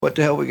What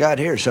the hell we got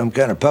here? Some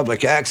kind of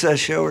public access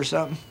show or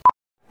something?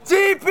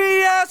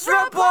 GPS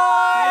report!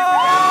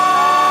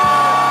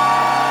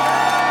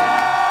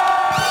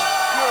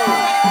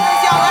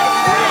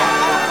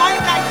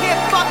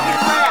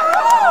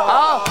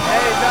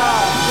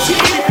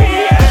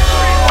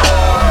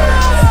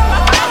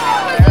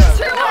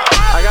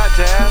 I got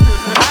Dad.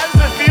 How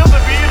does it feel to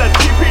be in a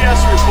GPS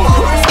report?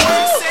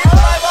 Saved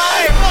my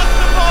life! Fuck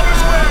the Palmer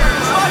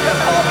Squares! Fuck the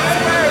Palmer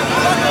Squares!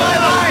 Fuck my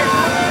life!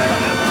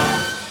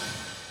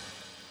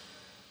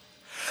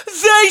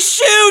 They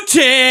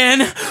shootin'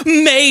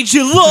 made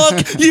you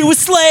look. You a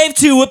slave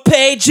to a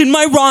page in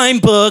my rhyme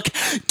book.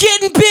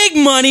 Getting big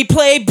money,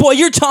 playboy,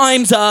 your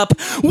time's up.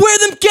 Where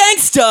them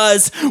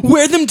gangstas?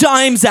 Where them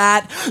dimes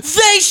at?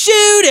 They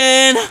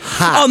shootin'.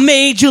 I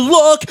made you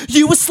look.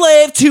 You a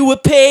slave to a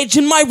page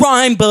in my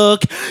rhyme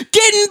book.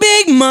 Getting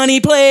big money,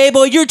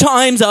 playboy, your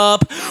time's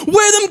up.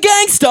 Where them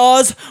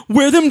gangstas?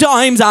 Where them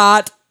dimes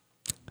at?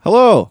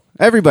 Hello,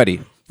 everybody,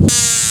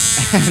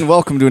 and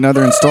welcome to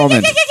another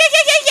installment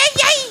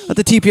of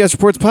the TPS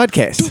Reports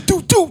podcast.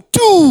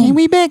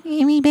 We back.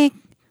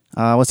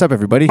 What's up,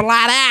 everybody?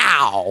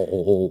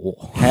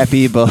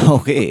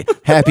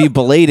 Happy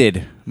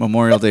belated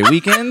Memorial Day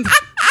weekend.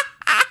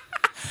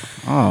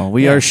 Oh,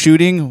 we are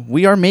shooting.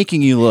 We are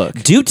making you look.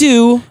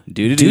 Do.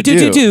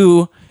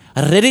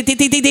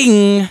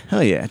 Riddy-ding-ding-ding.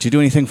 Hell yeah! Did you do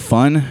anything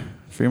fun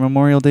for your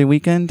Memorial Day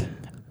weekend?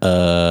 Did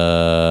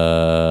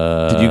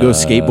you go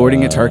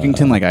skateboarding at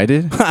Tarkington like I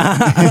did?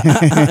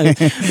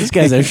 This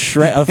guy's a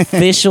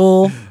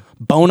official,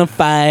 bona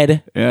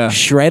fide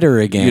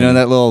shredder again. You know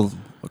that little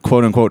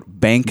quote-unquote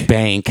bank?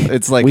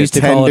 It's like we a used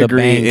to call it a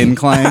 10-degree bank.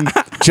 incline.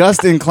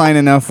 Just incline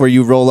enough where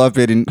you roll up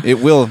it and you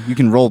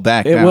can roll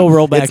back down. It will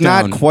roll back It's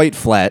down. not quite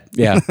flat.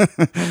 Yeah.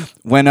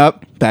 Went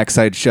up,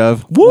 backside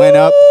shove. Woo! Went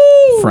up,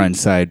 front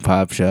side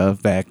pop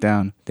shove, back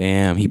down.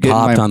 Damn, he Getting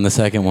popped my- on the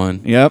second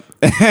one. Yep.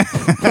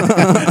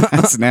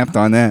 I snapped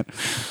on that.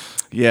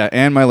 Yeah,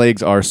 and my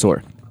legs are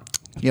sore.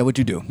 Yeah, what'd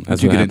you do? That's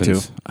What'd you what get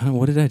happens. into?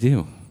 What did I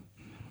do?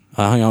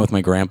 I hung out with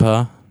my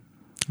grandpa.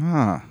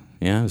 Ah,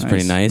 Yeah, it was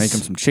pretty nice. Make him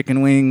some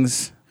chicken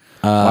wings.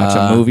 Watch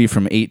a movie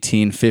from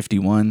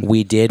 1851.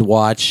 We did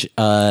watch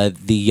The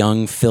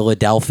Young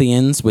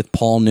Philadelphians with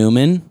Paul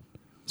Newman.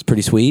 It's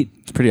pretty sweet.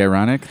 It's pretty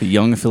ironic. The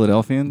Young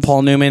Philadelphians.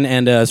 Paul Newman,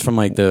 and it's from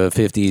like the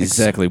 50s.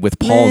 Exactly, with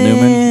Paul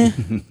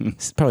Newman.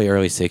 It's probably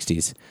early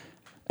 60s.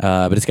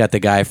 But it's got the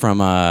guy from,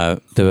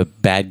 the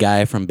bad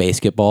guy from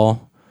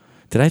Basketball.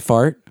 Did I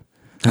fart?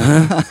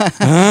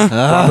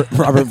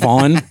 Robert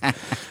Vaughn.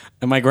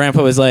 And my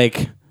grandpa was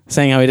like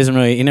saying how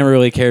he never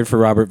really cared for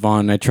Robert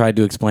Vaughn. And I tried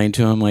to explain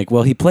to him, like,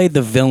 well, he played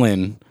the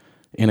villain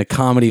in a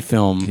comedy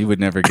film. He would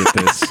never get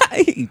this.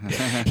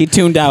 He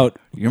tuned out.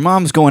 Your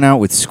mom's going out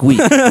with Squeak,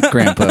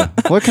 Grandpa.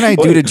 What can I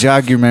do to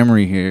jog your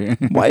memory here?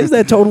 Why is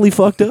that totally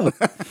fucked up?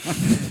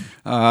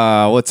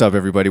 What's up,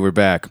 everybody? We're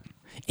back.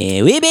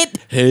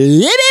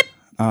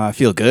 I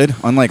feel good.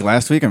 Unlike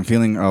last week, I'm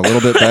feeling a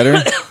little bit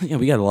better. Yeah,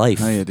 we got a life.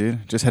 Oh, yeah,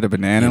 dude. Just had a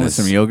banana with Yes.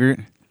 some yogurt.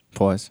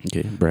 Pause.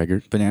 Okay,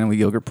 braggart. Banana with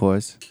yogurt.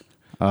 Pause.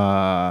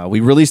 We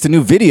released a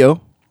new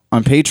video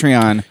on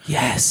Patreon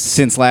Yes.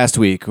 since last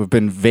week. We've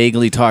been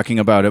vaguely talking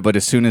about it, but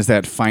as soon as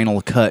that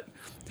final cut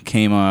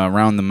came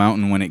around the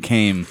mountain when it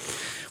came,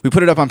 we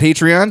put it up on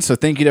Patreon. So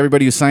thank you to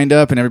everybody who signed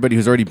up and everybody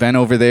who's already been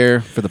over there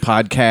for the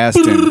podcast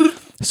and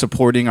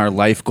supporting our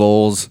life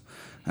goals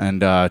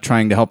and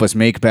trying to help us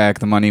make back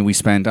the money we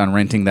spent on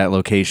renting that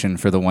location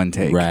for the one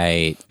take.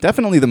 Right.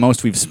 Definitely the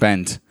most we've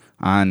spent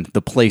on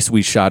the place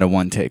we shot a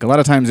one take. A lot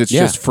of times it's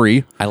just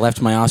free. I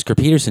left my Oscar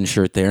Peterson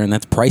shirt there, and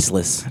that's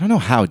priceless. I don't know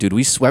how, dude.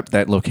 We swept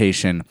that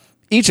location.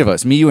 Each of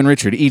us, me, you, and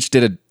Richard, each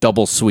did a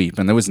double sweep,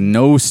 and there was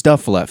no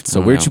stuff left.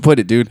 So where'd you put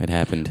it, dude? It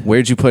happened.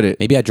 Where'd you put it?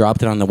 Maybe I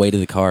dropped it on the way to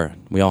the car.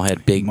 We all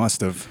had big Must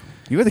have.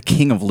 You were the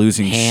king of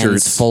losing hands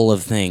shirts. full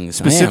of things.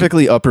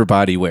 Specifically upper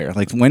body wear.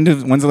 Like, when's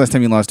the last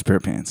time you lost a pair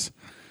of pants?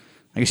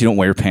 I guess you don't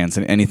wear pants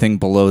in anything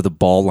below the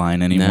ball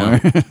line anymore.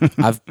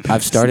 No.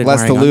 I've started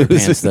Less to wearing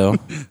lose. underpants, though.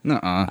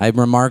 Nuh-uh. I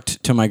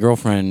remarked to my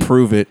girlfriend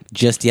Prove it.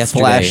 just yesterday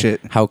Flash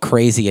it. how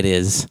crazy it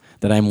is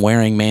that I'm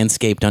wearing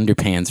Manscaped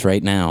underpants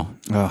right now.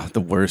 Oh,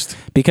 the worst.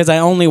 Because I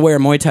only wear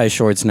Muay Thai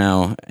shorts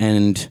now,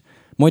 and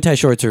Muay Thai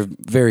shorts are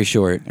very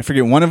short. I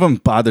forget, one of them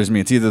bothers me.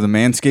 It's either the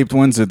Manscaped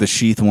ones or the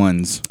sheath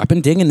ones. I've been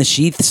digging the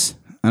sheaths.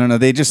 I don't know.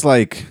 They just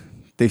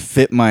they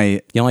fit my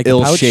You don't like the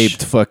pouch?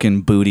 ill-shaped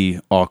fucking booty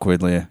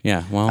awkwardly.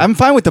 Yeah, well, I'm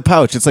fine with the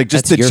pouch. It's like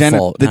just That's your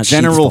fault, the not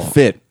general Sheath's fault.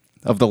 fit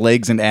of the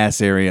legs and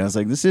ass area. I was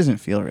like, this doesn't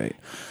feel right.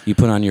 you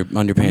put on your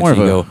underpants More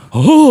and of you a- go,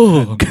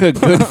 oh, Good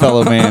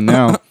fellow man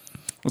now.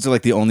 Those are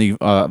like the only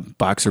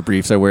boxer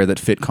briefs I wear that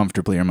fit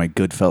comfortably are my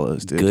good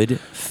fellows, dude. good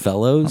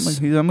fellows.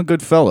 I'm a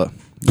good fella.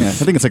 Yeah, I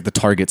think it's like the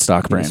Target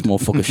stock brand. This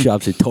motherfucker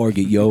shops at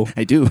Target, yo.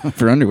 I do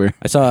for underwear.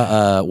 I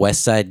saw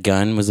West Side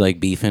Gun was like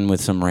beefing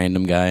with some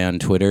random guy on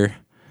Twitter,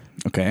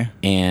 Okay.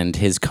 and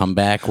his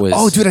comeback was...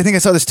 Oh, dude, I think I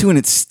saw this too, and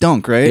it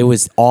stunk, right? It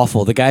was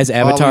awful. The guy's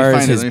avatar is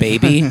find it. his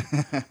baby,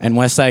 and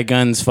West Side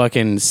Gun's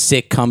fucking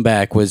sick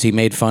comeback was he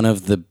made fun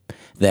of the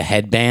the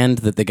headband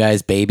that the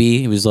guy's baby.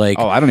 He was like,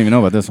 Oh, I don't even know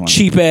about this one.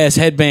 cheap ass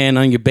headband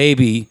on your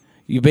baby.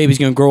 Your baby's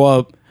gonna grow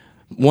up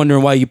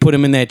wondering why you put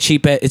him in that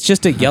cheap ass. It's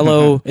just a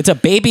yellow. It's a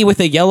baby with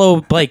a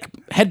yellow like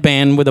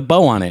headband with a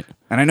bow on it.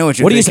 And I know what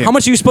you're thinking. How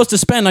much are you supposed to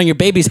spend on your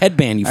baby's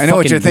headband? You I know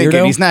what you're fucking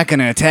thinking. weirdo? He's not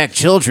going to attack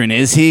children,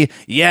 is he?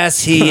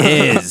 Yes, he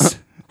is.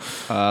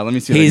 Let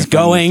me see. He's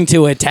going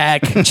to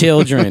attack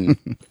children.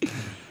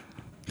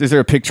 Is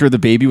there a picture of the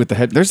baby with the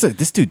head? This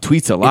dude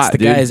tweets a lot. It's the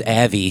dude. guy's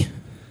Avi.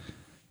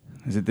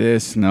 Is it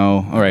this?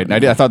 No. All right.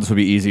 I thought this would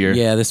be easier.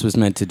 Yeah, this was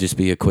meant to just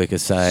be a quick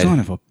aside. Son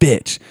of a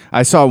bitch.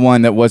 I saw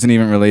one that wasn't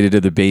even related to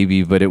the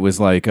baby, but it was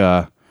like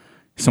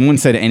someone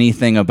said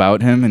anything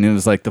about him, and it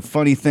was like, the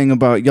funny thing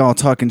about y'all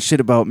talking shit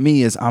about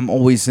me is I'm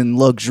always in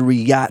luxury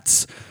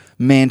yachts,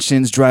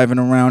 mansions, driving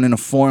around in a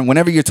foreign.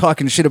 Whenever you're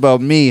talking shit about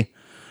me,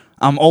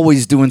 I'm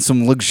always doing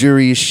some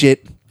luxurious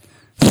shit.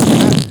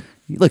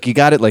 Look, you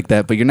got it like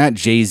that, but you're not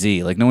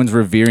Jay-Z. Like, no one's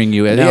revering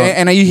you. No.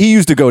 And he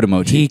used the goat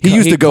emoji. He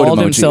used the goat emoji. He called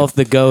himself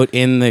the goat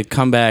in the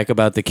comeback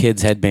about the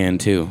kid's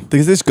headband, too.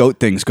 Because this goat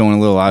thing's going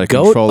a little out of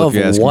control, if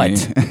you ask what? me.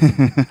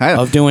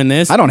 Of doing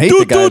this? I don't hate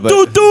the guy, but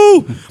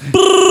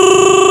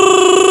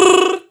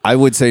I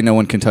would say no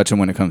one can touch him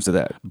when it comes to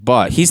that.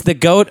 But He's the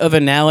goat of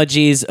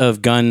analogies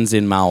of guns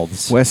in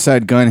mouths. West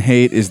Side Gun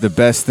hate is the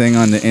best thing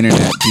on the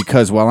internet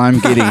because while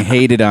I'm getting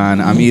hated on,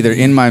 I'm either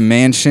in my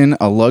mansion,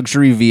 a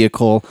luxury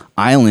vehicle,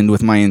 island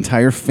with my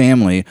entire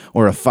family,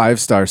 or a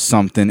 5-star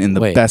something in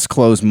the best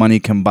clothes money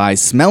can buy,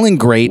 smelling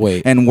great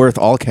and worth,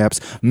 all caps,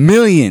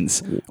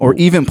 millions, or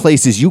even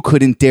places you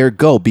couldn't dare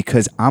go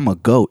because I'm a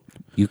goat.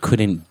 You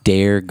couldn't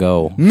dare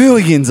go.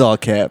 Millions, all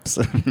caps.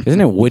 Isn't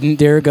it wouldn't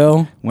dare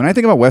go? When I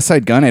think about West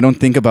Side Gun, I don't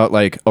think about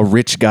like a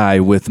rich guy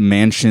with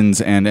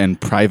mansions and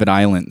private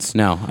islands.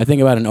 No, I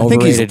think about an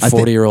overrated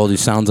 40-year-old who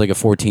sounds like a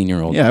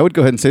 14-year-old. Yeah, I would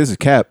go ahead and say this is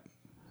Cap.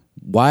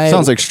 Why?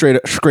 Sounds like straight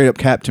up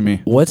Cap to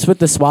me. What's with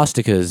the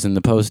swastikas and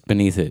the post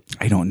beneath it?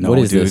 I don't know, What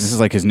is dude. this? This is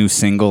like his new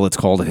single. It's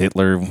called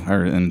Hitler,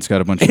 and it's got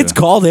a bunch of... It's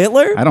called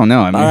Hitler? I don't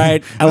know. I mean, all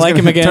right, I like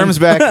him again. Terms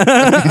back.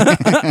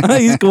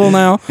 He's cool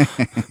now.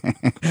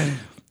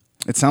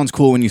 It sounds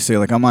cool when you say,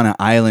 like, I'm on an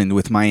island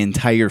with my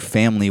entire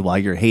family while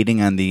you're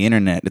hating on the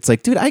internet. It's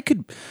like, dude, I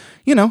could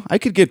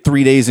get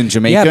 3 days in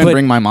Jamaica and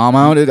bring my mom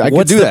out. I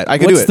could do that.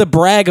 What's the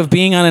brag of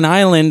being on an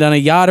island on a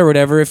yacht or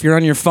whatever if you're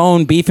on your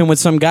phone beefing with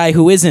some guy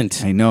who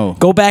isn't? I know.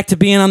 Go back to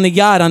being on the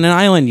yacht on an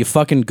island, you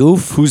fucking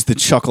goof. Who's the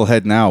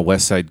chucklehead now,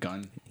 West Side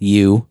Gun?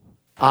 You.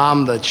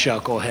 I'm the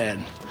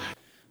chucklehead.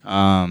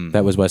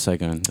 That was West Side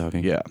Gun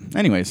talking. Yeah.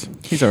 Anyways,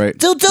 he's all right.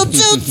 Do.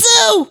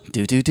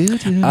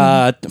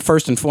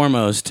 First and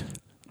foremost,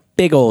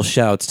 big ol'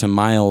 shouts to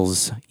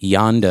Miles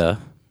Yonda.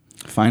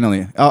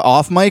 Finally.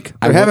 Off mic,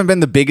 there haven't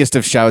been the biggest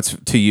of shouts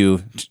to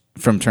you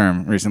from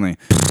Term recently.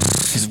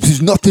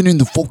 There's nothing in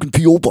the fucking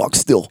P.O. box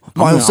still.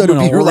 Miles said it'd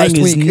be here last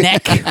his week.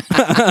 neck.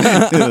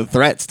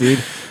 Threats, dude.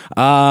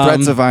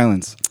 Threats of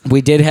violence.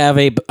 We did have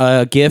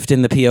a gift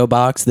in the P.O.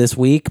 box this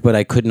week, but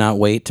I could not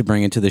wait to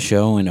bring it to the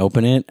show and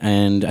open it.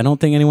 And I don't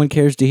think anyone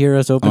cares to hear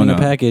us opening a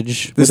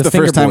package. This is the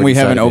first time we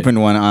haven't opened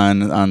opened one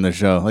on the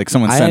show. Like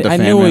someone sent a fan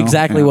I knew mail.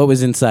 exactly what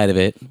was inside of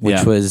it,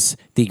 which was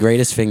the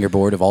greatest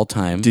fingerboard of all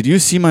time. Did you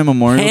see my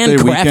Memorial Day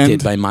Handcrafted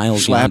weekend by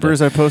Miles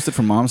Schlappers Yonda. I posted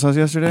from Mom's house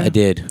yesterday? I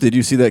did. Did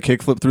you see that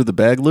kickflip through the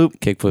bag loop?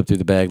 Kickflip through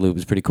the bag loop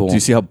was pretty cool. Do you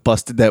see how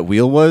busted that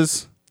wheel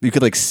was? You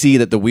could like see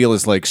that the wheel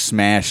is like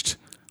smashed.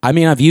 I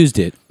mean, I've used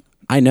it.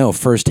 I know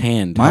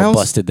firsthand how Miles?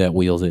 busted that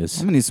wheels is.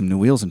 I'm gonna need some new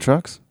wheels and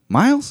trucks.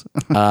 Miles?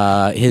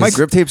 His, My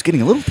grip tape's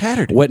getting a little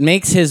tattered. What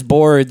makes his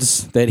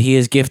boards that he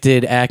has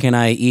gifted Ack and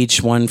I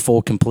each one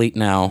full complete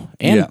now,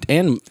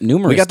 and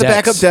numerous. We got the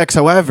decks, backup decks,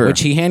 however.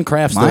 which he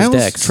handcrafts Miles,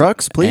 those decks.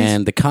 trucks, please.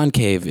 And the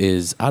concave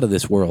is out of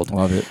this world.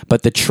 Love it.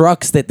 But the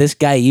trucks that this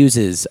guy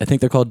uses, I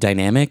think they're called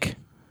Dynamic.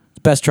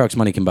 Best trucks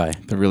money can buy.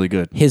 They're really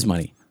good. His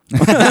money.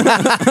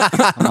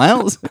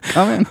 Miles,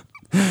 come in.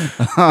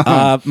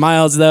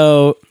 Miles,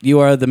 though, you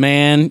are the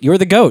man. You're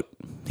the GOAT.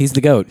 He's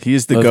the GOAT.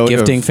 He's the of goat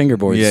gifting of,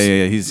 fingerboards.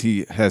 Yeah.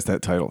 He has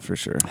that title for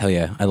sure. Hell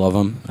yeah. I love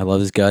him. I love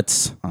his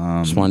guts.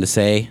 Just wanted to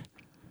say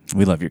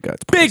We love your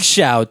guts. big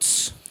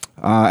shouts.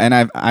 And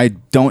I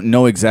don't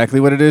know exactly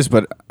what it is,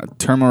 but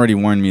Term already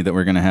warned me that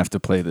we're gonna have to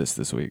play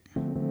this week.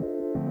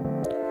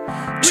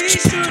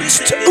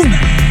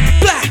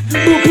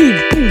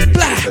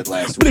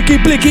 Blicky,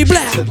 blicky,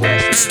 black.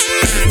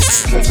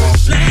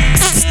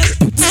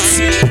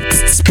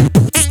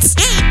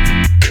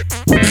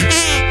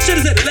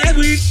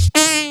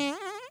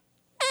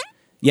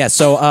 Yeah,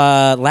 so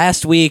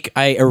last week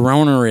I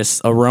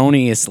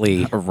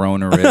erroneously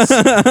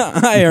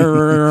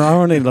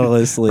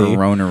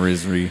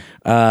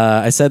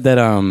I said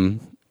that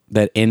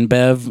that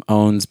InBev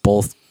owns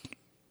both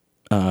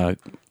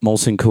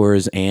Molson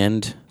Coors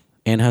and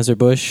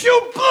Anheuser-Busch. You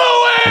blew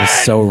it! I was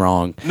so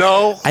wrong.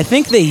 No. I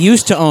think they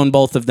used to own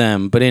both of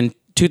them, but in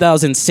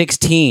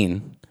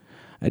 2016,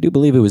 I do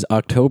believe it was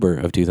October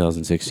of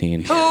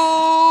 2016. Who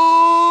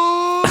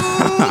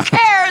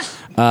cares?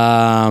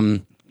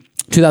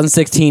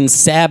 2016,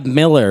 Sab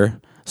Miller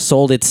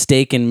sold its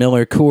stake in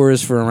Miller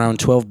Coors for around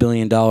 $12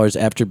 billion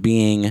after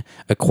being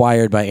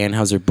acquired by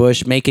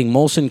Anheuser-Busch, making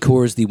Molson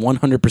Coors the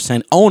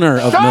 100% owner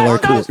of Miller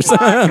Coors.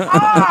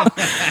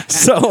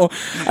 So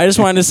I just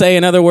wanted to say,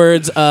 in other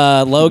words,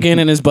 Logan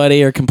and his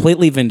buddy are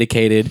completely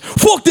vindicated.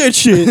 Fuck that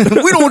shit.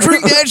 We don't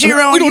drink that shit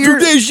around here. We don't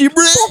drink that shit,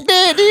 bro. Fuck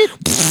that,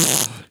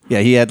 dude. Yeah,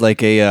 he had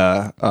like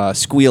a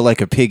squeal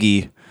like a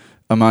piggy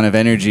amount of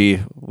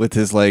energy with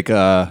his like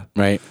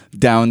Right.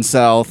 down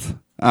south.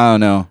 I don't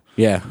know.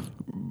 Yeah.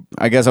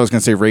 I guess I was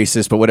gonna say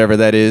racist, but whatever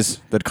that is,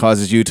 that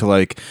causes you to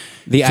like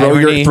The throw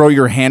irony.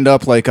 your hand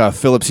up like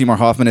Philip Seymour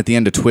Hoffman at the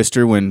end of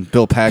Twister when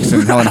Bill Paxton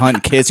and Helen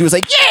Hunt kissed. He was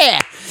like, "Yeah,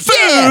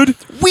 Yeah.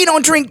 We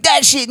don't drink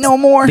that shit no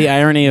more. The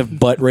irony of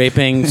butt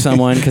raping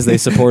someone because they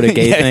support a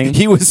gay yeah, thing.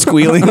 he was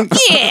squealing."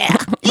 Yeah.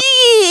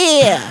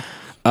 Yeah.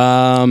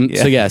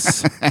 So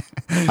yes,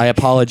 I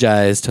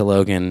apologize to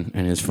Logan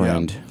and his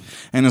friend.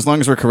 And as long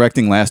as we're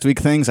correcting last week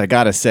things, I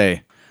gotta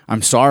say,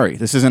 I'm sorry.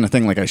 This isn't a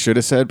thing like I should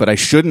have said, but I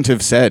shouldn't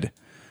have said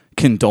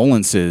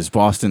condolences,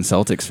 Boston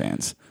Celtics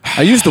fans.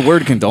 I used the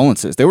word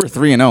condolences. They were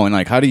 3-0, and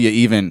like, how do you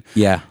even?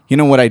 Yeah. You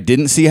know what I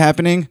didn't see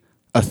happening?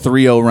 A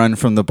 3-0 run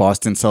from the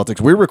Boston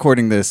Celtics. We're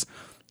recording this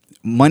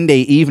Monday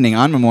evening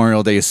on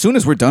Memorial Day. As soon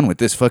as we're done with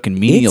this fucking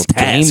menial It's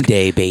game task,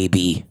 day,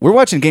 baby. we're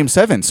watching Game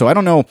 7. So I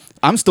don't know.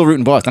 I'm still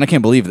rooting Boston. I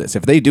can't believe this.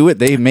 If they do it,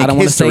 they make I don't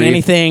want to history. say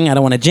anything. I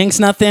don't want to jinx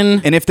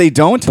nothing. And if they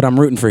don't, But I'm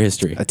rooting for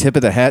history. a tip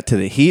of the hat to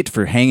the Heat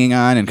for hanging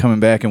on and coming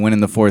back and winning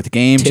the fourth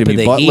game. Tip of Jimmy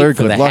the Butler, Heat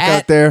for good the luck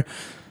hat. out there.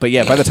 But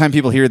yeah, by the time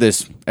people hear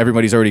this,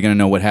 everybody's already going to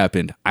know what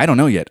happened. I don't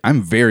know yet.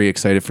 I'm very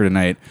excited for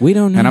tonight. We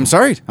don't know. And I'm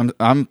sorry.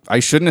 I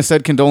shouldn't have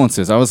said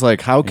condolences. I was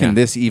like, how can Yeah.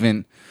 this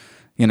even,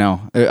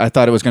 I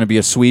thought it was going to be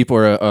a sweep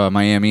or a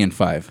Miami in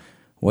 5.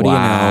 What do you know?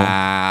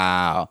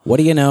 Wow. What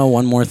do you know?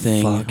 One more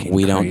thing Fucking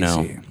we don't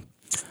crazy.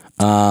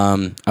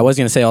 know. I was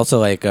gonna say also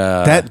like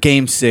That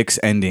Game 6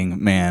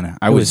 ending, man.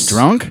 I was was-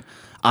 drunk.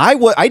 I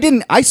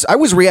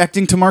was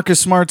reacting to Marcus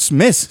Smart's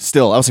miss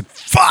still. I was like,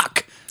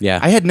 fuck. Yeah.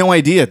 I had no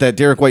idea that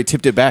Derek White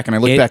tipped it back, and I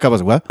looked back up. I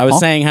was like, what? I was Huh?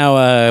 saying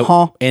how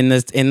Huh? in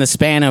the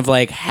span of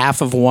like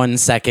half of 1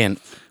 second,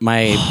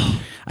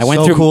 I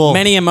went So through cool.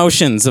 many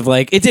emotions of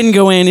like it didn't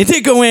go in, it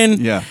did go in.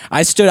 Yeah.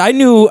 I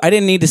knew I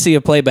didn't need to see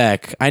a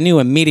playback. I knew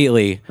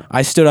immediately.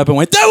 I stood up and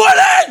went,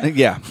 "That went in!"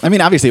 Yeah. I mean,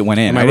 obviously it went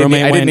in. My I didn't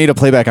roommate went- need a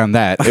playback on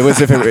that. It was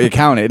if it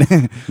counted.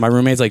 My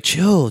roommate's like,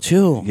 "Chill."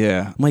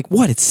 Yeah. I'm like,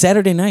 "What? It's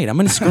Saturday night. I'm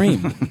gonna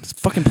scream. It's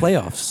fucking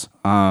playoffs."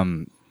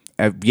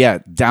 Yeah,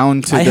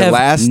 down to I the have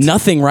last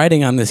nothing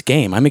riding on this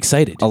game. I'm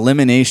excited.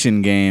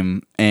 elimination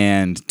game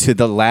and to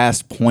the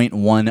last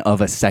 0.1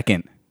 of a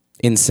second.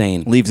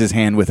 Insane. Leaves his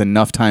hand with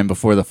enough time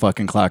before the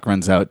fucking clock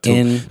runs out to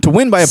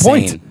win by a Insane.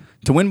 point.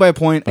 To win by a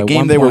point. A By game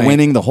 1 they were point.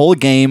 winning the whole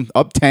game,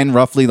 up 10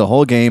 roughly the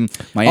whole game.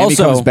 Miami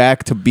Also- comes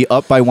back to be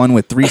up by 1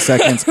 with 3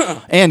 seconds.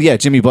 And yeah,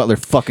 Jimmy Butler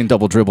fucking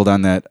double dribbled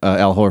on that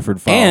Al Horford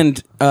foul.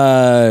 And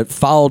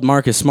fouled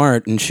Marcus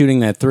Smart in shooting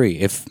that 3.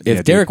 If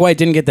dude. Derek White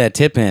didn't get that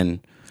tip in,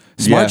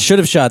 Smart Yeah. should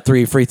have shot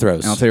 3 free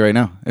throws. I'll tell you right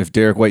now, if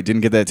Derek White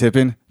didn't get that tip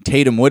in,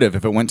 Tatum would have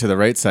if it went to the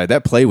right side.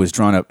 That play was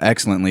drawn up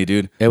excellently,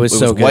 dude. It was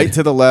so good. White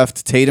to the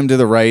left, Tatum to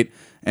the right,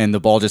 and the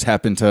ball just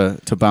happened to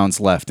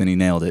bounce left, and he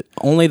nailed it.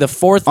 Only the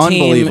 4th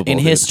team Unbelievable, in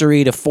dude.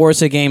 history to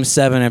force a Game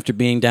 7 after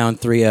being down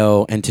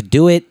 3-0 and to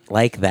do it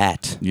like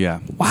that.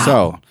 Yeah. Wow.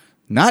 So,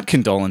 not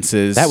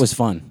condolences. That was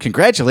fun.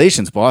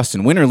 Congratulations,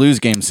 Boston. Win or lose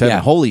Game 7.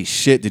 Yeah. Holy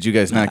shit, did you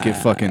guys not get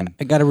fucking,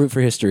 I got to root for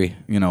history.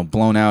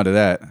 blown out of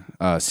that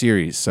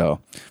series. So,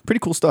 pretty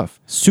cool stuff.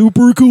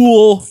 Super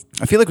cool.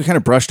 I feel like we kind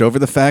of brushed over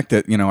the fact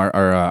that,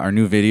 our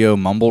new video,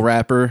 Mumble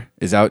Rapper,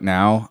 is out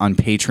now on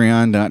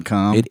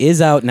patreon.com. It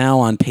is out now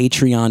on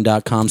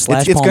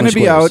patreon.com/Palmer It's going to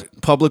be Squares.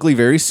 out publicly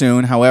very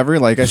soon. However,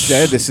 like I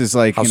said, this is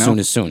like, How soon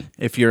is soon?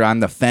 If you're on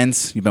the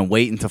fence, you've been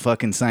waiting to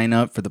fucking sign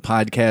up for the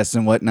podcast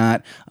and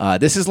whatnot.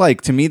 This is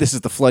like, to me, this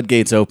is the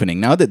floodgates opening.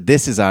 Now that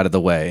this is out of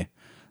the way,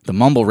 the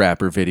Mumble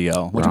Rapper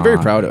video, which I'm very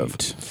proud of.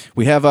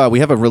 We have a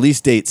release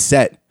date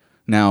set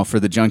now for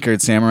the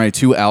Junkyard Samurai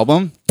 2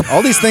 album.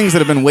 All these things that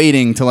have been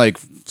waiting to like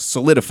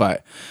solidify.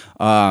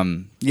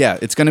 Yeah,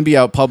 it's going to be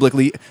out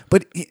publicly,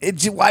 but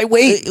why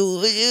wait?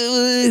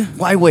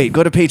 Why wait?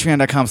 Go to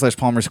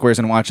patreon.com/Palmer Squares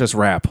and watch us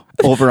rap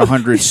over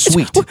 100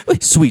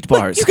 sweet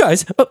bars. You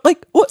guys,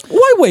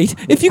 why wait?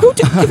 If you go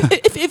to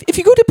if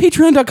you go to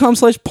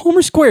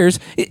patreon.com/Palmer Squares,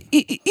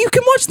 you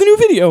can watch the new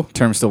video.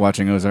 Term's still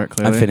watching Ozark,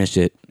 clearly. I finished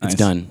it. Nice. It's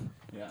done.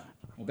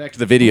 Well, back to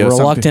the video.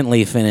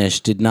 Reluctantly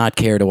finished. Did not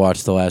care to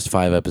watch the last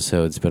 5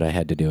 episodes, but I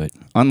had to do it.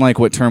 Unlike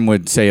what Term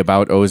would say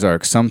about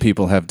Ozark, some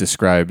people have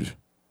described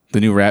the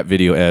new rap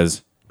video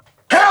as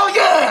Hell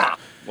yeah!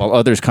 while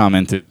others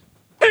commented,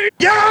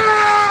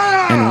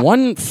 Yeah! And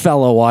one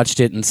fellow watched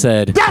it and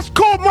said, That's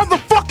called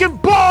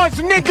motherfucking bars,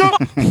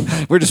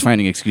 nigga! we're just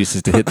finding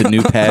excuses to hit the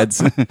new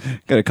pads.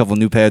 Got a couple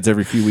new pads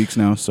every few weeks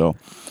now. So,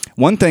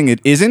 one thing it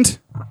isn't,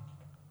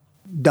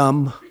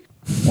 Dumb.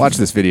 watch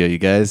this video, you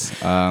guys.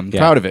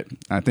 Proud of it.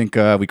 I think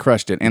we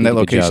crushed it. And that Good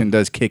location job.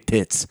 does kick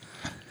tits.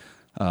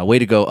 Way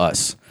to go,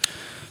 us.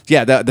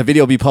 yeah, the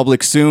video will be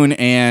public soon,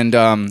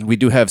 and we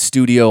do have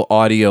studio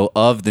audio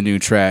of the new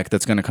track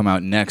that's going to come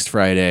out next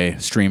Friday,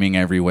 streaming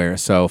everywhere.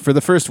 So for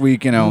the first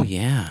week,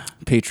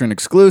 Patreon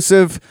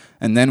exclusive,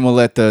 and then we'll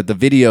let the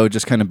video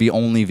just kind of be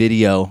only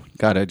video.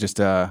 Gotta just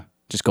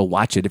go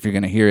watch it if you're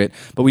going to hear it.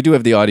 But we do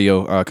have the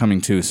audio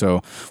coming too,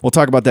 so we'll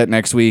talk about that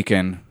next week,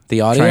 and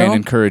the audio? Try and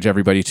encourage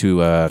everybody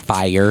to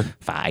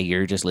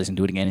fire. Just listen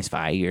to it again. It's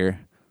fire.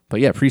 But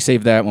yeah,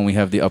 pre-save that when we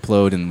have the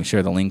upload and we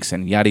share the links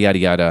and yada, yada,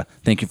 yada.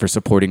 Thank you for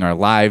supporting our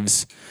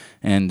lives.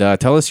 And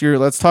tell us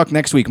let's talk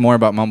next week more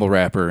about Mumble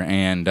Rapper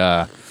and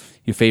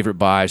your favorite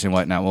buys and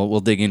whatnot.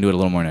 We'll dig into it a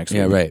little more next week.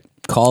 Yeah, right.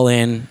 Call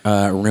in,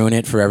 ruin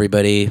it for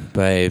everybody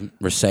by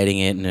reciting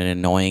it in an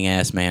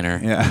annoying-ass manner.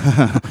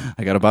 Yeah.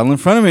 I got a bottle in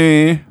front of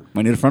me.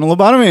 Might need a frontal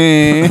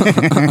lobotomy.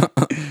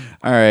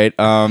 All right.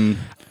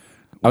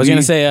 I was going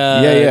to say,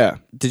 yeah.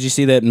 Did you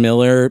see that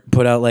Miller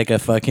put out like a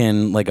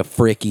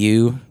frick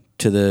you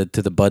to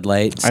the Bud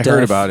Light stuff? I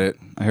heard about it.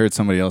 I heard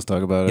somebody else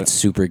talk about it. It's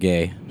super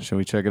gay. Shall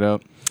we check it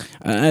out?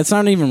 It's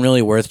not even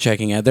really worth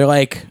checking out. They're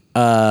like,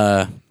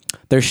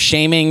 they're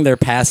shaming their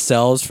past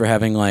selves for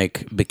having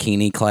like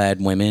bikini-clad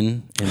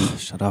women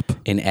Shut up.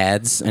 in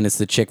ads, and it's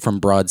the chick from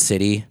Broad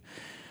City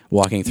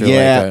walking through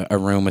like a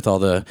room with all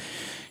the...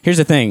 Here's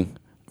the thing.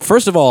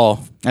 First of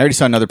all... I already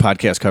saw another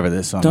podcast cover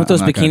this. So don't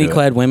those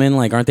bikini-clad women,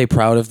 like, aren't they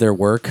proud of their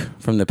work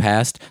from the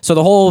past? So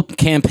the whole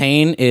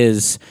campaign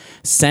is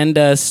send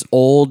us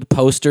old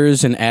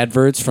posters and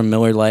adverts from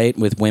Miller Lite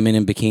with women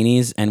in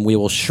bikinis, and we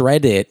will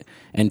shred it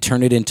and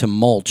turn it into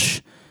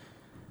mulch.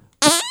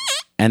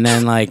 And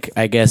then, like,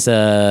 I guess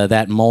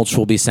that mulch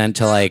will be sent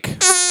to,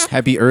 like...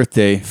 Happy Earth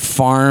Day.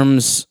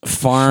 Farms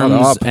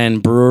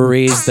and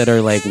breweries that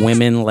are, like,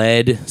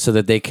 women-led so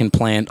that they can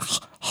plant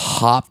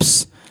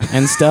hops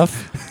and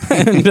stuff.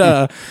 And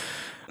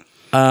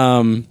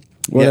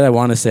what did I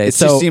want to say? It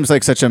just seems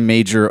like such a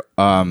major,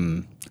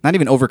 not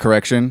even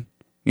overcorrection,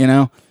 you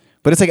know?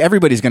 But it's like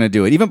everybody's going to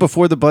do it. Even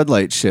before the Bud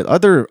Light shit.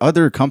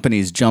 Other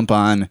companies jump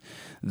on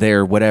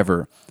their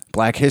whatever.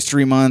 Black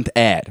History Month,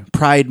 ad.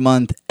 Pride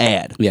Month,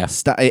 ad. Yeah.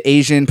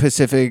 Asian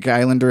Pacific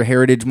Islander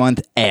Heritage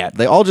Month, ad.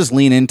 They all just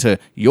lean into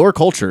your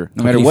culture,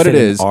 no matter what it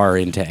is. Are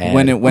into ad.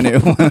 When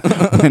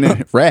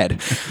it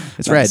rad.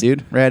 It's rad,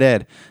 dude. Rad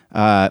ad.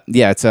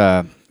 Yeah, it's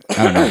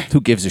I don't know.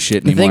 Who gives a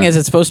shit anymore? The thing is,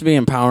 it's supposed to be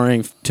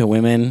empowering to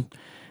women.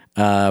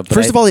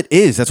 First of all, it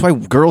is. That's why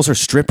girls are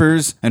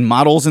strippers and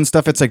models and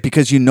stuff. It's like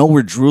because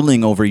we're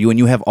drooling over you and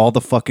you have all the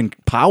fucking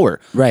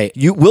power. Right.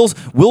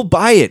 We'll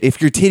buy it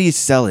if your titties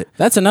sell it.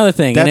 That's another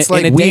thing. That's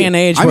in a day and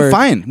age I'm where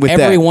fine with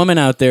every that. woman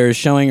out there is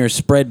showing her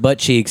spread butt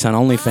cheeks on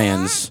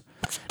OnlyFans.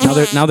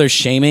 Now they're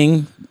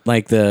shaming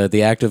like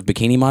the act of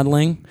bikini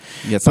modeling.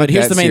 Yeah, it's but not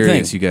here's that the main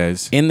serious, thing, you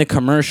guys. In the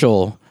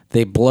commercial,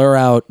 they blur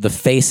out the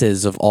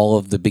faces of all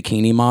of the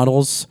bikini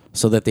models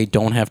so that they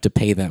don't have to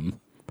pay them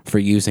for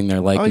using their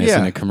likeness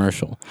in a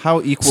commercial.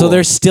 How equal. So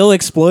they're still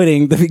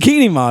exploiting the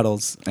bikini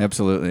models.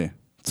 Absolutely.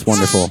 It's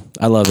wonderful.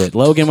 I love it.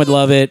 Logan would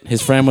love it.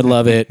 His friend would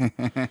love it.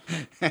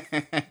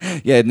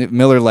 Yeah,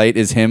 Miller Lite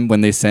is him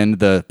when they send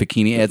the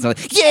bikini ads. Like,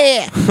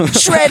 Yeah,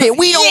 shred it.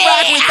 We don't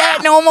rock with that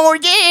no more.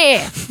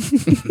 Yeah.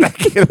 that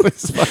kid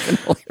was fucking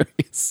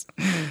hilarious.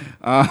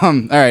 All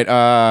right.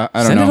 I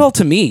don't know. Send it all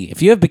to me.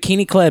 If you have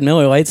bikini-clad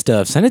Miller Lite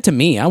stuff, send it to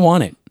me. I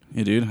want it.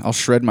 Yeah, dude. I'll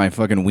shred my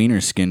fucking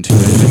wiener skin to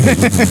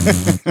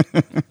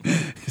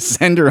it.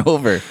 Send her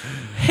over.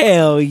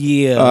 Hell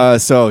yeah.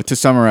 So, to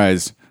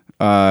summarize,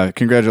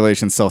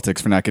 congratulations,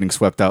 Celtics, for not getting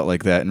swept out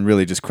like that and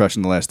really just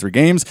crushing the last 3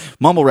 games.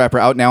 Mumble Rapper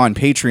out now on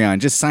Patreon.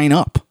 Just sign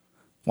up.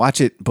 Watch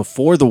it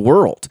before the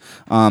world.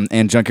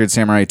 And Junkyard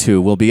Samurai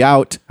 2 will be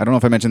out. I don't know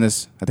if I mentioned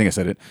this. I think I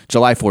said it.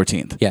 July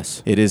 14th.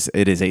 Yes. It is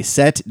a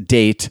set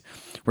date.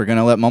 We're going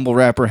to let Mumble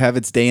Rapper have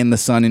its day in the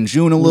sun in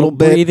June a little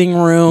bit. Breathing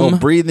room. Little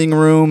breathing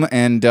room.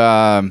 And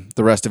the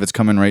rest of it's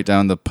coming right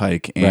down the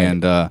pike. Right.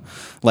 And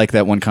like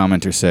that one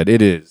commenter said,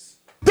 it is.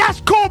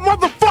 That's called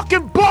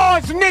motherfucking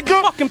bars,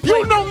 nigga.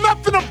 You know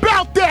nothing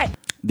about that.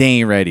 They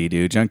ain't ready,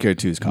 dude. Junkyard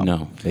 2's coming.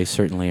 No, they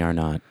certainly are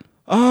not.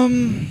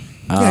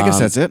 Yeah, I guess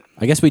that's it.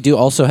 I guess we do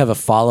also have a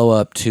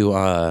follow-up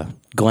to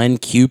Glenn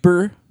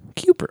Cooper.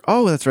 Cooper.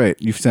 Oh, that's right.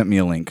 You've sent me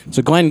a link.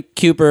 So Glenn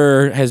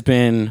Cooper has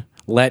been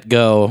let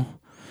go.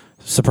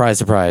 Surprise,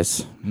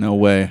 surprise. No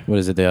way. What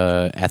is it,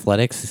 the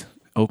Athletics?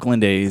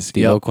 Oakland A's.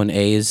 The Oakland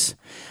A's.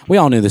 We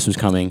all knew this was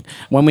coming.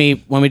 When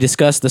we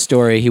discussed the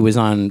story, he was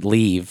on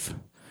leave.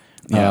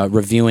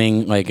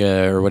 Reviewing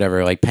or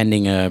whatever, like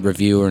pending a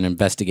review or an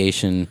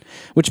investigation,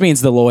 which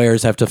means the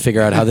lawyers have to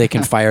figure out how they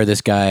can fire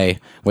this guy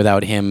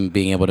without him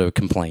being able to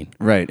complain.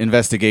 Right.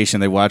 Investigation.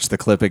 They watch the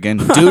clip again.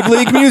 Dude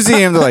League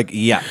Museum. They're like,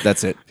 yeah,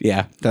 that's it.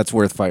 Yeah. That's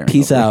worth firing.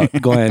 Peace out,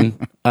 Glenn.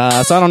 So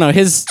I don't know.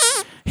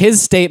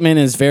 His statement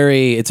is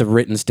it's a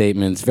written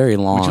statement. It's very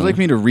long. Would you like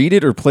me to read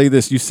it or play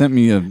this? You sent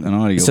me an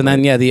audio. So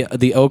then,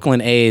 the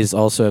Oakland A's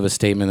also have a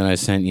statement that I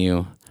sent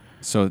you.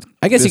 So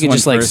I guess you this could one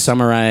just like first.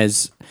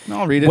 summarize. No,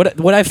 I'll read it.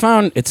 What I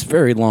found, it's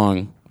very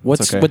long.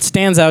 okay. What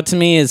stands out to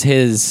me is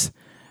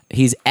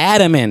he's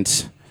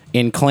adamant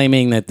in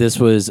claiming that this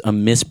was a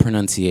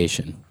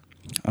mispronunciation.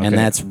 Okay. And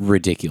that's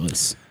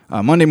ridiculous.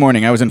 Monday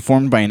morning, I was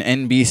informed by an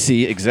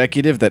NBC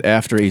executive that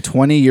after a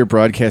 20-year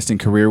broadcasting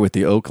career with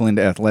the Oakland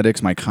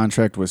Athletics, my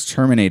contract was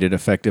terminated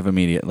effective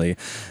immediately.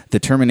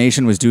 The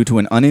termination was due to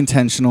an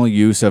unintentional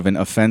use of an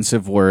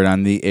offensive word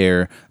on the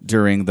air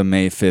during the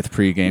May 5th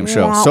pregame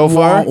show.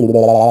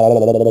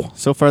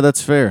 So far,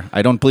 that's fair.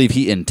 I don't believe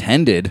he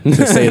intended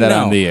to say that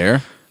on the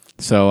air.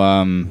 So,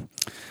 on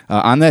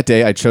that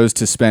day, I chose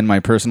to spend my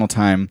personal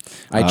time.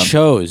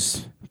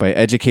 By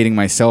educating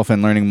myself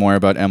and learning more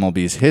about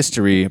MLB's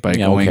history by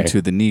going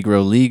to the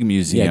Negro League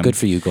Museum. Yeah, good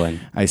for you, Glenn.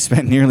 I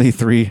spent nearly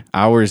 3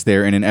 hours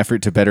there in an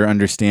effort to better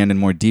understand and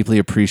more deeply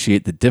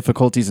appreciate the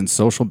difficulties and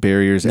social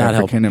barriers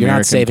African American players. You're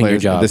not saving your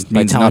job this by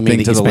means telling me nothing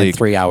that to you the spent league.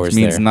 3 hours This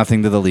means there.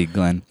 nothing to the league,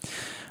 Glenn.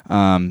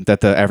 That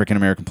the African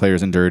American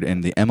players endured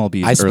in the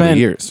MLB's early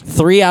years.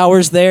 3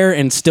 hours there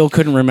and still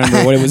couldn't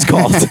remember what it was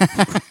called.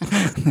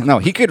 No,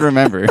 he could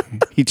remember.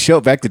 He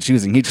chose back to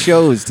choosing. He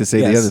chose to say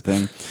the other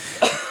thing.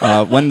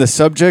 When the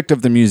subject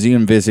of the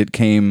museum visit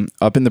came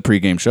up in the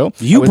pregame show,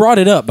 You brought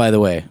it up, by the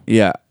way.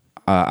 Yeah,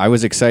 I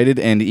was excited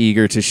and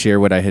eager to share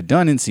what I had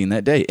done and seen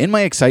that day. In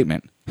my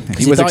excitement,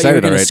 he was excited. You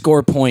were going to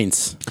score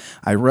points.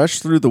 I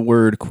rushed through the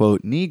word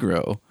quote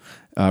Negro,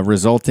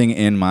 resulting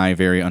in my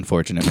very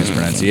unfortunate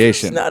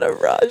mispronunciation. It's not a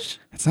rush.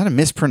 It's not a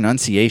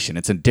mispronunciation.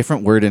 It's a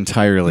different word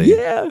entirely.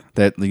 Yeah.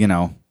 That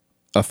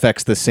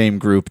affects the same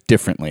group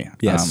differently.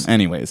 Yes.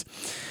 Anyways.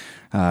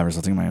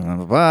 Resulting in my blah,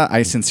 blah, blah.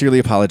 I sincerely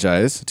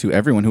apologize to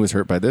everyone who was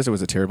hurt by this. It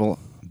was a terrible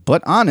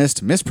but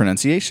honest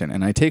mispronunciation,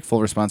 and I take full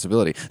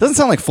responsibility. It doesn't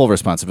sound like full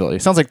responsibility.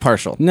 It sounds like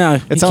partial. No,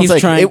 it he sounds keeps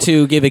like trying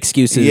to give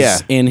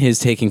excuses in his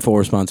taking full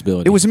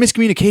responsibility. It was a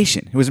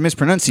miscommunication. It was a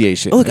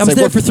mispronunciation. Look, I was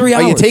there for 3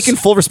 hours. Are you taking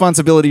full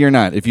responsibility or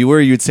not? If you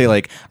were, you'd say,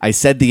 like, I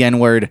said the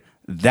N-word.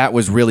 That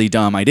was really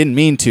dumb. I didn't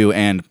mean to,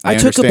 and I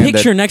took a understand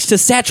picture next to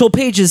Satchel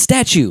Paige's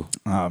statue.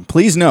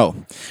 Please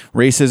know,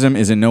 racism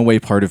is in no way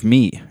part of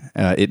me.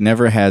 It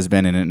never has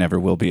been, and it never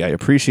will be. I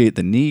appreciate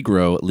the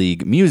Negro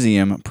League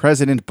Museum,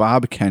 President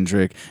Bob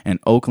Kendrick, and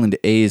Oakland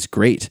A's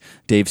great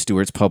Dave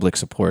Stewart's public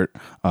support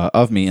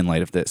of me in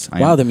light of this.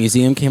 The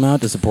museum came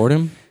out to support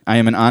him? I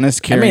am an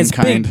honest, caring,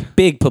 kind...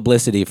 big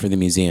publicity for the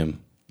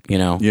museum.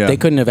 They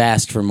couldn't have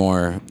asked for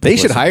more publicity. They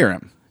should hire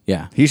him.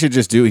 Yeah. He should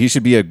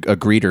be a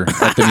greeter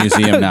at the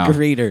museum now.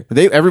 Greeter.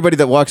 Everybody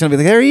that walks in will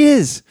be like, there he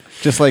is.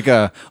 Just like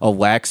a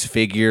wax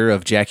figure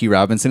of Jackie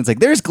Robinson. It's like,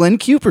 there's Glenn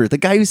Cooper, the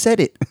guy who said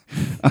it.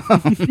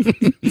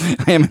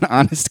 I am an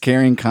honest,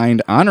 caring,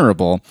 kind,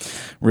 honorable,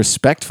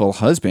 respectful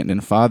husband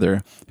and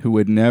father who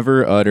would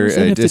never utter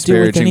a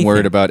disparaging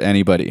word about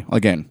anybody.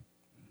 Again,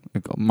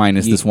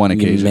 minus this one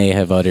occasion. You may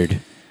have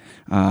uttered.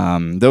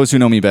 Those who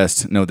know me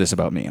best know this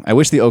about me. I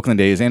wish the Oakland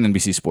A's and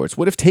NBC Sports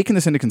would have taken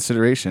into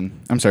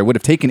consideration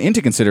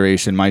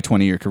my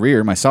 20-year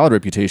career, my solid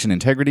reputation,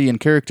 integrity, and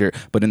character.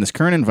 But in this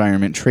current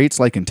environment, traits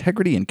like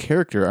integrity and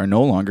character are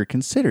no longer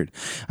considered.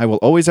 I will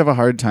always have a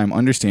hard time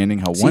understanding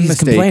how one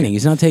mistake... He's complaining.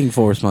 He's not taking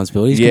full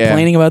responsibility. He's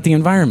complaining about the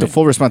environment. The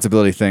full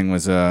responsibility thing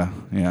was,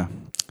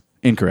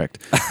 incorrect.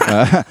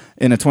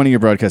 In a 20-year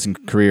broadcasting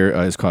career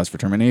is cause for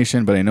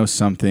termination, but I know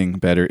something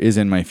better is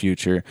in my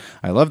future.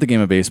 I love the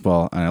game of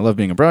baseball, and I love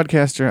being a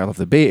broadcaster. I love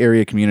the Bay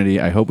Area community.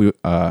 I hope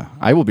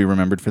I will be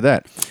remembered for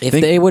that.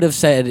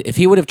 If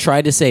he would have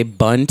tried to say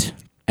bunt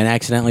and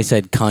accidentally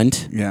said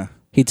cunt,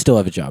 he'd still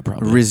have a job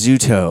probably.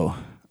 Risotto.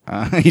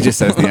 He just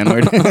says the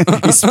N-word.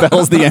 He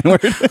spells the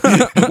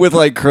N-word with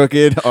like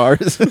crooked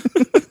R's.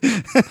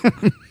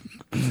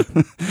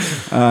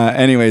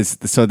 Anyways,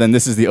 so then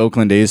this is the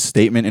Oakland A's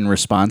statement in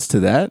response to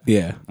that?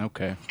 Yeah.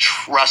 Okay.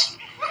 Trust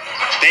me.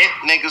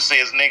 That nigga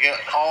says nigga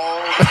all...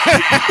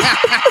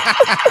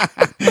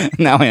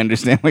 Now I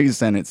understand why you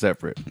sent it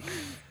separate.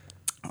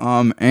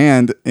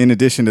 And in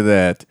addition to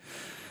that,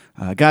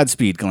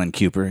 Godspeed, Glenn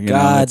Cooper.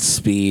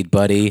 Godspeed,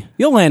 buddy.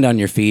 You'll land on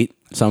your feet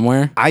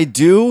somewhere. I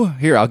do.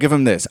 Here, I'll give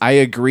him this. I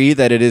agree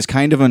that it is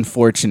kind of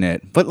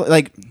unfortunate, but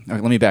let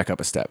me back up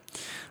a step.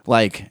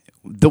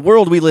 The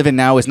world we live in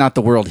now is not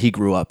the world he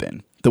grew up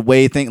in. The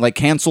way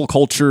cancel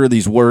culture,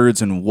 these words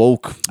and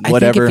woke, whatever. I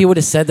think if you would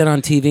have said that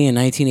on TV in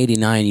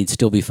 1989, you'd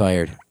still be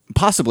fired.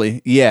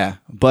 Possibly, yeah.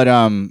 But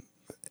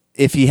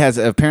if he has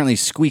apparently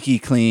squeaky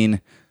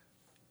clean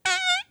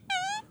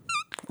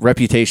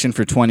reputation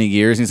for 20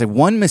 years, and he's like,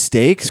 one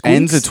mistake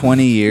ends a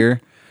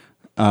 20-year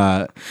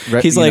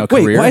he's like,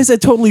 career. Wait, why is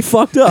that totally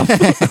fucked up?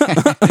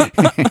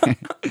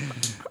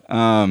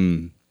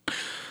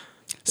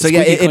 So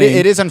yeah,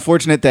 it is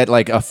unfortunate that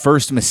a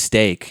first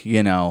mistake,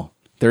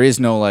 there is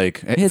no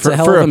it's a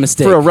hell of a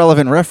mistake. For a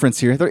relevant reference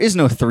here, there is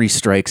no 3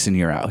 strikes and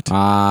you're out.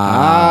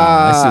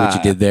 I see what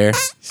you did there.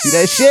 See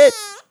that shit?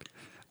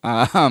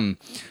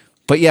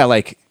 But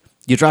yeah,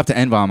 you dropped the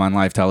N-bomb on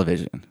live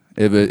television.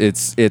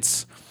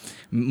 It's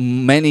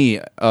many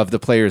of the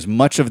players,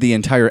 much of the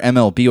entire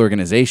MLB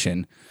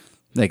organization,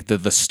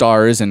 the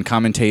stars and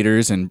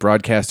commentators and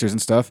broadcasters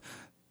and stuff.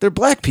 They're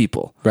black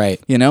people.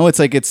 Right. It's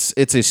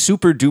a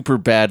super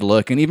duper bad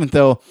look. And even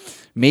though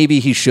maybe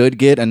he should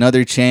get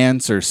another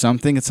chance or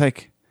something, it's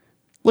like,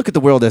 Look at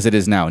the world as it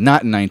is now,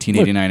 not in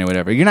 1989 or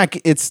whatever.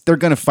 They're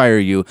going to fire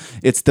you.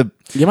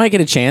 You might get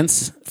a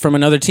chance from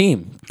another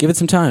team. Give it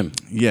some time.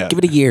 Yeah. Give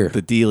it a year.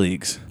 The D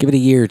leagues. Give it a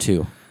year or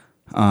two.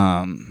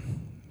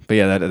 But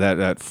yeah,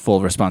 that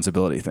full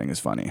responsibility thing is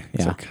funny.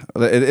 Yeah.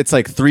 It's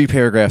like 3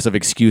 paragraphs of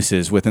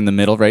excuses within the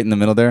middle, right in the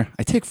middle there.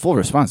 I take full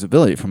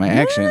responsibility for my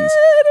actions.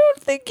 I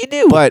don't think you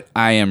do. But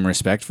I am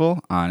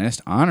respectful,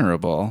 honest,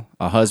 honorable,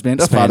 a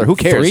husband, a father. Who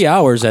cares? 3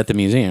 hours at the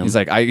museum. He's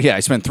like, I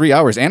spent 3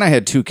 hours and I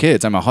had 2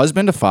 kids. I'm a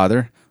husband, a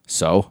father.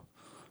 So,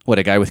 what,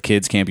 a guy with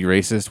kids can't be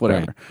racist?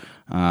 Whatever.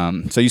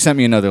 Right. So you sent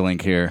me another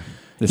link here.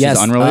 This is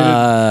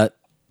unrelated?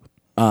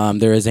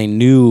 There is a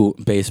new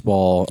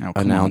baseball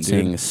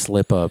announcing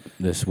slip up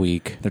this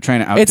week. They're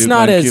trying to outdo It's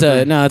not Glenn as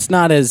Cooper. no, it's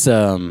not as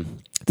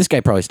this guy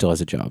probably still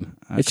has a job.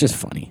 Okay. It's just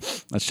funny.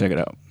 Let's check it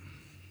out.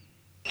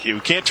 We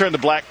can't turn the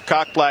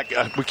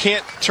we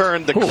can't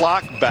turn the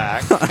clock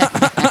back.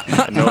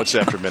 I know it's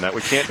after midnight.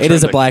 We can't. It turn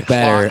is a the black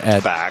batter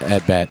clock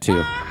at bat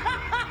too.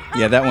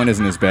 Yeah, that one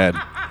isn't as bad.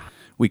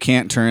 We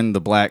can't turn the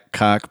black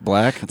cock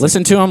black.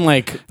 Listen to him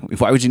like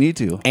why would you need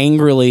to?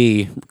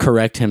 Angrily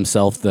correct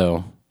himself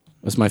though.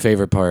 Was my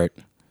favorite part.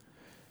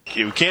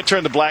 We can't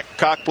turn the clock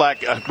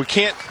back. We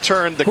can't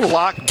turn the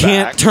clock back.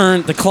 Can't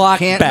turn the clock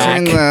Can't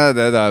back. turn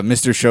the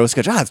Mr. Show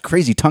sketch. It's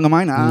crazy tongue of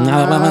mine.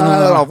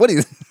 What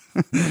is?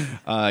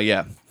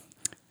 Yeah,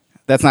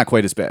 that's not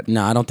quite as bad.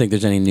 No, I don't think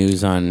there's any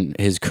news on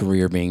his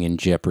career being in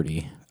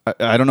jeopardy.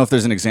 I don't know if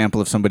there's an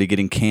example of somebody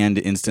getting canned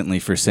instantly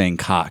for saying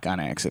cock on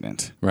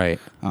accident. Right.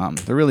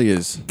 There really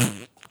is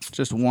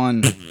just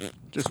one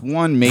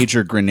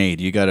major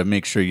grenade you got to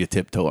make sure you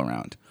tiptoe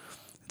around.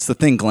 It's the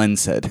thing Glenn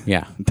said.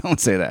 Yeah. Don't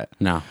say that.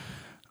 No.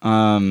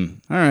 All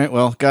right.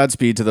 Well,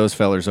 Godspeed to those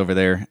fellers over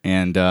there,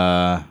 and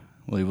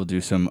we will do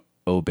some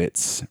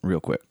obits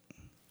real quick.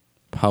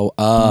 Pow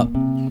up.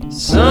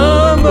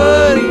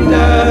 Somebody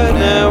died,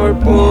 now we're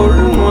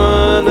pouring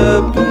one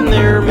up in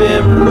their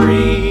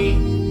memory.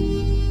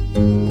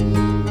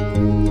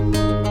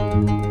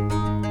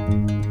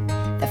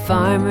 The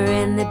farmer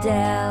in the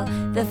dell,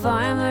 the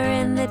farmer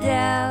in the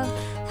dell.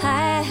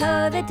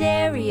 Hi-ho, the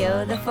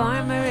dairy-o, the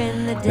farmer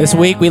in the dell. This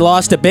week we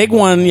lost a big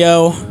one,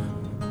 yo.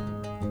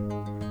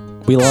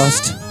 We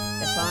lost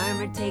The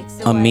farmer takes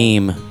a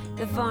meme.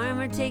 The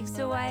farmer takes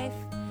a wife.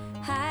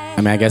 I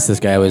mean, I guess this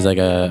guy was like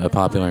a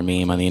popular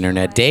meme on the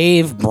internet.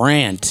 Dave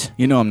Brandt,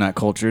 You know I'm not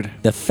cultured.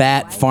 the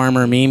fat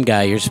farmer meme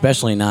guy. You're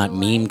especially not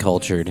meme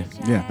cultured.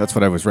 Yeah, that's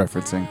what I was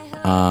referencing.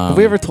 Have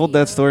we ever told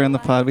that story on the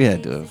pod? We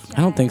had to have.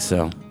 I don't think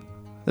so.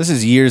 This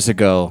is years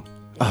ago.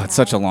 Oh, it's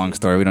such a long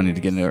story. We don't need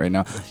to get into it right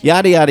now.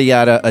 Yada, yada,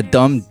 yada. A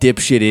dumb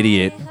dipshit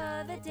idiot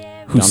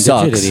who Dumb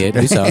sucks. dipshit idiot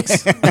who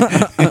sucks.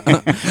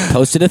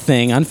 Posted a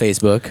thing on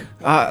Facebook.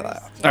 All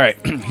right,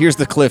 here's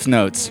the Cliff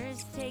Notes.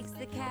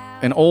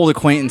 An old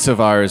acquaintance of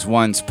ours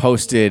once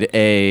posted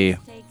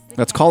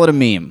let's call it a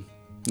meme.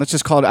 Let's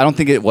just call it, I don't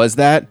think it was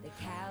that,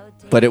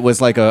 but it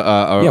was like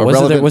a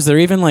relevant. Was there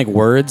even like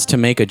words to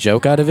make a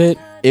joke out of it?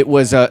 It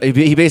was,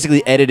 he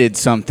basically edited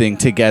something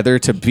together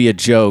to be a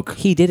joke.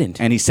 He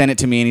didn't. And he sent it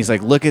to me and he's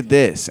like, look at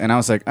this. And I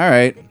was like, all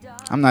right.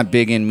 I'm not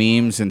big in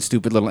memes and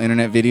stupid little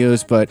internet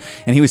videos,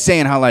 and he was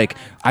saying how like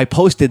I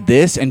posted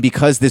this, and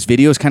because this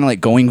video is kind of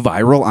like going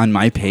viral on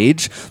my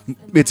page,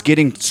 it's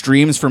getting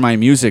streams for my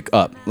music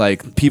up.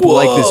 Like people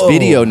like this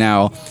video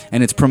now,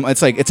 and it's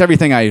like it's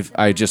everything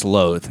I just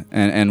loathe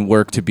and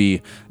work to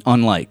be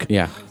unlike.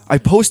 Yeah. I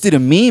posted a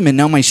meme and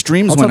now my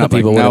streams I'll went tell up. the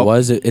people like, what no. it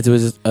was. It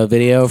was a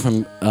video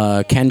from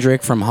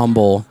Kendrick from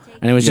Humble.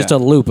 And it was just Yeah. a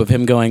loop of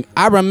him going,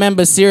 I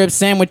remember syrup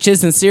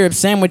sandwiches and syrup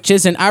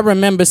sandwiches and I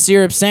remember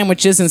syrup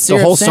sandwiches and syrup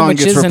The whole song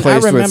sandwiches gets and I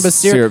replaced remember with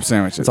syrup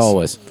sandwiches. That's all it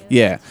was.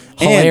 Yeah.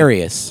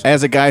 Hilarious. And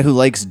as a guy who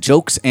likes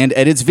jokes and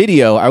edits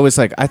video, I was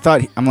like,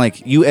 I'm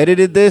like, you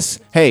edited this?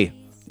 Hey,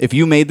 if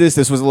you made this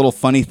was a little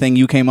funny thing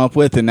you came up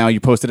with and now you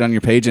posted it on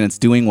your page and it's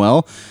doing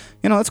well,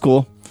 that's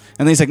cool. And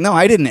then he's like, no,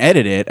 I didn't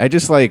edit it. I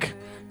just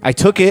I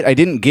took it. I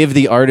didn't give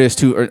the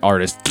artist.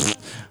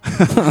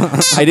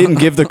 I didn't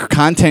give the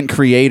content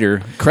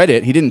creator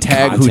credit. He didn't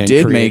tag who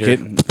did make it.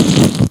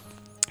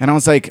 And I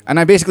was like, and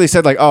I basically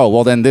said like, oh,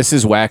 well then this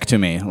is whack to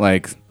me.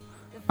 Like,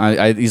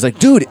 he's like,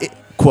 dude,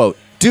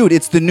 dude,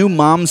 it's the new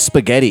mom's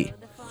spaghetti.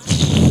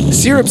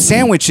 Syrup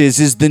sandwiches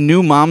is the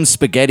new mom's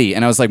spaghetti.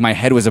 And I was like, my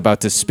head was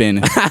about to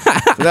spin.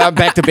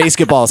 Back to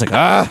basketball. I was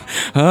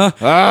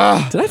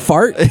like, Did I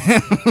fart?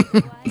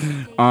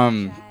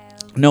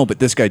 No, but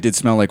this guy did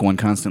smell like one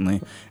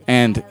constantly.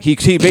 And he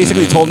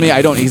basically told me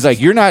he's like,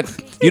 you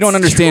don't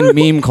understand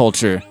meme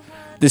culture.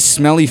 This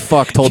smelly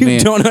fuck told me You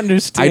don't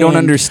understand. I don't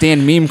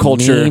understand meme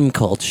culture. Meme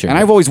culture. And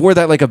I've always wore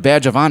that like a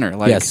badge of honor.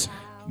 Like, Yes.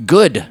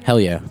 Good. Hell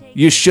yeah.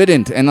 You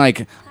shouldn't. And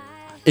like,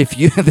 if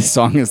you this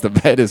song is the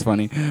bed is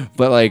funny,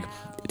 but like,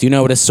 Do you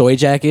know what a soy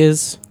jack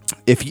is?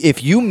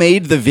 if you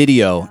made the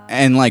video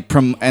and like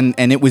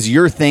and it was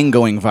your thing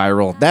going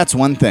viral, that's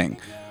one thing.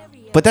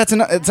 But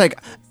it's like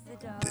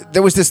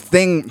there was this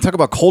thing, talk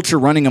about culture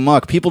running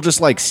amok, people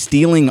just like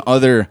stealing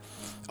other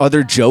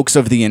other jokes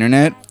of the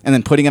internet and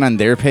then putting it on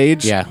their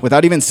page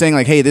without even saying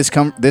like, hey,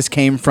 this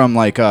came from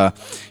like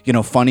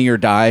Funny or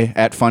Die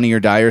at Funny or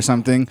Die or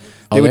something.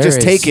 They would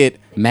just take it.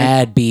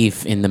 Mad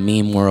beef in the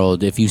meme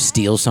world. If you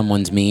steal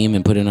someone's meme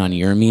and put it on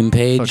your meme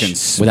page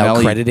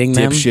without crediting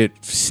them,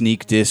 dipshit,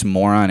 sneak diss,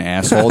 moron,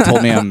 asshole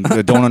told me I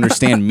don't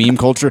understand meme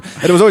culture.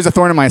 And it was always a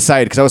thorn in my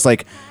side because I was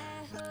like,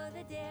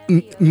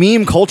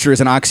 meme culture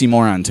is an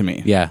oxymoron to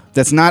me. Yeah,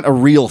 that's not a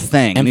real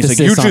thing. And he's like,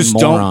 you just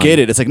moron. don't get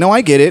it. It's like, no, I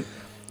get it.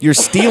 You're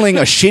stealing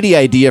a shitty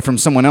idea from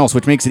someone else,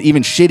 which makes it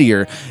even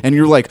shittier. And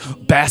you're like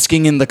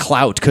basking in the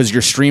clout because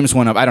your streams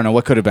went up. I don't know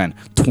what could have been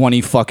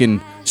 20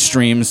 fucking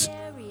streams.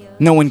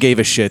 No one gave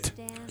a shit.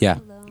 Yeah,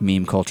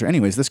 meme culture.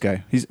 Anyways, this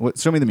guy.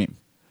 Show me the meme.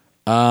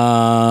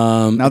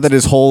 Now that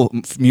his whole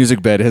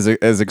music bed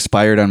has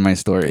expired on my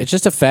story. It's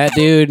just a fat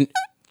dude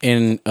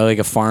in like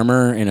a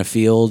farmer in a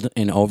field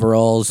in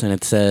overalls, and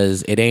it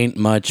says, "It ain't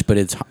much, but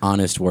it's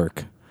honest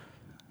work."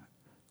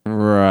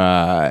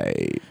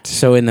 Right.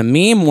 So in the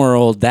meme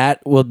world, that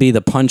will be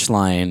the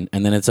punchline,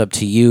 and then it's up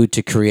to you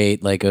to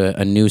create like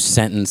a new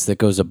sentence that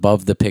goes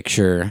above the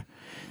picture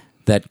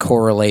that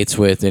correlates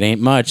with "it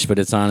ain't much, but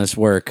it's honest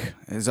work."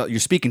 You're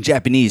speaking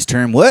Japanese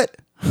term. What?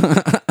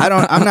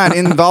 I'm not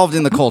involved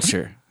in the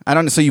culture. I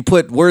don't. So you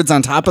put words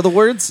on top of the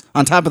words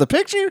on top of the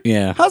picture?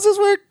 Yeah. How's this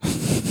work?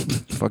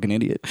 Fucking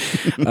idiot.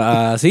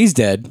 So he's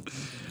dead.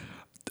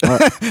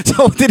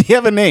 So did he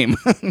have a name?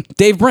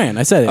 Dave Brandt.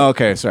 I said it.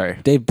 Okay, sorry.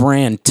 Dave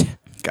Brandt.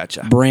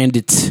 Gotcha.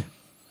 Brandit.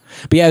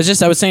 But yeah,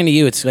 I was saying to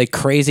you, it's like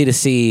crazy to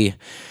see.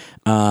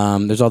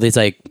 There's all these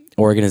like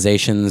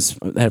organizations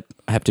that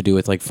have to do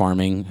with like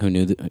farming who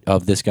knew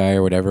of this guy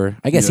or whatever.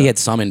 I guess he had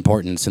some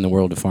importance in the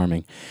world of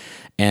farming,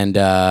 and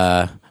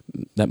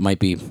that might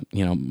be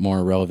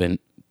more relevant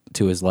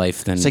to his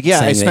life than it's like,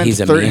 saying that he's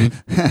a meme.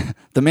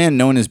 The man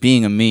known as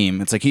being a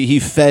meme. It's like he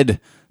fed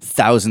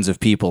thousands of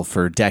people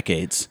for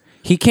decades.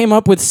 He came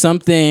up with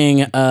something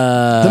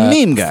the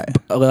meme guy,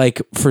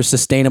 like for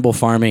sustainable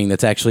farming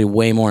that's actually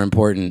way more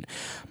important.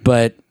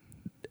 But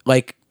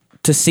like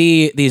to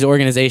see these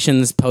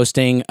organizations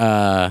posting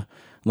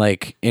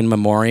like in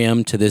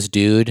memoriam to this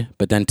dude,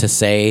 but then to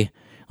say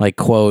like,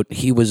 quote,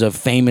 he was a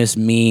famous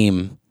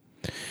meme.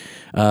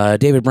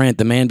 David Brandt,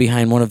 the man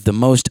behind one of the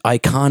most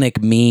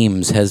iconic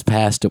memes, has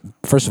passed.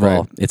 First of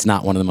all, it's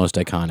not one of the most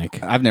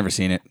iconic. I've never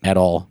seen it at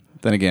all.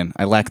 Then again,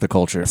 I lack the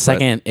culture.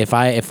 Second, if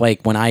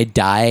like when I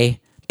die,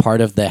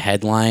 part of the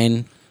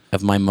headline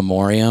of my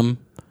memoriam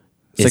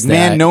it's like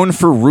man known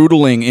for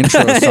roodling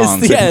intro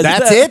songs.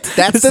 That's it?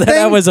 That's the thing?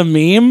 That was a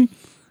meme?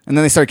 And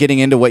then they start getting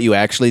into what you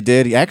actually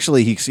did.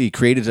 He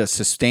created a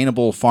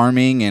sustainable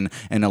farming and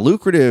a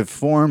lucrative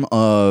form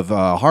of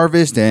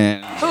harvest.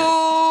 And who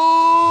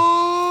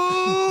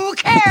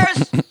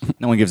cares?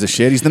 No one gives a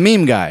shit. He's the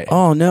meme guy.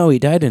 Oh, no, he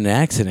died in an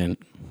accident.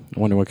 I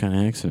wonder what kind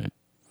of accident.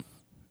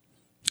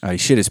 He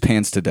shit his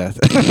pants to death.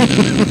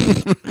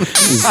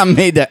 I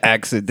made the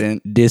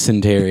accident.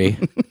 Dysentery.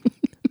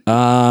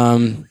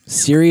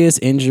 Serious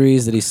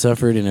injuries that he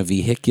suffered in a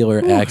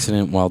vehicular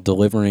accident while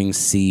delivering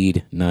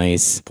seed.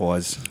 Nice.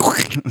 Pause.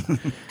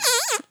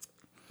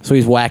 So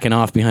he's whacking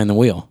off behind the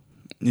wheel.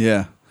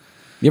 Yeah.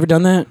 You ever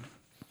done that?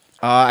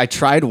 I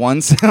tried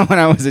once when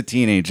I was a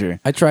teenager.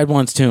 I tried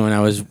once too, and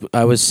I was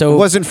so it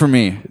wasn't for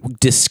me.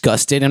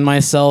 Disgusted in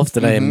myself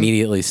that I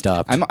immediately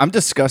stopped. I'm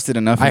disgusted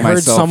enough. I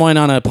heard someone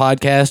on a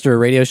podcast or a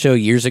radio show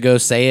years ago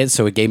say it,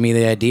 so it gave me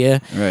the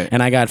idea. Right.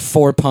 And I got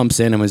 4 pumps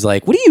in and was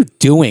like, "What are you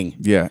doing?"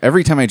 Yeah.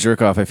 Every time I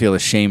jerk off, I feel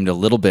ashamed a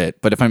little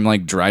bit. But if I'm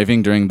like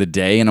driving during the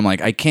day and I'm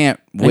like, I can't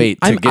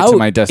wait to get to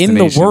my destination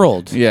in the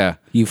world. Yeah.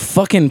 You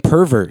fucking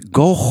pervert.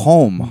 Go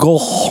home. Go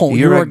home.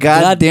 You're a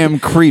goddamn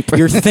creep.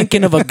 You're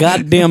thinking of a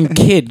goddamn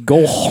kid.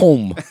 Go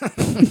home.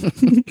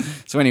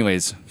 So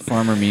anyways,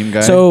 farmer meme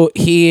guy. So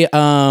he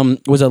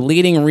was a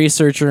leading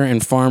researcher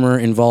and farmer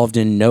involved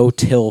in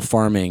no-till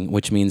farming,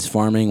 which means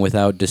farming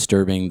without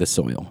disturbing the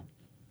soil.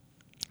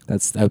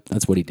 That's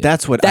what he did.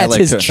 That's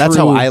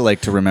how I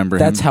like to remember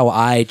him. That's how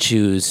I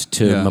choose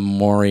to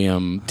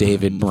memoriam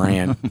David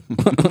Brandt.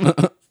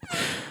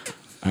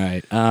 All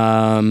right.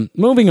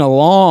 Moving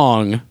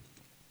along.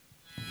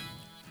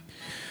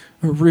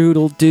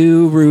 Roodle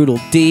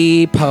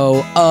dee,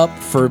 po up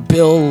for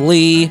Bill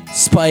Lee,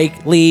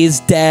 Spike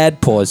Lee's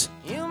dad. Pause.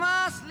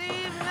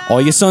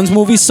 All your son's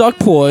movies suck.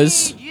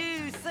 Pause.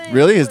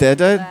 Really? His dad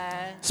died?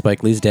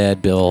 Spike Lee's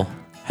dad, Bill,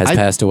 has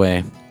passed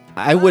away.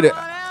 I would.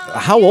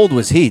 How old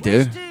was he,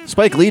 dude?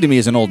 Spike Lee to me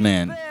is an old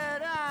man.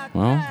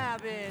 Well,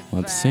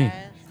 let's see.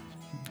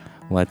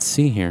 Let's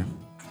see here.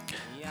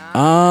 He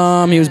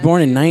was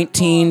born in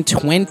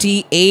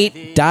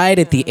 1928, died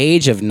at the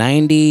age of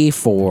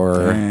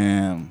 94.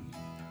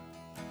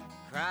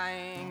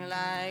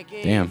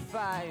 Damn.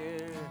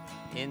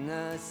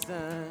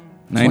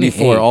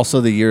 94,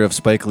 also the year of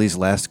Spike Lee's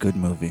last good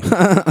movie.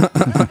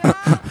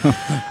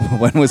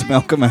 When was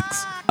Malcolm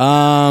X?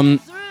 I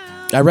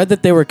read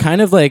that they were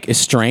kind of like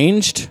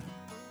estranged.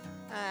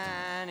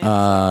 They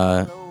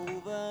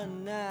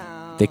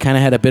kind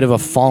of had a bit of a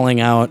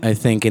falling out, I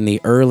think, in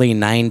the early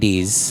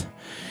 90s.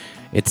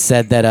 It's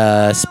said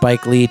that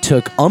Spike Lee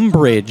took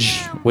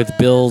umbrage with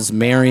Bill's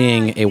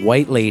marrying a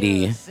white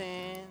lady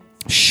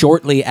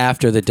shortly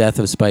after the death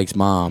of Spike's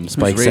mom.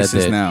 Spike said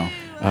racist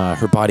that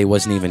her body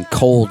wasn't even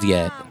cold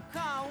yet,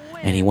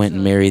 and he went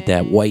and married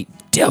that white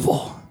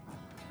devil.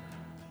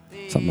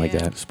 Something like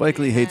that. Spike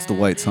Lee hates the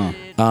whites, huh?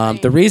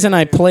 The reason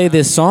I play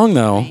this song,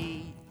 though,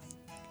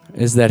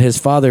 is that his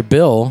father,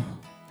 Bill,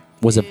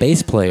 was a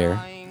bass player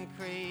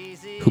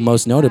who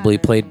most notably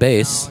played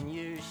bass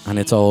on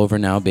It's All Over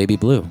Now, Baby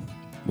Blue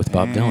with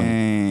Bob Dylan.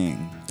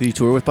 Dang. Did you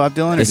tour with Bob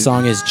Dylan? This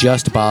song is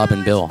just Bob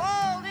and Bill.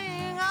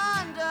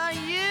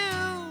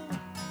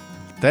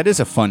 That is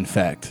a fun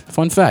fact.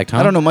 Fun fact, huh?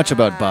 I don't know much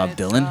about Bob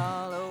Dylan,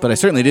 but I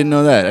certainly didn't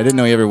know that. I didn't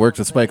know he ever worked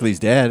with Spike Lee's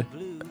dad.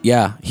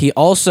 Yeah. He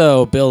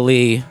also, Bill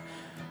Lee,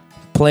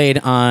 played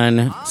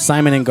on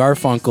Simon and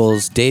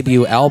Garfunkel's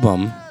debut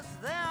album,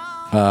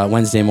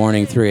 Wednesday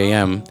morning, 3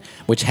 a.m.,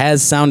 which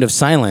has Sound of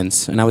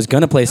Silence. And I was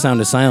going to play Sound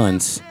of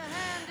Silence,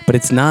 but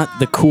it's not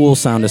the cool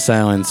Sound of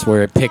Silence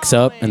where it picks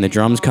up and the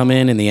drums come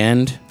in the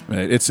end.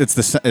 Right. It's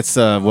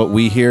what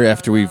we hear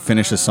after we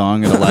finish a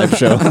song at a live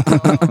show.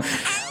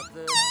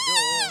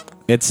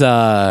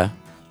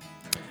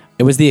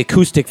 It was the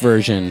acoustic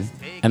version,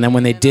 and then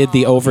when they did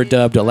the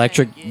overdubbed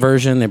electric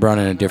version, they brought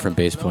in a different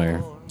bass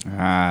player.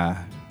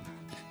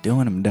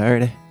 Doing them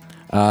dirty.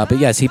 But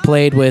yes, he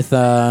played with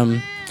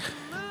Bill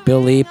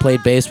Lee,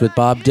 played bass with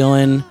Bob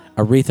Dylan,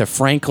 Aretha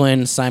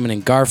Franklin, Simon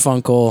and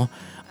Garfunkel,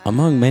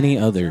 among many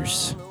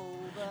others.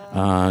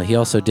 He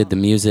also did the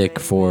music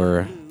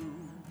for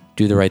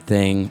Do the Right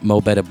Thing,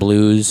 Mo Better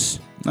Blues.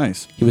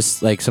 Nice. He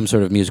was like some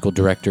sort of musical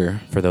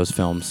director for those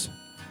films.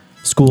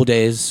 School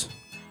Days.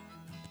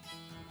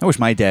 I wish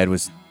my dad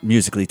was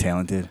musically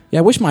talented. Yeah,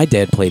 I wish my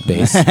dad played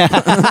bass.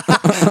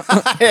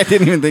 I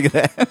didn't even think of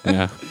that.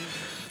 Yeah.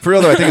 For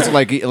real though, I think it's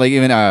like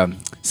even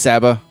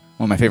Saba,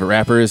 one of my favorite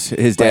rappers.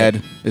 His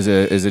dad is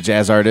a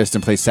jazz artist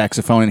and plays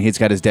saxophone, and he's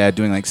got his dad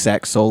doing like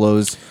sax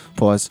solos.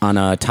 Pause. On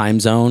a time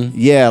zone.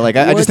 Yeah, like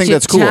I just think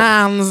that's cool.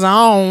 Time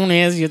zone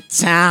is your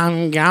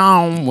time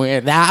gone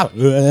without.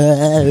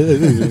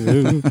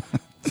 It's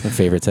my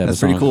favorite type of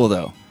song. That's pretty cool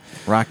though.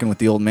 Rocking with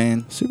the old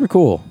man. Super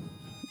cool.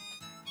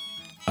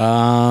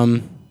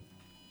 Poe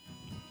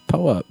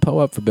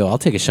up for Bill. I'll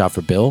take a shot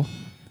for Bill.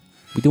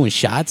 We doing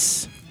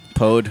shots?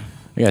 Pod.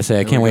 I gotta say,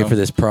 I can't wait for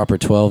this proper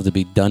 12 to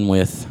be done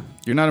with.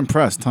 You're not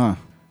impressed, huh?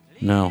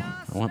 No,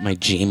 I want my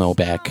Gmo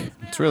back.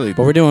 It's really.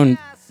 But we're doing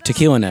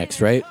tequila next,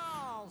 right?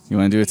 You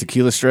want to do a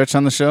tequila stretch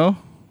on the show?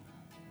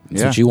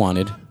 That's what you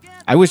wanted.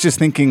 I was just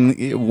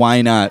thinking,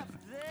 why not?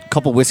 A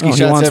couple whiskey shots.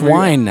 He wants every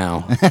wine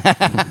now.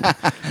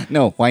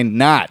 No, why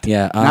not?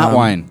 Yeah, not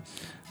wine.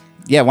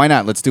 Yeah, why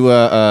not? Let's do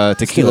a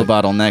tequila it.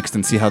 bottle next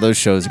and see how those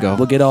shows go.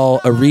 We'll get all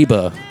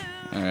Ariba.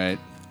 All right.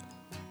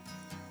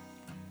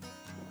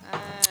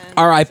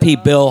 R.I.P.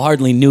 Bill,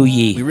 hardly knew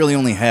ye. We really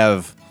only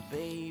have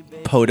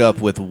Pod up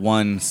with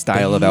one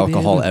style of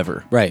alcohol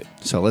ever. Right.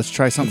 So let's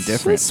try something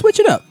different. Let's switch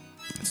it up.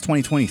 It's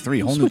 2023.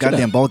 Whole new Switch it up.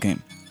 goddamn ball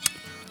game.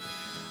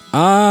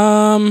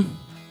 All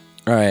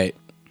right.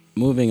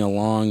 Moving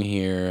along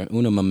here.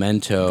 Una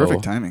Memento.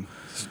 Perfect timing.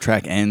 This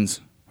track ends.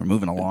 We're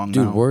moving along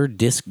Dude, now. we're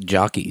disc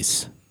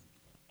jockeys.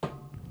 You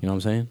know what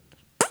I'm saying?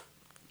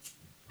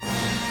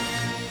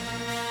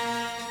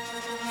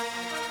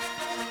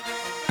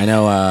 I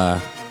know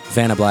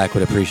Vanna Black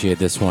would appreciate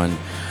this one.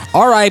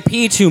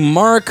 R.I.P. to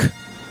Mark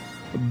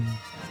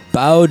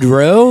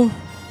Boudreaux.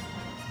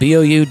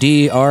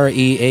 Boudreaux. Are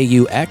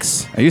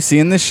you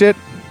seeing this shit?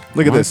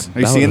 Look at this.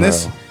 Are you seeing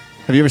this?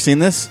 Have you ever seen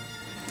this?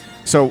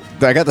 So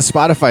I got the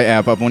Spotify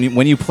app up.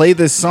 When you play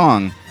this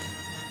song,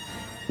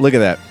 look at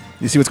that.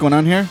 You see what's going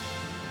on here?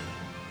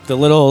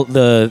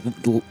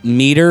 The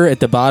meter at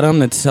the bottom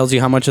that tells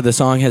you how much of the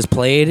song has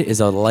played is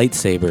a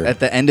lightsaber. At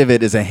the end of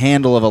it is a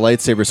handle of a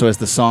lightsaber. So as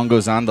the song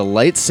goes on, the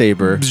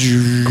lightsaber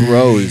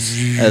grows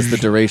as the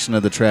duration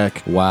of the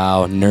track.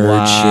 Wow,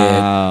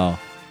 nerd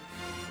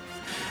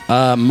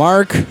shit.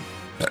 Mark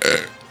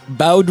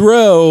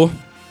Boudreaux,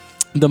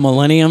 the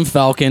Millennium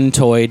Falcon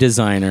toy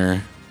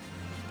designer.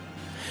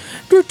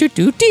 I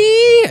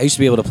used to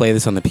be able to play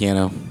this on the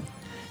piano.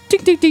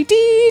 I'm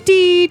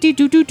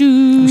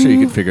sure you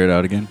could figure it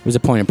out again. It was a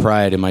point of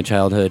pride in my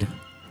childhood.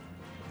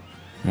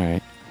 All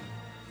right.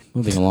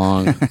 Moving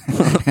along.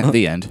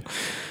 The end.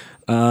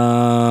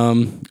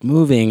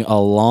 Moving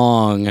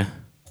along.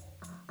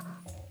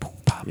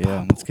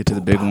 Yeah, let's get to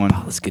the big one.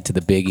 Let's get to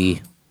the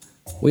biggie.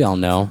 We all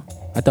know.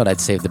 I thought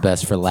I'd save the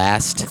best for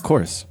last. Of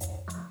course.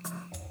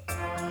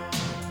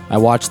 I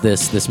watched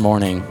this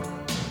morning.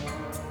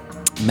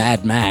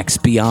 Mad Max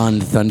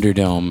Beyond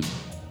Thunderdome.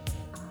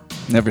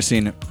 Never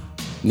seen it.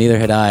 Neither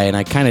had I, and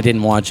I kind of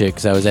didn't watch it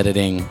because I was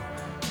editing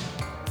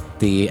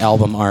the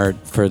album art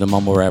for the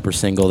Mumble Rapper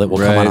single that will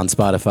come out on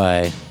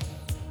Spotify.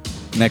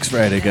 Next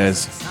Friday,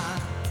 guys.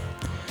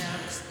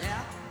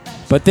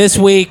 But this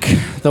week,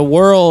 the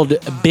world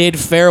bid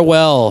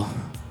farewell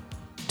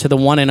to the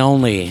one and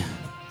only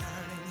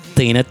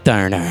Tina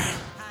Turner.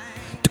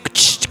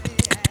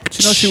 Did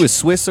you know she was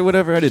Swiss or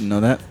whatever? I didn't know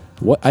that.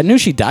 What? I knew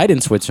she died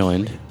in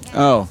Switzerland.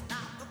 Oh.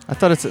 I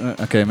thought it's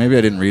okay. Maybe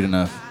I didn't read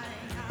enough.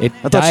 I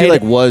thought she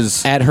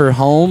was at her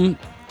home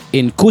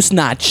in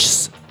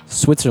Kuznach,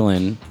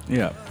 Switzerland.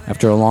 Yeah.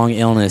 After a long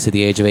illness at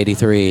the age of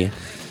 83.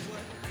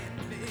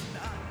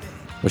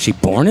 Was she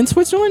born in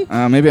Switzerland?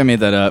 Maybe I made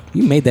that up.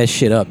 You made that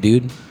shit up,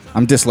 dude.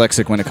 I'm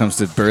dyslexic when it comes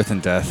to birth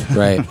and death.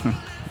 Right.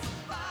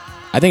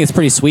 I think it's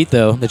pretty sweet,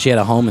 though, that she had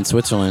a home in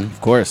Switzerland. Of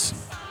course.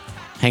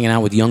 Hanging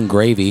out with young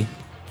Gravy.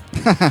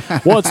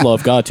 What's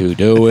love got to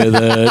do with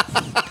it?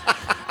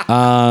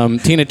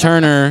 Tina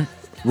Turner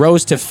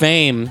rose to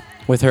fame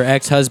with her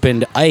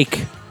ex-husband,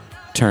 Ike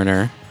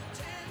Turner,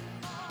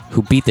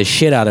 who beat the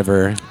shit out of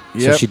her.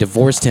 So she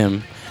divorced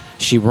him.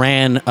 He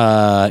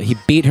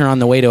beat her on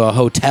the way to a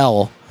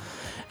hotel,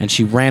 and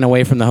she ran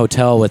away from the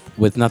hotel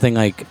with nothing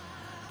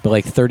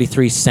but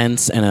 33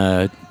 cents and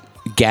a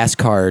gas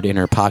card in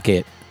her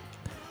pocket.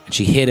 And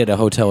she hid at a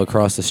hotel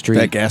across the street.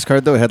 That gas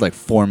card, though, it had like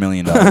 $4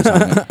 million on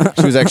it.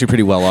 She was actually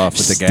pretty well off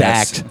with the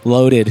gas. Stacked,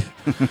 loaded.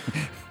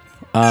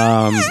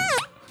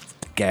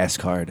 Gas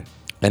card.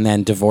 And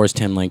then divorced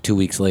him like 2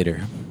 weeks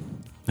later.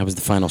 That was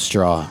the final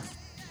straw.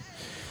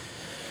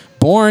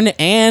 Born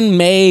Anne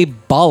Mae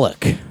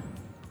Bullock.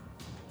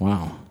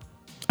 Wow.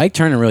 Ike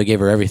Turner really gave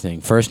her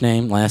everything. First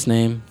name, last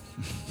name,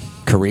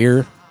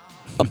 career,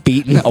 a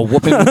beating, a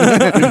whooping.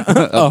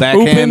 a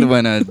backhand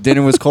when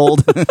dinner was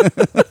cold.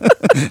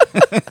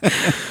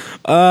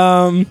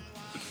 And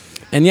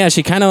yeah,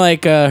 she kind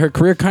of her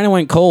career kind of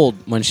went cold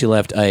when she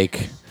left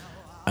Ike.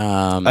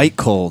 Ike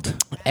cold.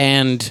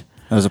 And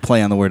that was a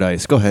play on the word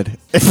ice. Go ahead.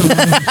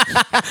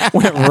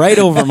 Went right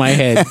over my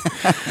head.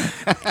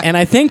 And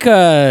I think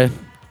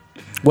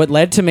what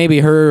led to maybe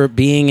her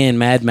being in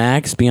Mad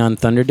Max Beyond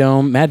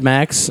Thunderdome, Mad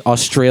Max,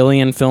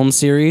 Australian film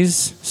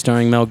series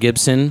starring Mel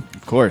Gibson.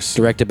 Of course.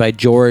 Directed by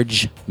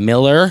George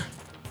Miller.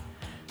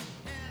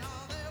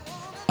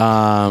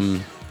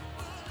 Her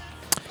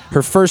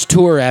first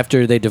tour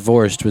after they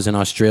divorced was in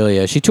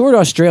Australia. She toured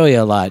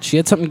Australia a lot. She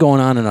had something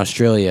going on in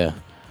Australia,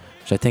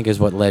 which I think is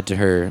what led to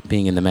her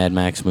being in the Mad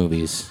Max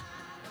movies.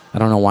 I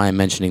don't know why I'm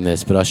mentioning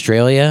this, but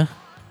Australia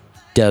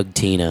dug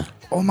Tina.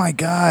 Oh my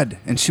God.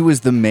 And she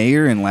was the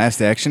mayor in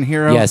Last Action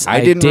Hero? Yes,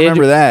 I didn't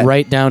remember that.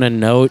 Write down a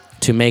note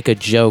to make a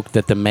joke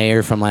that the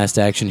mayor from Last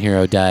Action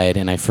Hero died,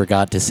 and I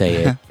forgot to say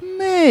it.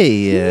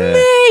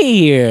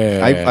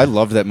 Mayor. I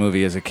loved that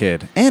movie as a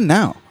kid. And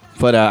now.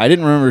 But I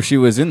didn't remember she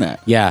was in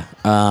that. Yeah.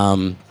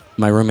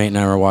 My roommate and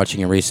I were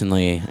watching it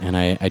recently, and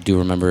I do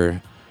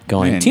remember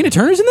going, Man. Tina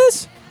Turner's in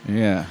this?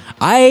 Yeah.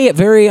 I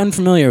very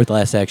unfamiliar with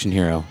Last Action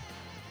Hero.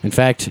 In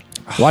fact,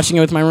 watching it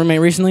with my roommate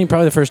recently,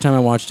 probably the first time I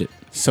watched it.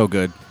 So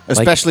good.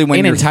 Especially when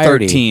in you're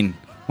entirety. 13.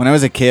 When I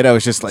was a kid, I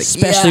was just like,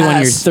 Especially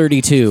when you're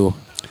 32.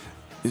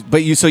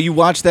 But you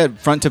watched that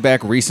front to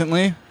back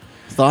recently?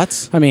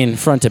 Thoughts? I mean,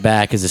 front to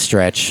back is a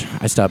stretch.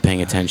 I stopped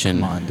paying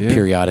attention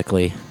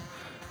periodically.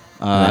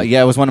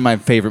 Yeah, it was one of my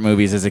favorite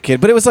movies as a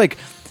kid. But it was like,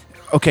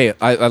 okay,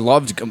 I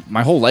loved,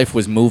 my whole life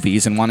was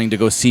movies and wanting to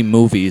go see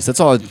movies. That's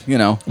all, you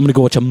know. I'm going to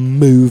go watch a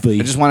movie.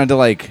 I just wanted to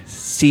like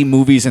see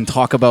movies and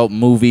talk about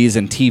movies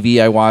and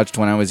TV I watched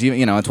when I was,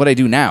 you know, it's what I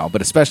do now.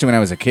 But especially when I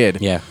was a kid.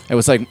 Yeah. It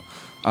was like,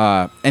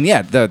 and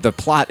yeah, the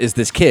plot is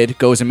this kid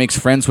goes and makes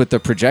friends with the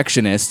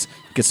projectionist,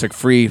 gets like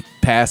free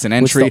pass and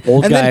entry. What's the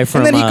old and guy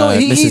from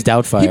Mrs.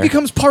 Doubtfire? He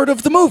becomes part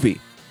of the movie.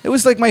 It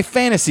was like my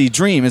fantasy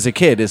dream as a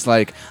kid. Is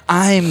like,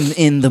 I'm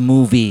in the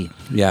movie.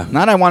 Yeah.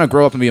 Not I want to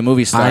grow up and be a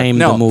movie star. I'm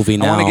the movie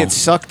now. I want to get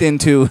sucked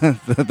into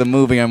the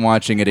movie I'm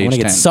watching at age 10. I want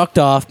to get sucked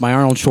off by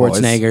Arnold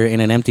Schwarzenegger in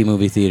an empty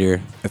movie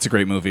theater. It's a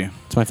great movie.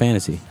 It's my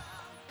fantasy.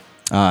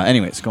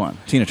 Anyways, go on.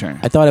 Tina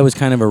Turner. I thought it was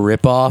kind of a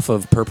ripoff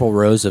of Purple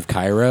Rose of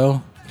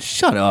Cairo.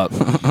 Shut up.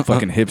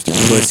 Fucking hipster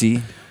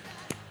pussy.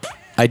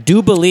 I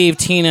do believe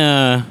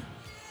Tina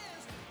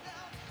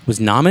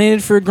was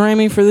nominated for a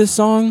Grammy for this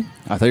song.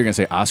 I thought you were going to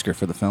say Oscar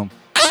for the film.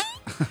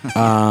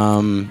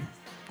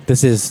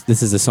 This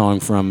is a song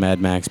from Mad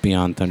Max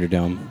Beyond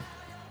Thunderdome.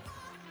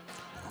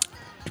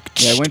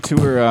 Yeah, I went to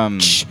her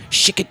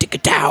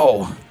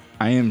Shikadikadow.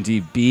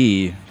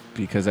 IMDb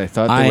because I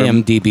thought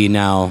IMDb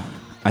now.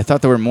 I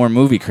thought there were more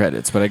movie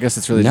credits, but I guess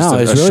it's really No,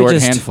 just it's a really short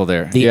just handful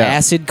there. The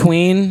Acid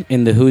Queen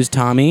in the Who's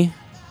Tommy.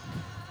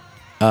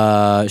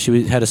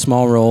 She had a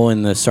small role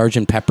in the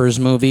Sgt. Pepper's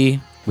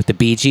movie with the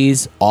Bee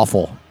Gees.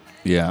 Awful.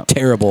 Yeah.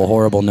 Terrible,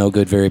 horrible, no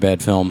good, very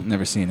bad film.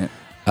 Never seen it.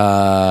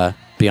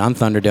 Beyond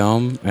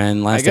Thunderdome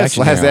and Last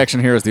Action Last Hero. Action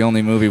Hero is the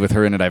only movie with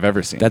her in it I've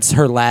ever seen. That's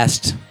her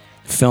last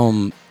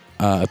film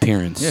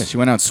appearance. Yeah, she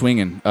went out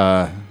swinging.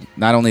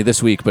 Not only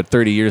this week, but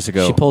 30 years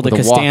ago. She pulled a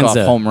with Costanza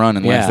walk-off home run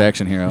in Last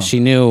Action Hero. She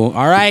knew.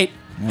 All right,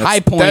 high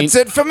point. That's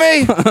it for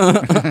me.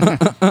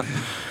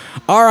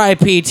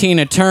 R.I.P.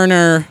 Tina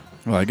Turner.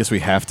 Well, I guess we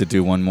have to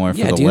do one more for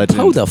Yeah, the dude, legend.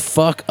 blow the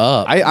fuck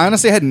up. I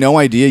honestly had no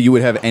idea you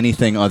would have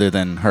anything other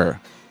than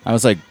her. I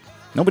was like,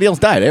 nobody else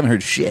died. I haven't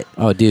heard shit.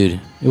 Oh,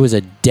 dude, it was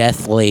a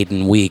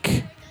death-laden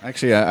week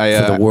Actually, I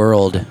for the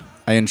world.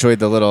 I enjoyed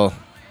the little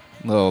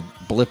little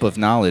blip of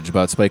knowledge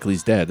about Spike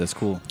Lee's dad. That's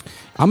cool.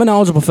 I'm a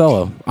knowledgeable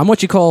fellow. I'm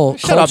what you call...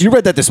 Shut up. You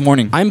read that this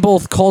morning. I'm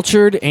both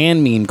cultured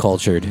and mean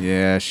cultured.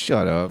 Yeah,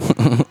 shut up.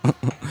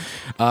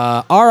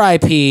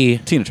 R.I.P.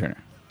 Tina Turner.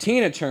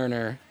 Tina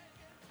Turner.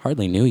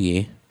 Hardly knew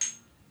ye.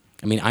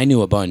 I mean, I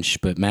knew a bunch,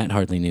 but Matt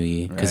hardly knew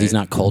ye because he's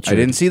not cultured. I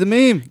didn't see the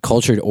meme.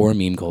 Cultured or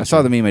meme cultured. I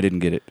saw the meme. I didn't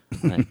get it.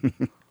 Right.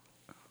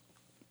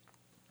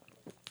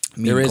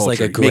 There is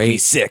like a great... Make me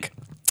sick.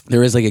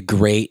 There is like a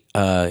great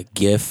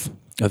GIF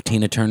of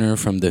Tina Turner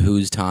from The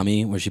Who's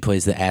Tommy where she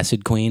plays the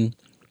Acid Queen.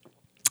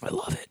 I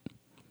love it.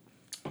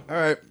 All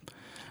right.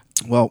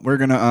 Well, we're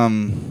going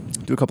to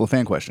do a couple of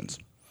fan questions.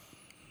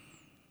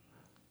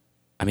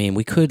 I mean,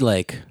 we could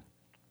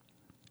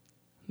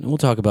we'll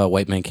talk about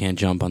White Men Can't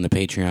Jump on the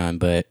Patreon,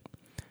 but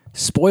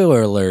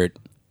spoiler alert,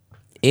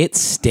 it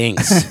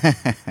stinks.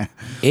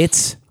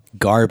 It's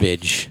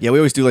garbage. Yeah, we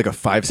always do like a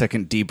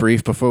 5-second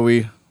debrief before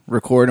we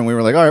record, and we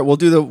were like, all right, we'll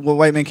do the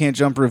White Man Can't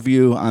Jump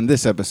review on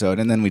this episode,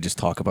 and then we just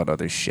talk about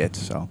other shit.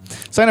 So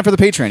sign up for the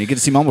Patreon. You get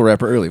to see Mumble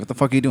Rapper early. What the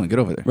fuck are you doing? Get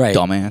over there. Right.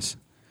 Dumbass.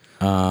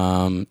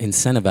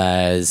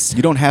 Incentivize.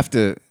 You don't have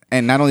to,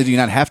 and not only do you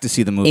not have to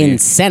see the movie.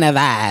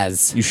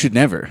 Incentivize. You should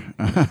never.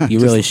 You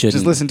really shouldn't.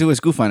 Just listen to us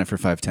goof on it for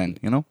 5-10,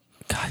 you know?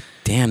 God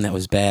damn, that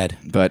was bad.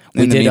 But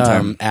we in the did,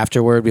 meantime,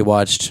 afterward, we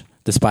watched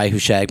The Spy Who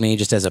Shagged Me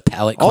just as a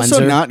palate cleanser.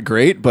 Also not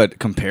great, but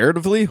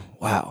comparatively,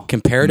 wow.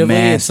 Comparatively,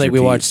 it's like we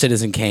watched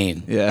Citizen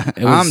Kane. Yeah.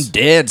 I'm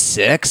dead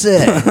sexy.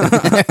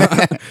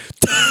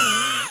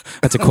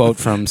 That's a quote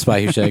from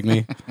Spy Who Shagged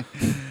Me.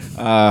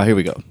 Here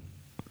we go.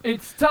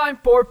 It's time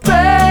for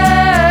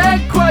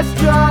fan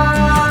questions.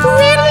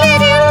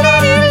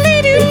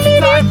 It's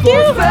time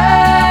for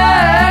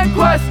fan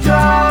questions.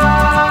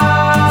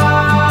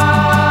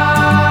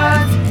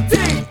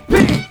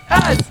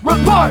 TPS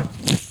report.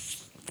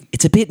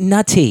 It's a bit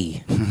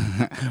nutty.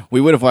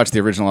 We would have watched the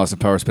original Austin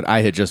Powers, but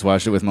I had just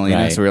watched it with Melina,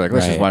 Right, so we were like,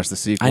 let's just right. watch the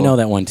sequel. I know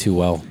that one too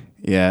well.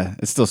 Yeah,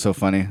 it's still so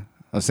funny.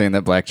 I was saying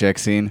that blackjack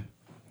scene.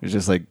 It's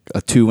just like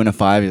a 2 and a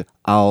 5.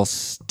 I'll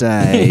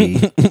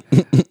stay.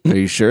 Are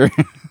you sure?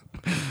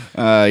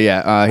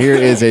 Here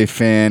is a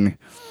fan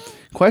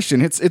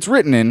question. It's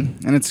written in,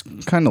 and it's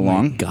kind of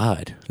long.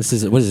 God, what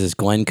is this?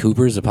 Glenn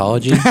Cooper's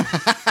apology?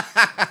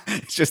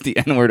 It's just the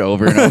N-word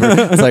over and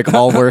over. It's like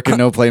all work and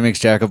no play makes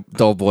Jack a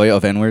dull boy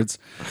of N-words.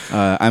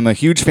 I'm a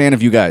huge fan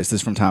of you guys.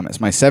 This is from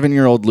Thomas. My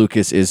 7-year-old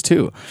Lucas is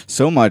too.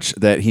 So much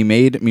that he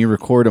made me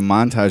record a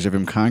montage of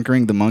him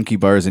conquering the monkey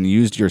bars and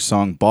used your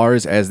song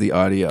Bars as the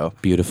audio.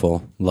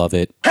 Beautiful. Love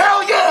it.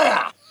 Hell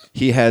yeah!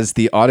 He has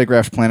the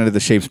autographed Planet of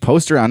the Shapes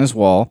poster on his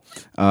wall.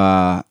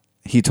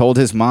 He told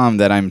his mom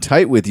that I'm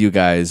tight with you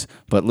guys,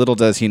 but little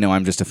does he know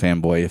I'm just a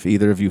fanboy. If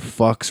either of you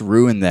fucks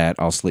ruin that,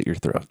 I'll slit your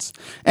throats.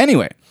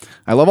 Anyway,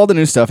 I love all the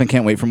new stuff and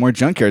can't wait for more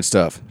Junkyard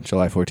stuff.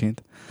 July 14th.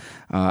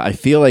 I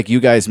feel like you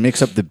guys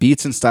mix up the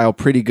beats and style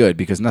pretty good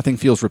because nothing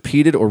feels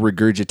repeated or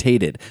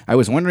regurgitated. I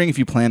was wondering if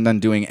you planned on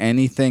doing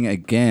anything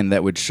again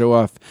that would show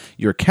off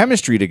your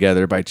chemistry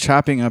together by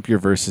chopping up your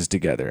verses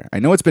together. I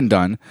know it's been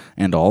done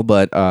and all,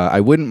 but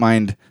I wouldn't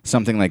mind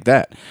something like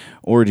that.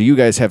 Or do you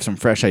guys have some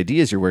fresh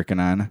ideas you're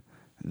working on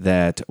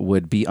that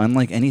would be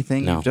unlike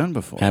anything you've done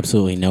before?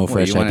 Absolutely no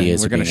fresh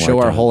ideas. We're going to show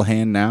our whole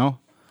hand now?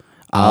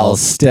 I'll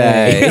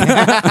stay.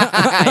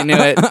 I knew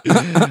it.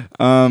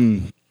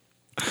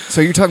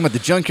 So you're talking about the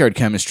Junkyard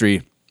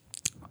chemistry.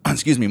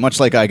 Excuse me. Much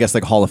like, I guess,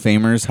 like Hall of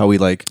Famers, how we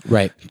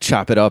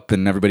chop it up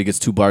and everybody gets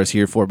 2 bars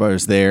here, 4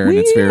 bars there. And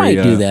it's very,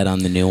 might do that on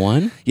the new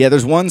one. Yeah,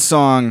 there's one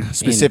song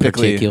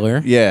specifically. In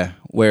particular. Yeah,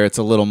 where it's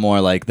a little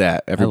more like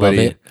that. Everybody,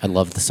 I love it. I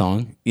love the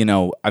song. You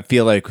know, I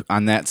feel like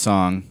on that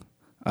song,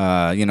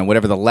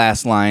 whatever the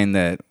last line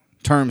that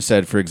Term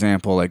said, for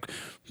example, like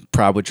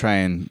Prob would try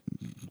and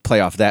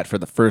play off that for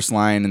the first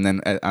line, and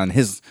then on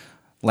his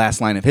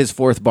last line of his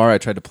 4th bar, I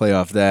tried to play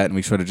off that, and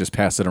we sort of just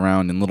pass it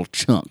around in little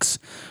chunks.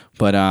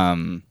 But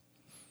I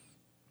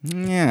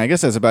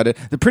guess that's about it.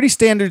 The pretty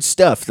standard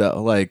stuff,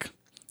 though, like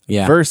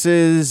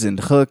verses and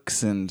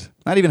hooks, and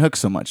not even hooks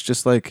so much,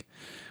 just like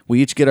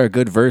we each get our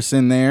good verse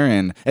in there.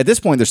 And at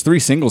this point, there's 3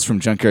 singles from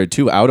Junkyard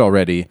 2 out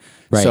already.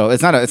 Right. So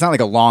it's not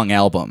like a long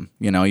album.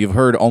 You know, you've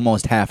heard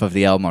almost half of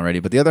the album already,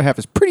 but the other half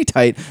is pretty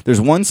tight.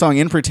 There's one song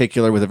in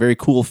particular with a very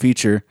cool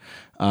feature.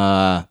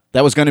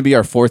 That was going to be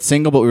our 4th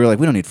single, but we were like,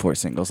 we don't need 4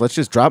 singles. Let's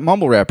just drop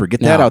Mumble Rapper, get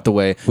that out the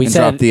way, and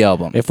drop the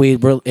album. If we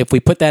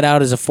put that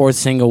out as a 4th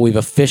single, we've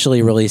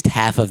officially released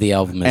half of the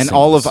album. And singles.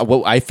 all of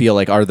what I feel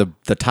like are the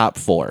top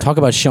 4. Talk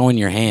about showing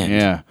your hand.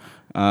 Yeah.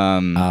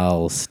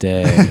 I'll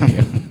stay.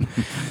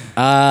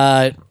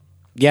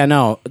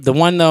 The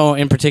one though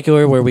in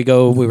particular where we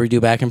redo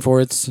back and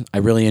forths, I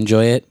really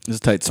enjoy it. It's a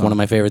tight song. It's one of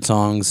my favorite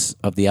songs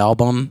of the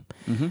album.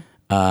 Mm-hmm.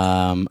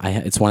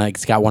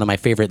 It's got one of my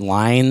favorite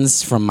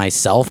lines from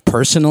myself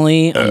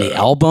personally on the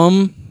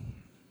album.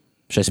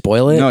 Should I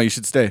spoil it? No, you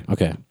should stay.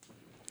 Okay.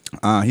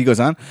 He goes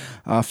on.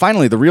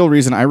 Finally, the real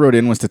reason I wrote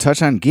in was to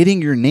touch on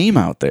getting your name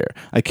out there.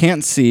 I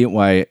can't see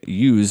why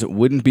yous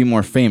wouldn't be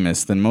more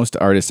famous than most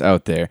artists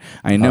out there.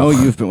 I know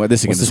you've been.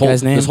 This again.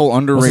 This whole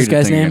underrated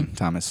guy's thing name? again.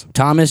 Thomas.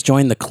 Thomas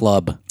joined the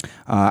club.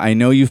 I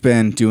know you've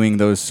been doing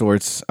those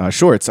shorts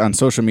on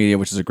social media,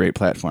 which is a great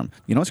platform.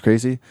 You know what's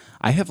crazy?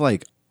 I have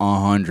like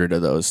 100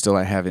 of those still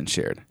I haven't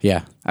shared.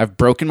 Yeah. I've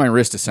broken my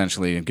wrist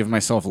essentially and given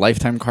myself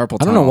lifetime carpal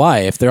tunnel. I don't know why.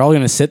 If they're all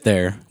going to sit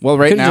there. Well,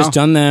 right could have now- just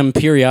done them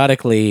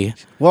periodically.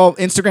 Well,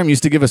 Instagram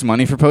used to give us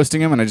money for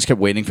posting them, and I just kept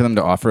waiting for them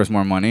to offer us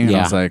more money. And I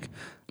Yeah. was like,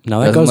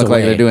 No, that doesn't goes look like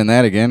away. they're doing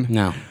that again.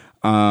 No.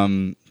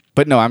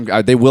 But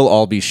no, they will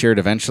all be shared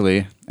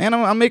eventually, and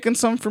I'm making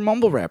some for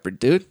Mumble Rapper,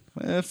 dude.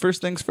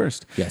 First things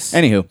first. Yes.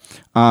 Anywho,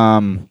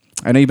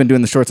 I know you've been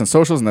doing the shorts on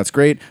socials, and that's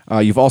great.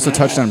 You've also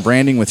touched on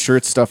branding with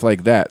shirts, stuff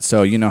like that.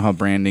 So you know how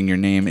branding your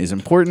name is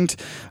important.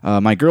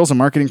 My girl's a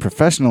marketing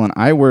professional, and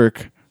I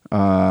work.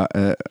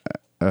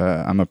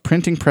 I'm a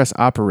printing press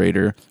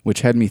operator,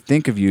 which had me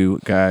think of you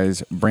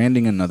guys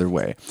branding another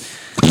way.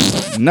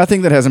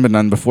 Nothing that hasn't been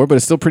done before, but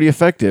it's still pretty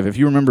effective. If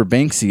you remember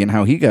Banksy and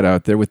how he got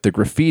out there with the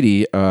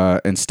graffiti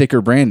and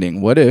sticker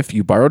branding, what if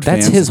you borrowed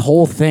That's fans? his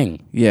whole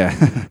thing. Yeah.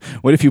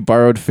 What if you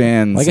borrowed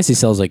fans? Well, I guess he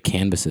sells like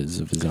canvases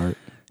of his art.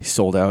 He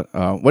sold out.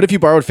 What if you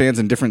borrowed fans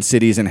in different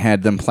cities and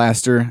had them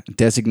plaster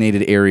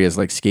designated areas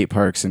like skate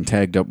parks and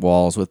tagged up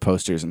walls with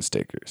posters and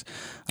stickers?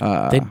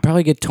 They'd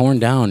probably get torn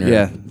down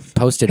or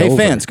posted Hey, over.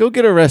 fans, go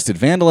get arrested.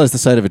 Vandalize the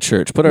side of a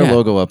church. Put our Yeah.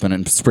 logo up in it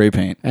and spray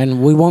paint.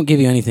 And we won't give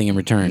you anything in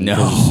return.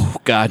 No,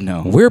 God,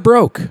 no. We're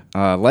broke.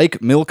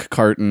 Like Milk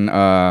Carton,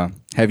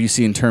 have you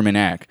seen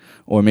Terminac?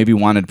 Or maybe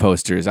wanted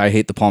posters. I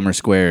hate the Palmer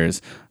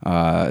Squares,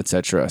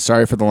 etc.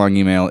 Sorry for the long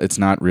email. It's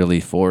not really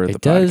for the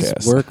It does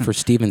podcast. work for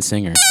Steven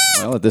Singer.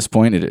 Well, at this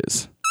point, it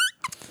is.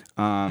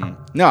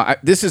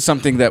 This is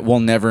something that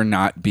will never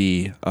not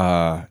be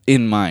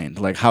in mind,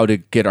 like how to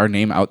get our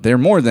name out there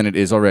more than it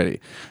is already.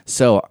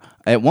 So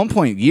at one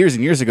point, years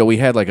and years ago, we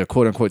had like a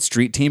quote-unquote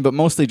street team, but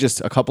mostly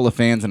just a couple of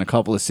fans in a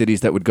couple of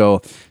cities that would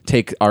go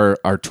take our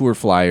tour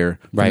flyer,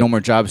 Right. No More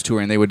Jobs tour,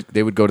 and they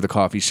would go to the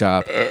coffee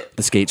shop,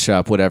 the skate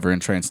shop, whatever,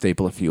 and try and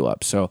staple a few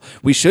up. So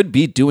we should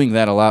be doing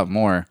that a lot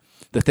more.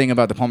 The thing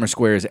about the Palmer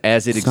Squares,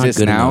 as it It's not exists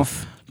good now,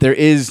 enough.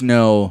 there's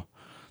no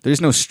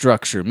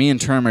structure. Me and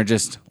Term are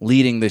just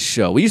leading this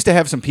show. We used to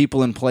have some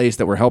people in place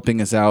that were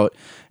helping us out,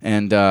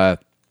 and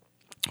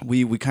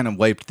we kind of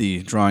wiped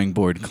the drawing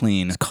board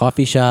clean.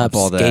 Coffee shop,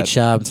 all skate that.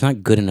 shop. It's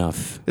not good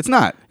enough. It's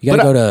not. You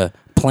gotta But go to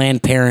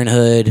Planned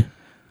Parenthood,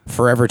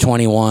 Forever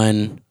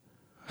 21.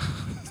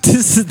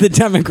 This is the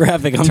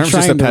demographic I'm Term's just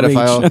trying a to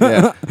pedophile. reach.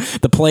 Yeah.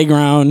 The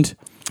playground.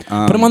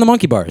 Put him on the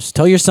monkey bars.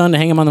 Tell your son to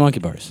hang him on the monkey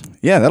bars.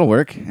 Yeah, that'll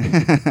work.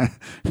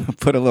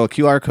 Put a little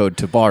QR code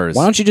to bars.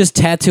 Why don't you just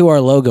tattoo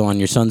our logo on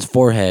your son's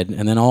forehead,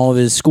 and then all of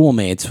his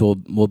schoolmates will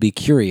be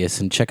curious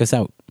and check us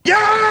out.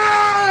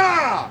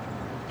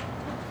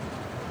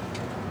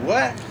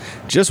 What?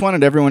 Just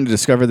wanted everyone to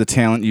discover the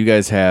talent you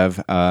guys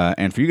have,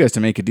 and for you guys to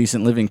make a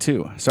decent living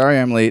too. Sorry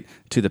I'm late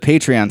to the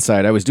Patreon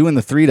side. I was doing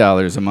the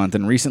 $3 a month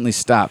and recently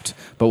stopped,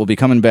 but we'll be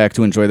coming back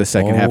to enjoy the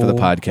second half of the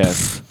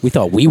podcast. We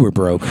thought we were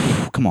broke.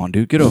 Come on,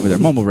 dude, get over there.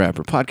 Mumble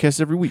Rapper podcast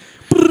every week.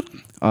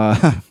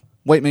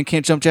 White Man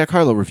Can't Jump Jack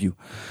Harlow review.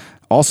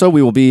 Also,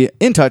 we will be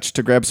in touch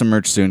to grab some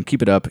merch soon.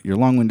 Keep it up. Your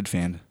long-winded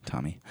fan,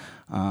 Tommy.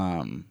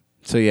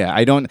 So yeah,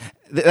 I don't.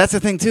 That's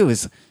the thing too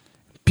is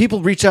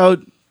people reach out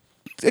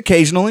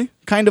occasionally,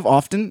 kind of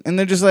often, and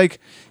they're just like,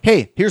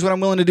 "Hey, here's what I'm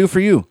willing to do for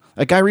you."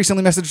 A guy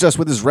recently messaged us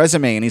with his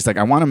resume, and he's like,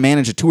 "I want to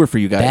manage a tour for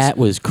you guys." That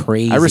was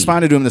crazy. I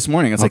responded to him this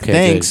morning. It's like, Okay,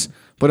 "Thanks, good.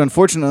 but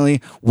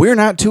unfortunately, we're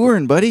not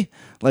touring, buddy.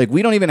 Like,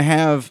 we don't even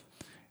have."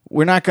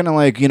 We're not going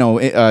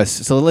to,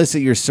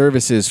 solicit your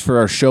services for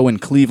our show in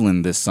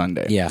Cleveland this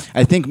Sunday. Yeah.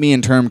 I think me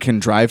and Term can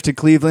drive to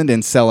Cleveland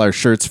and sell our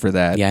shirts for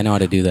that. Yeah, I know how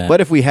to do that.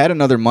 But if we had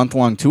another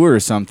month-long tour or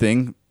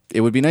something,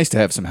 it would be nice to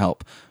have some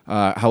help.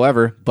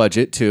 However,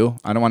 budget, too.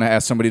 I don't want to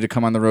ask somebody to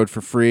come on the road for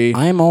free.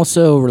 I am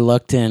also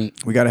reluctant,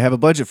 We got to have a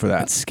budget for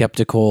that.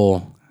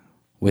 skeptical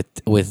with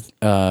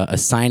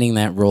assigning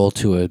that role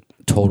to a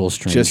total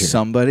stranger. Just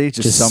somebody?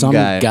 Just some some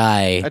guy.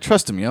 guy I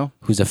trust him, yo.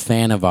 who's a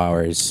fan of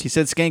ours. He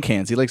said skank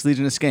hands. He likes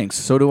Legion of Skanks.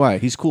 So do I.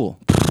 He's cool.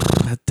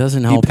 That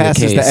doesn't He help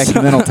passes the the case.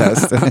 accidental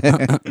test.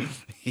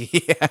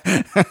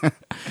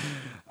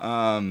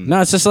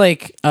 No, it's just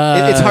like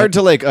It's hard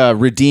to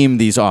redeem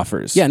these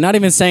offers. Yeah, not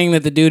even saying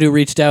that the dude who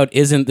reached out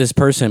isn't this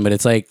person, but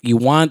it's like you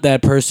want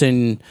that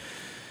person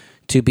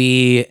to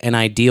be an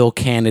ideal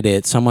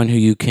candidate, someone who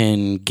you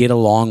can get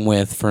along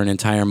with for an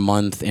entire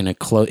month in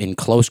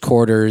close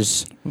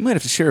quarters. We might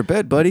have to share a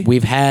bed, buddy.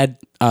 We've had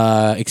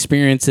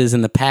experiences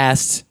in the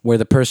past where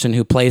the person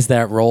who plays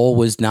that role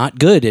was not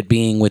good at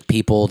being with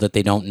people that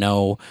they don't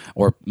know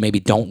or maybe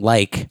don't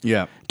like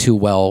Yeah. too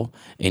well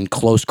in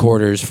close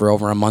quarters for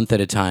over a month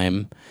at a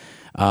time.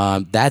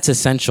 That's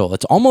essential.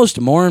 It's almost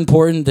more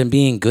important than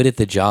being good at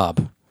the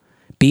job.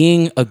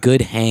 Being a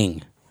good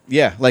hang.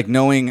 Yeah, like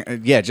knowing,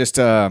 just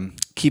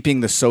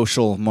keeping the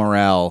social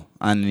morale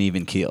on an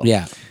even keel.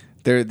 Yeah.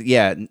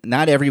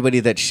 not everybody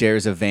that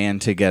shares a van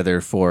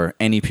together for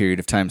any period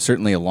of time,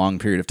 certainly a long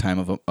period of time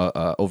of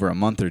over a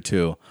month or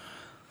two,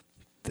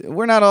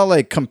 we're not all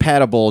like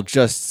compatible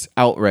just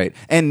outright.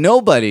 And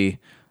nobody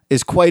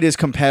is quite as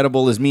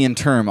compatible as me and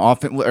Term.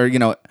 Often,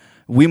 or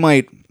we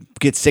might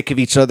get sick of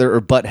each other or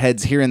butt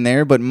heads here and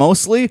there, but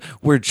mostly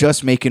we're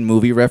just making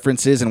movie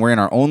references and we're in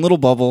our own little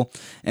bubble.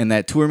 And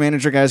that tour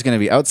manager guy is going to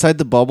be outside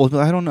the bubble.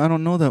 Like, I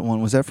don't know that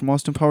one. Was that from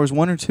Austin Powers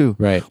 1 or 2?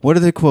 Right. What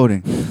are they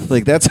quoting?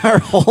 Like, that's our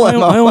whole.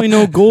 I only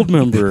know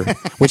Goldmember,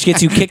 which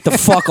gets you kicked the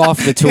fuck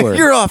off the tour.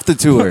 You're off the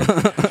tour.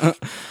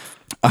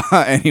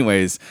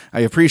 Anyways, I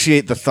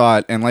appreciate the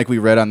thought, and like we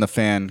read on the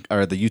fan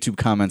or the YouTube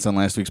comments on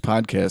last week's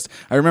podcast,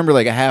 I remember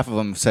like a half of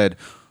them said,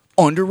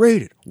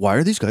 underrated. Why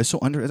are these guys so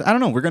underrated? I don't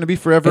know. We're going to be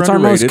forever it's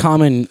underrated. It's our most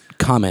common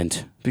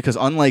comment. Because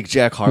unlike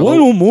Jack Harlow, why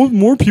don't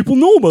more people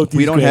know about these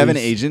we don't guys? have an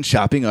agent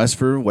shopping us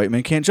for White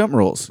Man Can't Jump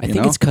roles. I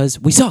think it's because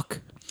we suck.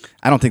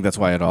 I don't think that's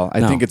why at all.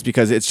 I think it's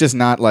because it's just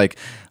not like,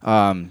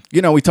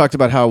 we talked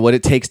about how what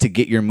it takes to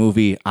get your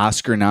movie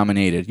Oscar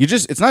nominated.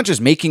 It's not just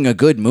making a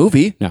good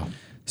movie. No.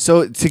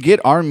 So to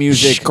get our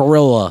music,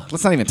 Skrilla.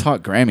 Let's not even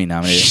talk Grammy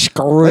nominated.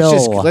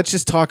 Skrilla. Let's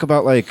just talk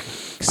about like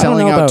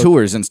selling out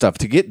tours and stuff.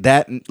 To get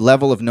that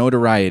level of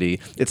notoriety,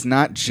 it's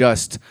not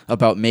just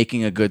about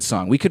making a good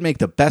song. We could make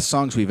the best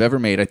songs we've ever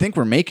made. I think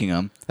we're making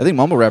them. I think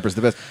Mumble Rapper's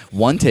the best.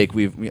 One take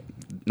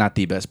not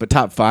the best, but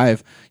top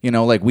 5.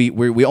 Like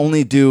we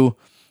only do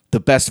the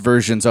best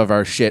versions of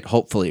our shit,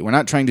 hopefully. We're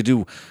not trying to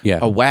do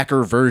a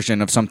whacker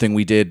version of something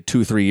we did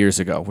 2-3 years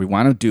ago. We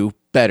want to do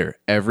better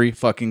every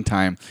fucking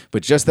time.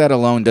 But just that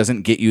alone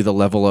doesn't get you the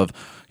level of,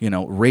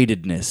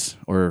 ratedness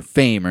or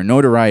fame or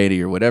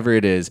notoriety or whatever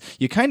it is.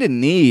 You kind of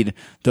need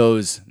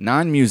those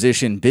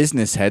non-musician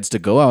business heads to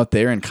go out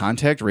there and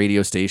contact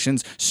radio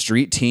stations,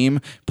 street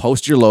team,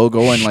 post your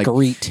logo and like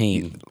street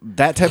team.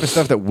 That type of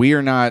stuff that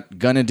we're not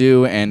gonna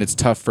do, and it's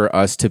tough for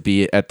us to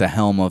be at the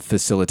helm of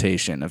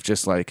facilitation of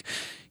just like,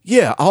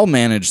 yeah, I'll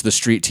manage the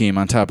street team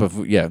on top of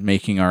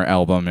making our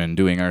album and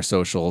doing our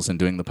socials and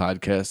doing the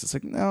podcast. It's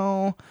like,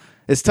 no,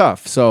 it's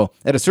tough. So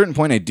at a certain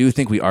point, I do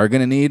think we are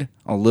going to need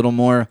a little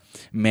more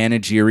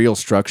managerial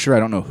structure. I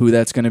don't know who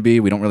that's going to be.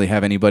 We don't really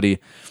have anybody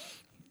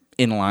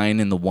in line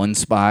in the one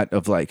spot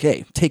of like,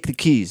 hey, take the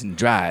keys and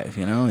drive.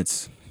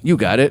 It's you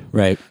got it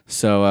right.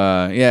 So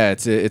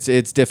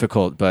it's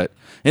difficult, but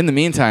in the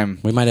meantime,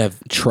 we might have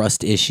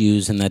trust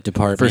issues in that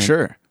department for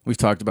sure. We've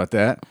talked about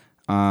that.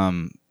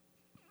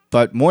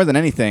 But more than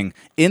anything,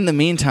 in the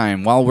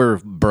meantime, while we're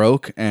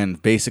broke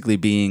and basically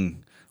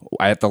being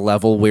at the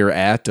level we're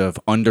at of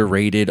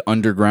underrated,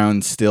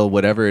 underground still,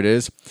 whatever it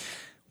is,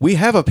 we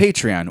have a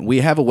Patreon.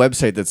 We have a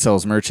website that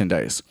sells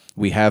merchandise.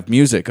 We have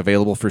music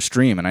available for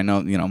stream. And I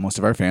know, most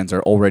of our fans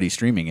are already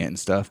streaming it and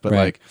stuff. But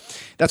like,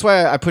 that's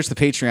why I push the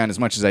Patreon as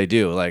much as I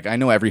do. Like, I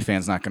know every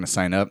fan's not going to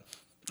sign up.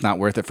 It's not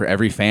worth it for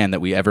every fan that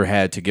we ever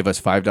had to give us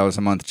 $5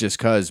 a month just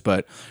cause,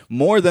 but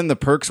more than the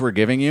perks we're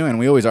giving you, and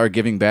we always are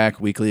giving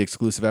back weekly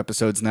exclusive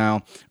episodes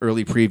now,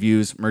 early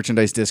previews,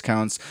 merchandise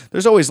discounts.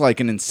 There's always like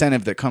an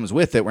incentive that comes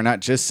with it. We're not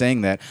just saying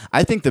that.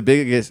 I think the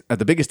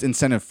biggest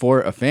incentive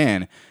for a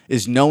fan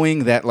is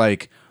knowing that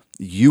like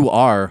you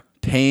are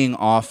paying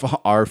off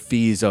our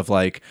fees of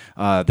like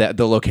the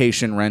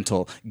location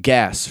rental,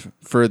 gas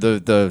for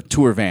the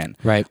tour van,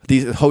 right?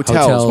 These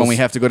hotels when we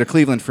have to go to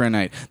Cleveland for a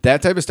night,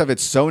 that type of stuff.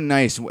 It's so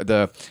nice.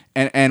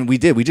 And we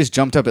just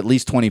jumped up at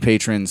least 20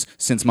 patrons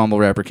since Mumble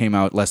Rapper came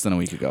out less than a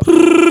week ago.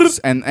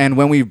 and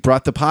when we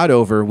brought the pod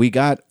over, we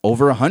got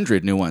over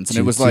 100 new ones, and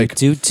it was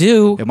like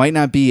it might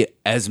not be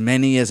as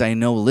many as I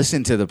know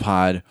listen to the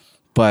pod.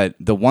 But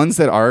the ones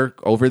that are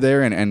over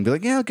there and be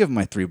like, yeah, I'll give them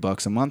my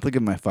 $3 a month. I'll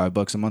give them my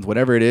 $5 a month,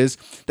 whatever it is.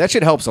 That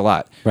shit helps a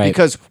lot. Right.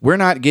 Because we're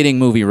not getting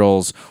movie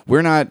roles.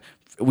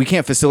 We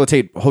can't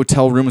facilitate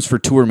hotel rooms for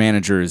tour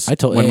managers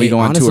when we go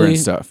on tour and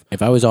stuff.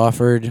 If I was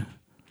offered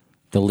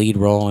the lead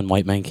role in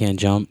White Man Can't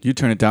Jump, you'd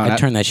turn it down. I'd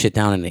turn that shit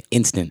down in an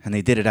instant. And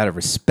they did it out of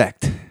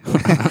respect.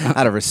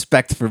 Out of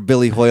respect for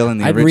Billy Hoyle and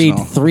the original. I'd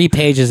read 3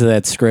 pages of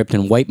that script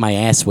and wipe my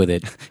ass with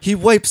it. He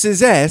wipes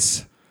his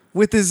ass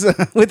with his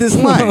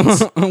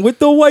lines. With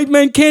the White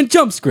Man Can't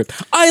Jump script.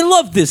 I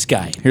love this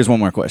guy. Here's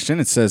one more question.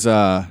 It says,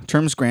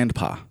 Term's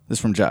grandpa. This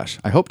is from Josh.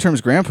 I hope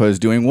Term's grandpa is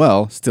doing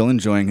well, still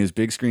enjoying his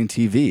big screen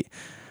TV.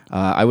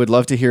 I would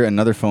love to hear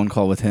another phone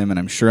call with him, and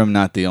I'm sure I'm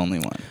not the only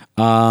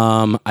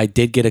one. I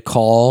did get a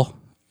call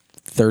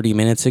 30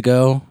 minutes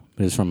ago,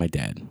 but it was from my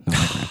dad, not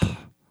my grandpa.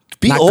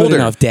 Be older. Good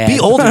enough, Dad. Be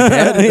older,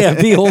 Dad.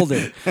 Yeah, be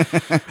older.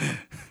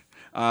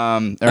 All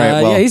right,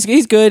 well. Yeah,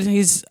 he's good.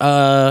 He's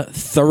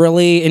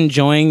thoroughly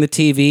enjoying the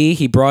TV.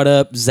 He brought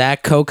up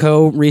Zach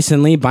Coco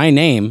recently by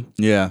name.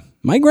 Yeah.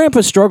 My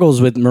grandpa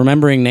struggles with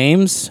remembering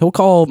names. He'll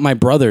call my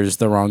brothers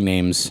the wrong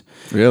names.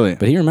 Really?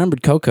 But he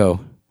remembered Coco.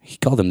 He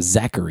called him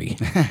Zachary.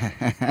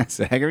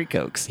 Zachary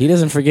Cokes. He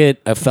doesn't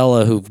forget a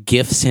fella who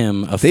gifts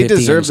him a 50-inch They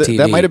deserve TV.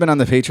 that. Might have been on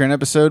the Patreon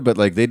episode, but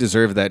like they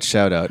deserve that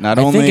shout out. Not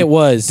only think it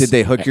was. did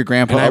they hook your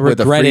grandpa And I up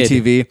with a free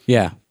regretted- TV,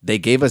 Yeah. They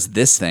gave us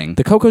this thing.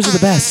 The Cocos are the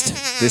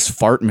best. This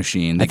fart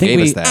machine. They I think gave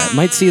we us that.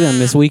 might see them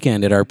this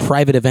weekend at our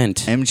private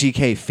event.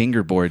 MGK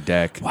fingerboard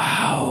deck.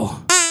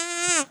 Wow.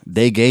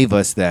 They gave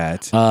us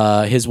that.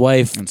 His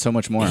wife and so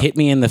much more. hit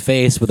me in the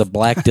face with a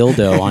black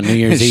dildo on New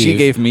Year's Eve. She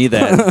gave me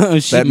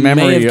that. She that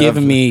memory may have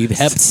given of me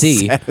Hep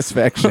C.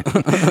 Satisfaction.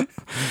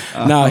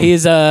 No,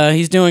 he's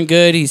doing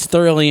good. He's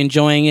thoroughly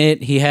enjoying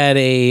it. He had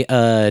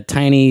a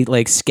tiny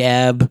like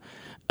scab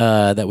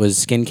that was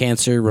skin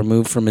cancer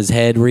removed from his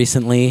head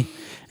recently.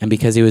 And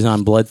because he was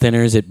on blood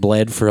thinners, it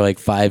bled for like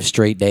 5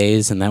 straight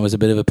days, and that was a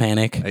bit of a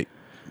panic.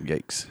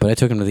 Yikes. But I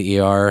took him to the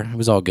ER. It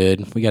was all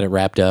good. We got it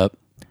wrapped up.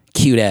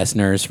 Cute-ass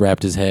nurse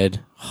wrapped his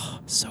head.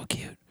 Oh, so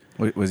cute.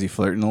 Was he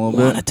flirting a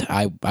little bit?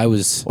 I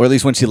was... Or at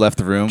least when she left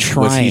the room, was he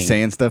trying.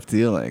 saying stuff to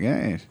you like,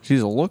 hey,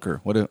 she's a looker?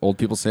 What do old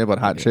people say about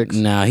hot chicks?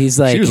 No, he's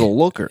like... She was a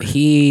looker.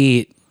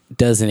 He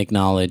doesn't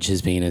acknowledge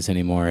his penis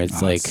anymore.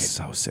 It's like... That's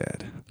so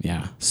sad.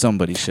 Yeah.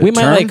 Somebody should. We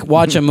might like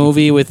watch a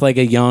movie with like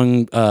a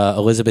young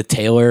Elizabeth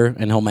Taylor,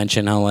 and he'll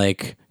mention how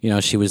like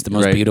she was the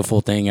most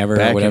beautiful thing ever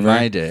Back or whatever. in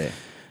my day.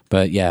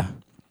 But yeah,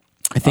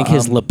 I think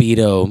his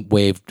libido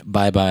waved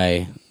bye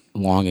bye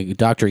long ago.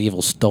 Dr.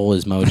 Evil stole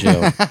his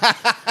mojo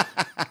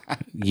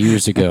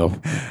years ago.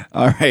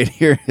 All right,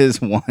 here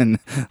is one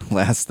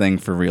last thing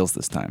for reals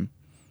this time.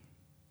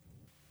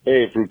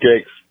 Hey,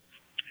 fruitcakes.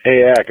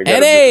 Hey, Ack, I got to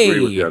Eddie!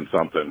 disagree with you on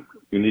something.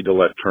 You need to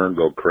let Turn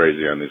go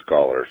crazy on these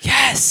callers.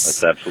 Yes!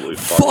 That's absolutely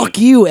fucking. Fuck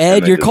you, Ed.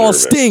 and they Your call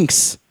deserve it.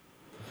 stinks.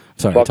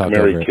 Sorry, I Fuck, talked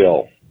Mary, over it.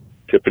 kill.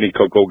 Tiffany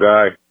Coco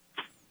guy.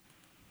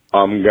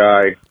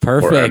 Guy.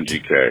 Perfect. Or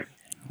MGK.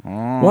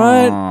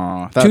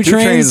 What? Thought Two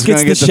Trains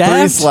gonna gets get the the 3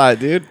 shaft? slot,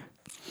 dude.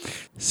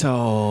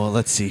 So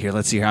let's see here.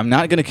 I'm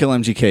not going to kill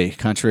MGK,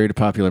 contrary to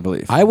popular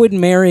belief. I would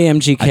marry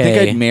MGK. I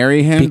think I'd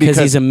marry him because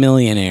he's a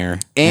millionaire,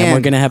 and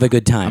we're gonna have a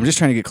good time. I'm just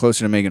trying to get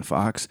closer to Megan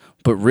Fox,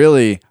 but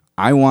really,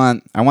 I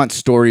want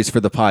stories for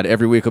the pod.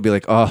 Every week I'll be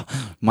like, oh,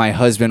 my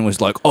husband was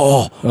like,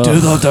 oh,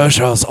 do the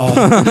dishes.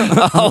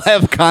 Oh. I'll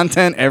have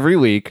content every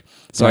week,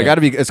 so I got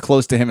to be as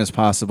close to him as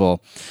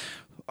possible.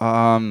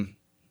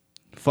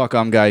 Fuck,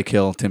 guy,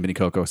 kill Timbany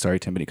Coco. Sorry,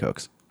 Timbany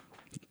Cokes.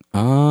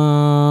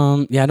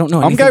 Yeah, I don't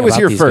know. Guy was about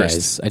here these first.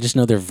 guys. I just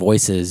know their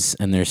voices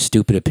and their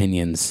stupid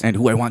opinions, and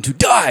who I want to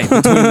die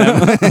between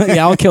them.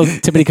 Yeah, I'll kill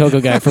Timbany Coco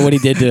guy for what he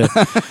did to.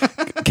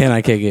 Can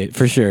I kick it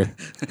for sure?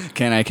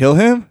 Can I kill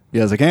him?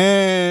 Yes, I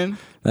can.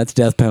 That's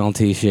death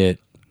penalty shit.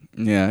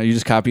 Yeah, are you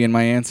just copying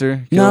my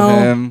answer? Kill No.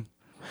 him.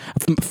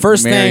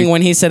 First Marry- thing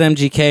when he said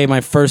MGK,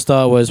 my first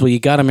thought was, well, you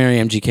got to marry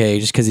MGK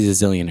just because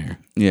he's a zillionaire.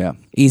 Yeah.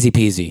 Easy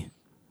peasy.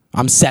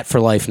 I'm set for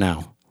life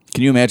now.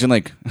 Can you imagine,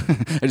 like,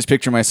 I just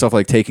picture myself,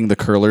 like, taking the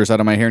curlers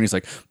out of my hair, and he's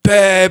like,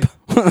 babe,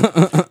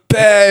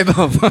 babe,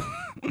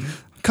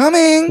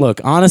 coming. Look,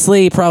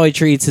 honestly, he probably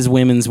treats his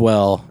women's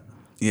well.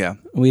 Yeah.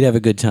 We'd have a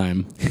good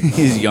time.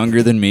 He's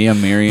younger than me.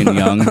 I'm marrying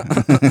young.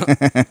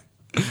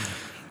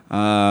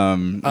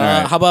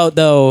 How about,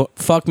 though,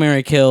 fuck,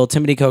 marry, kill,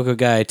 Timbany Coco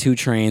guy, 2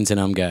 Trains,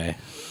 and guy.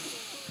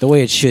 The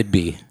way it should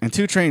be. And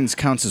 2 Trains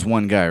counts as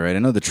one guy, right? I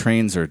know the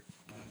trains are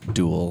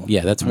dual.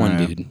 Yeah, that's one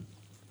Right. dude.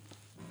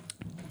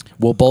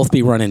 We'll both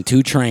be running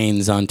 2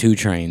 trains on 2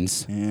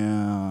 trains.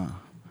 Yeah.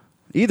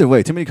 Either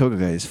way, Timbany Coco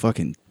guy is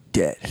fucking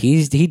dead.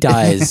 He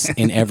dies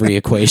in every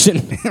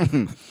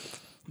equation.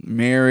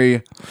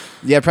 Marry.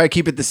 Yeah, probably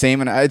keep it the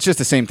same. And it's just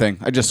the same thing.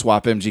 I just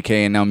swap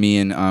MGK, and now me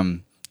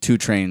and 2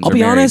 Trains I'll are be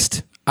married.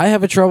 honest. I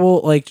have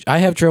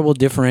trouble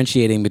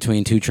differentiating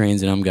between 2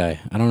 Trains and guy.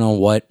 I don't know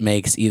what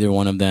makes either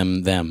one of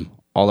them.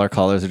 All our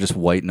callers are just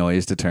white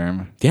noise to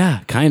term. Yeah,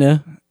 kind of.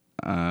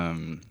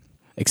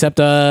 Except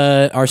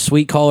our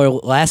sweet caller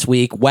last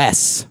week,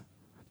 Wes.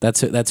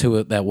 That's who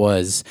that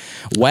was.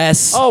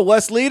 Wes. Oh,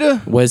 Wes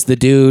Lita was the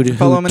dude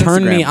Follow who him on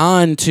turned me Instagram.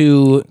 on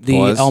to the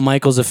Pause. Al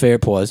Michaels Affair.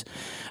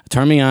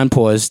 Turned me on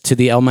to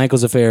the Al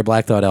Michaels Affair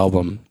Black Thought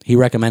album. He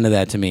recommended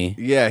that to me.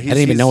 Yeah, I didn't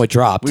even know it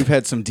dropped. We've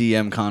had some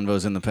DM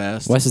convos in the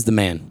past. Wes is the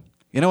man.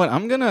 You know what?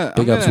 I'm gonna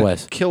Big ups,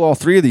 Wes. kill all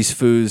 3 of these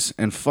foos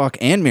and fuck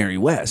and marry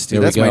Wes. Dude,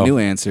 There we that's my go. new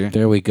answer.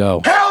 There we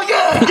go. Hell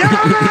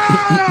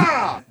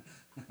yeah!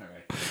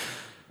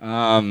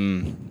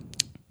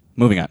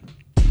 Moving on.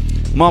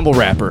 Mumble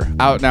Rapper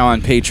out now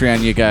on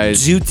Patreon, you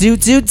guys.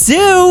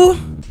 Do.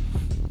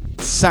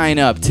 Sign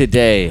up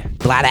today.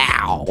 Flat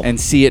out. And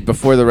see it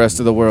before the rest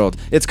of the world.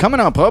 It's coming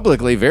out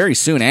publicly very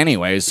soon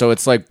anyway, so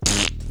it's like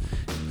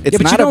it's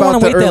but not you don't about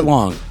want to the wait that early-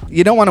 long.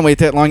 You don't want to wait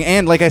that long.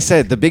 And like I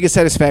said, the biggest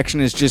satisfaction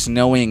is just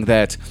knowing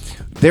that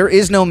there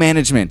is no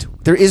management.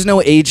 There is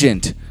no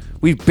agent.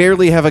 We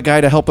barely have a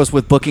guy to help us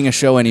with booking a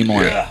show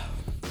anymore. Yeah.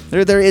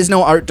 There is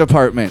no art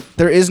department.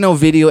 There is no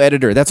video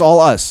editor. That's all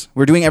us.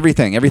 We're doing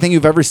everything. Everything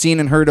you've ever seen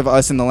and heard of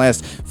us in the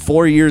last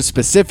 4 years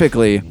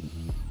specifically,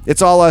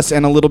 it's all us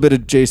and a little bit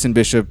of Jason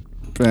Bishop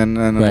and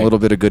a little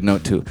bit of Good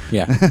Note too.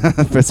 Yeah.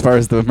 As far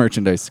as the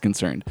merchandise is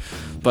concerned.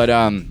 But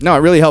no, it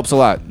really helps a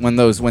lot when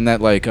that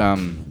like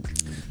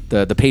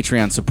the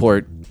Patreon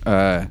support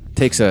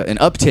takes an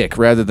uptick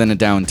rather than a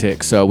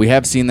downtick. So we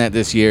have seen that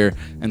this year,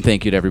 and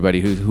thank you to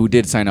everybody who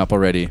did sign up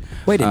already.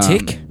 Wait, a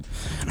tick?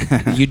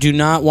 You do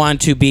not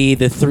want to be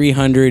the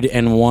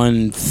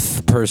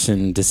 301th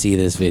person to see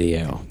this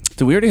video.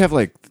 Do we already have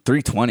like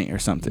 320 or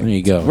something? There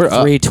you go. We're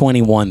up.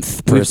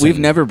 321th person. We've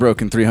never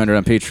broken 300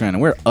 on Patreon,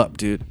 and we're up,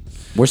 dude.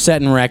 We're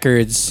setting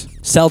records.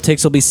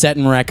 Celtics will be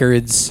setting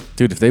records.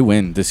 Dude, if they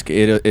win,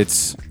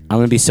 it's... I'm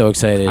going to be so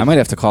excited. I might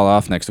have to call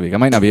off next week. I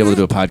might not be able to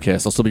do a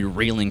podcast. I'll still be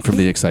reeling from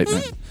the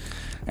excitement.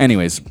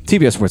 Anyways,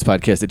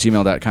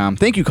 tbsportspodcast@gmail.com.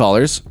 Thank you,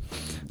 callers.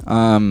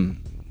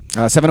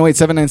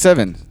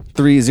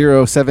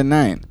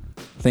 708-797-3079.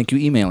 Thank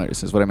you,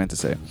 emailers, is what I meant to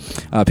say.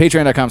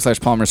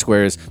 Patreon.com/Palmer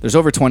Squares. There's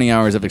over 20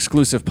 hours of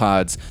exclusive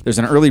pods. There's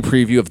an early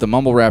preview of the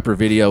Mumble Rapper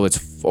video. It's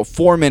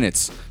 4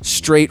 minutes.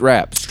 Straight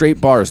rap.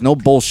 Straight bars. No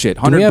bullshit.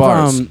 100 Do we have,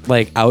 bars.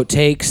 like,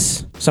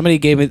 outtakes? Somebody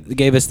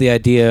gave us the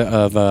idea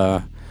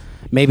of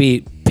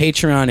maybe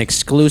Patreon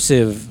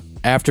exclusive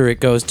after it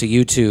goes to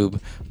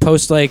YouTube.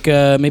 Post, like,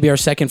 maybe our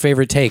second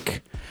favorite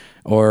take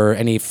or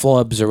any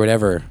flubs or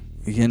whatever.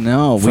 You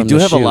know, we do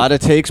have a lot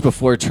of takes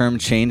before Term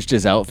changed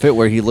his outfit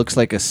where he looks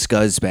like a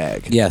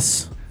scuzzbag.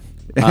 Yes.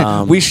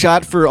 We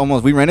shot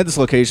we rented this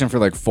location for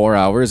like 4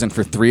 hours, and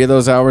for 3 of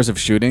those hours of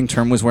shooting,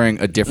 Term was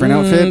wearing a different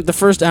outfit. The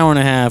first hour and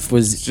a half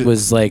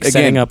was like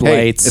setting up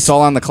lights. It's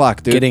all on the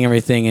clock, dude. Getting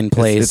everything in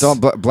place. It's all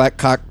black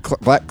clock.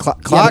 Yeah,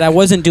 but I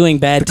wasn't doing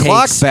bad takes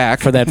clock's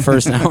back. for that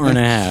first hour and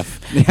a half.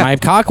 Yeah. My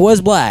cock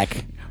was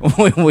black.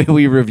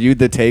 we reviewed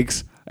the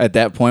takes at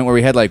that point where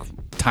we had like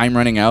time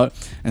running out,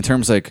 and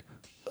Term's like,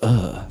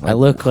 I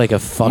look like a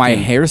fucking my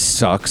hair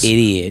sucks.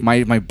 Idiot.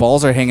 My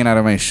balls are hanging out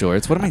of my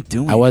shorts. What am I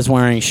doing? I was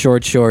wearing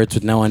short shorts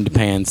with no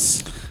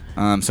underpants.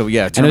 So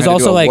yeah, and it was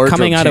also like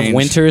coming out of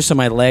winter, so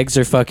my legs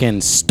are fucking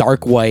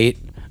stark white.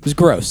 It was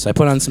gross. I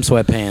put on some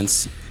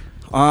sweatpants.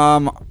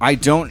 I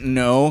don't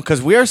know,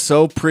 because we are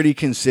so pretty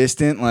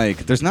consistent.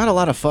 Like, there's not a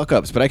lot of fuck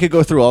ups, but I could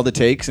go through all the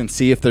takes and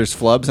see if there's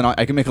flubs, and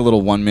I can make a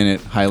little 1 minute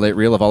highlight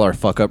reel of all our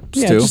fuck ups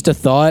too. Just a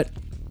thought.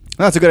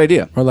 No, that's a good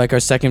idea. Or like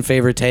our second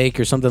favorite take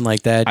or something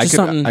like that. Just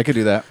something I could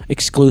do that.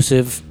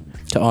 Exclusive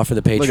to offer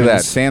the patrons. Look at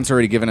that. Sam's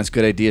already given us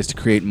good ideas to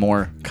create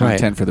more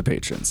content for the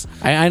patrons.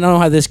 I know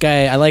how this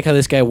guy, I like how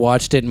this guy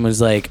watched it and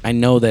was like, I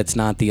know that's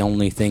not the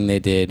only thing they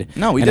did.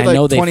 No, we and did I like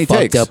know 20 they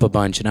takes. fucked up a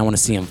bunch and I want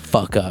to see them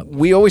fuck up.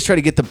 We always try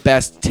to get the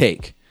best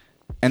take.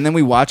 And then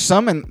we watch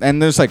some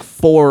and there's like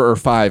 4 or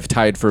 5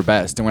 tied for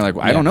best. And we're like,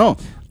 I don't know.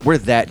 We're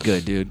that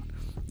good, dude.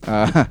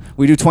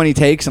 We do 20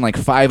 takes and like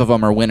 5 of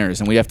them are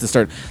winners, and we have to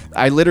start.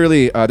 I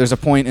literally there's a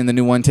point in the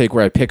new one take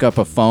where I pick up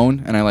a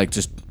phone and I like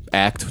just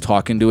act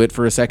talking to it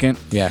for a second.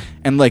 Yeah.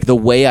 And like the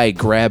way I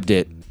grabbed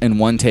it in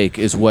one take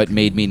is what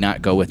made me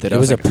not go with it. It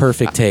was like, a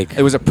perfect take.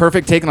 It was a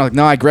perfect take, and I was like,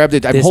 no, I grabbed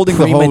it. I'm holding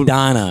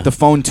the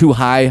phone too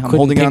high. I'm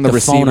holding it on the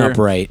receiver. Phone up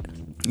right.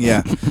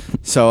 Yeah.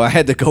 So I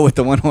had to go with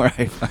the one where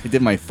I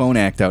did my phone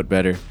act out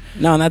better.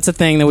 No, and that's a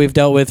thing that we've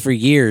dealt with for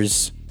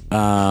years.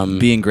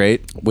 Being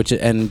great,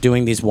 and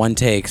doing these one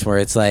takes where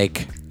it's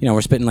like, you know, we're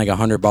spitting like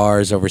 100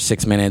 bars over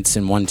 6 minutes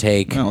in one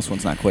take. Well, this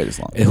one's not quite as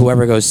long.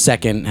 Whoever goes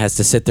second has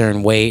to sit there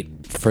and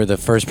wait for the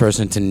first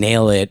person to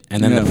nail it,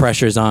 and then the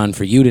pressure's on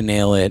for you to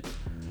nail it.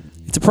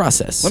 It's a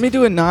process. Let me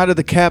do a nod of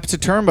the cap to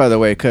Term, by the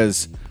way,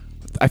 because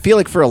I feel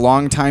like for a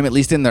long time, at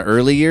least in the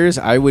early years,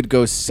 I would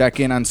go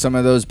second on some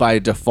of those by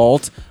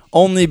default,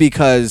 only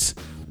because,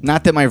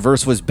 not that my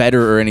verse was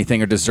better or anything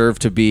or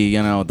deserved to be,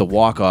 you know, the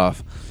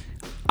walk-off.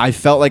 I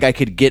felt like I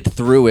could get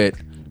through it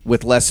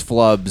with less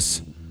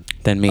flubs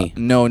than me.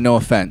 No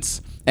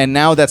offense. And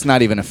now that's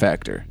not even a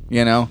factor,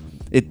 you know?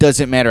 It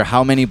doesn't matter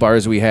how many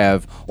bars we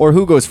have or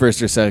who goes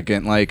first or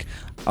second. Like,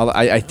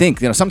 I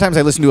think, you know, sometimes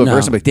I listen to a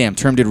verse and I'm like, damn,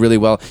 Term did really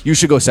well. You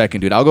should go second,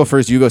 dude. I'll go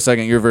first, you go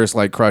second. Your verse,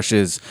 like,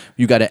 crushes.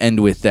 You got to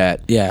end with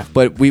that. Yeah.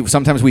 But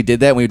sometimes we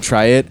did that and we would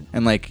try it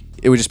and, like,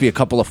 it would just be a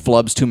couple of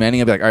flubs too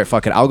many. I'd be like, all right,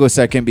 fuck it. I'll go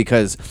second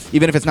because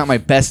even if it's not my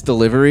best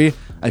delivery,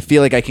 I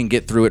feel like I can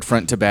get through it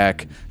front to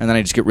back, and then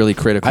I just get really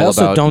critical I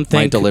also about don't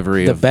think my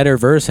delivery. The better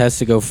verse has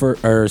to go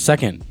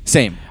second.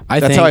 Same.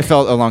 That's think, how I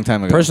felt a long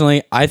time ago.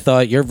 Personally, I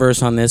thought your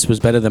verse on this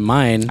was better than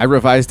mine. I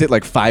revised it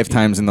like 5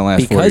 times in the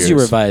last 4 years. Because you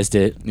revised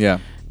it. Yeah.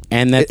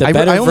 And that the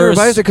better I only verse...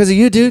 revised it because of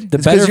you, dude. The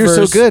it's better you're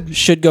verse so good.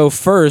 Should go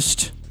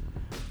first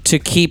to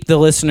keep the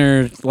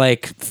listener,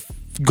 like,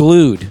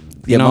 glued.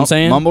 You know what I'm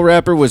saying? Mumble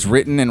Rapper was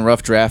written and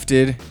rough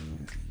drafted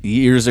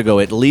years ago.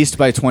 At least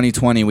by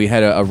 2020, we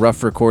had a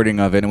rough recording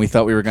of it, and we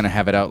thought we were going to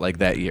have it out like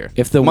that year.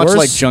 Much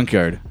like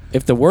Junkyard.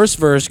 If the worst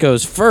verse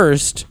goes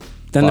first,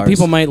 then the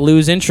people might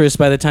lose interest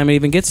by the time it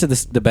even gets to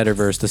the better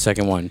verse, the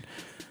second one.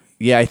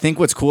 Yeah, I think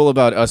what's cool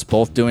about us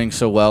both doing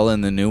so well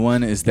in the new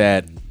one is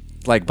that,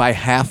 like, by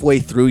halfway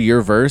through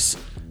your verse,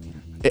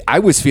 I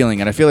was feeling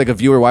it. I feel like a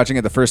viewer watching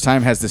it the first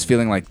time has this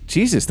feeling like,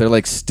 Jesus, they're,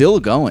 like,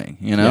 still going,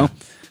 you know? Yeah.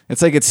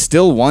 It's like it's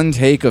still one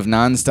take of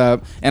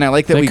nonstop, and I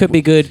like that. It could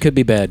be good, could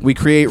be bad. We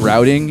create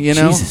routing, you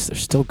know. Jesus, they're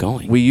still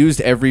going. We used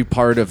every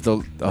part of the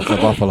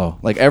Buffalo,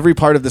 like every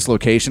part of this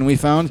location we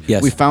found.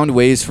 Yes. We found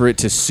ways for it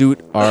to suit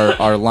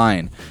our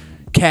line.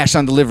 Cash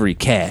on delivery,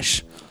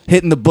 cash.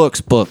 Hitting the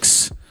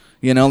books.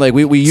 You know, like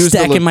we used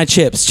stacking my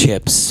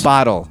chips.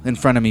 Bottle in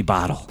front of me,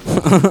 bottle.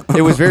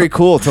 It was very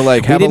cool to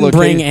like have we didn't a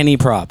location. bring any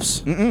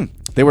props.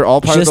 They were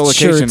all part of the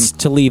location. Shirts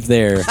to leave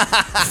there.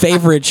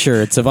 Favorite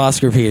shirts of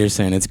Oscar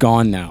Peterson. It's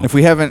gone now. If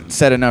we haven't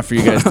said enough for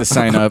you guys to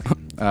sign up,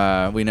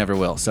 we never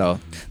will. So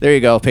there you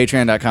go.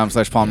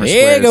 Patreon.com/Palmer Squares.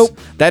 There you go.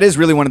 That is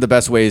really one of the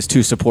best ways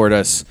to support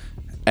us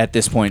at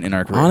this point in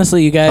our career.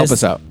 Honestly, you guys, help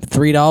us out.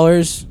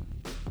 $3.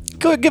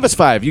 Go give us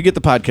 $5. You get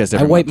the podcast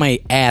every I wipe month.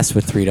 my ass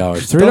with $3. Don't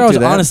 $3, do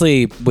that.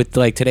 honestly, with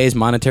like today's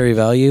monetary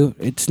value,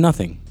 it's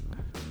nothing.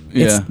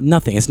 Yeah. It's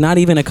nothing. It's not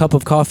even a cup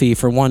of coffee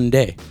for one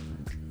day.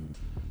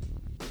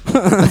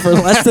 for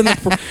less than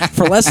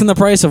the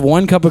price of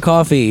one cup of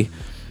coffee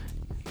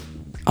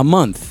a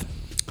month.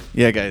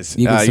 Yeah, guys.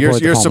 You can support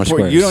the your Palmer support.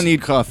 Squares. You don't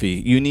need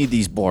coffee. You need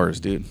these bars,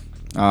 dude.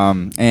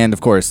 And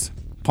of course,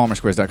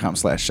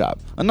 palmersquares.com/shop.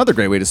 Another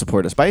great way to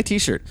support us. Buy a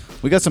T-shirt.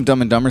 We got some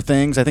Dumb and Dumber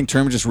things. I think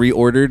Term just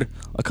reordered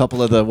a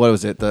couple of the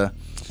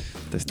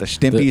the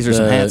Stimpies or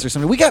some hats or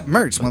something. We got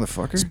merch,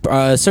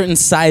 motherfucker. Certain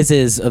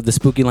sizes of the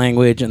spooky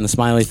language and the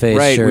smiley face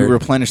Right, shirt. we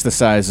replenished the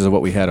sizes of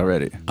what we had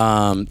already.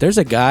 There's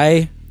a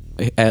guy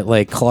at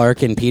like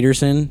Clark and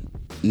Peterson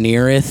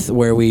neareth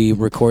where we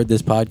record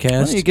this Why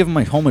podcast. don't you give him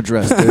my home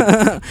address,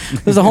 dude?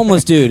 There's a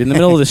homeless dude in the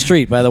middle of the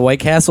street by the White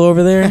Castle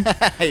over there.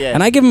 Yeah.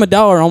 And I give him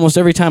 $1 almost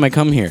every time I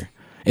come here.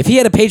 If he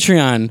had a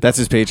Patreon, That's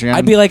his Patreon.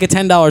 I'd be like a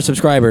 $10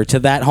 subscriber to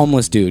that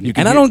homeless dude. You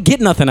can And I hear- don't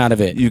get nothing out of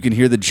it. You can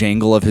hear the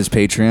jangle of his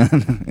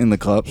Patreon in the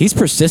cup. He's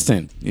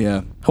persistent.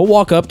 Yeah. He'll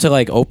walk up to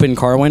like open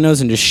car windows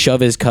and just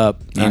shove his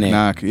cup in it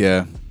Knock.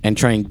 Yeah. and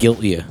try and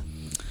guilt you.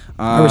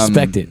 I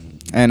respect it.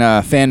 And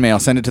fan mail,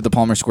 send it to the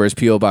Palmer Squares,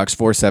 P.O. Box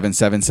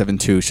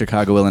 47772,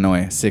 Chicago,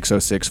 Illinois,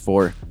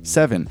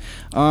 60647.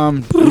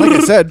 And like I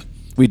said,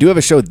 we do have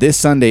a show this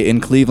Sunday in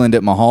Cleveland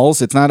at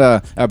Mahal's. It's not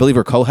I believe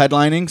we're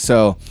co-headlining,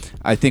 so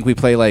I think we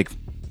play like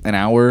an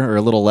hour or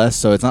a little less,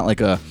 so it's not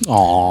like a...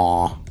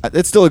 Aww.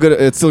 It's still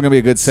going to be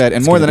a good set,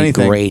 and more than gonna be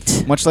anything,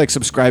 great. much like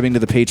subscribing to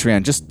the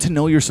Patreon, just to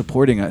know you're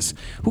supporting us.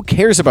 Who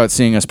cares about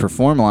seeing us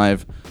perform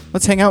live?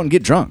 Let's hang out and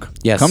get drunk.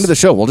 Yes. Come to the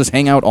show. We'll just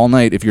hang out all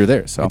night if you're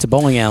there. So It's a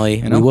bowling alley.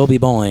 You know? We will be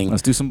bowling.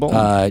 Let's do some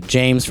bowling.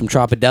 James from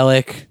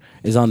Tropodelic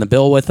is on the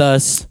bill with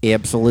us.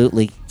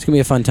 Absolutely. It's going to be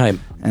a fun time.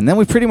 And then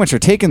we pretty much are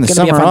taking the It's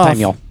gonna be a summer fun off. time,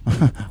 y'all.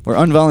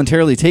 We're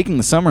involuntarily taking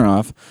the summer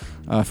off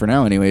for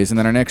now, anyways. And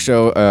then our next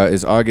show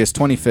is August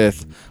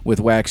 25th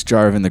with Wax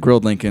Jarv and the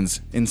Grilled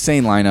Lincolns.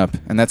 Insane lineup,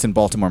 and that's in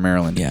Baltimore,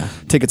 Maryland. Yeah.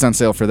 Tickets on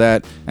sale for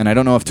that. And I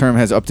don't know if Term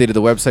has updated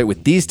the website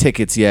with these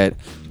tickets yet,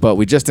 but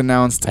we just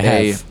announced I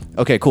have.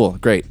 Okay, cool,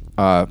 great. believe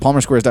I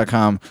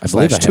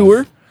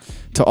palmersquares.com/tour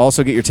to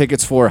also get your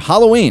tickets for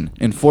Halloween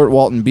in Fort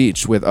Walton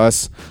Beach with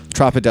us,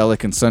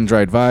 Tropodelic and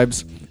Sun-Dried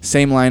Vibes.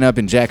 Same lineup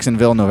in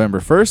Jacksonville, November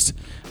 1st,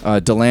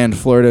 DeLand,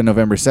 Florida,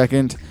 November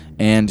 2nd,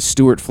 and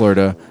Stuart,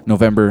 Florida,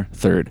 November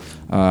 3rd.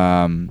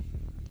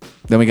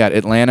 Then we got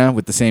Atlanta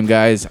with the same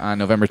guys on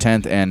November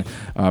 10th and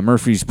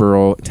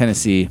Murfreesboro,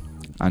 Tennessee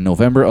on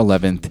November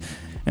 11th.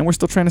 And we're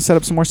still trying to set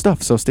up some more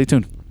stuff, so stay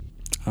tuned.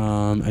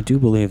 I do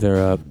believe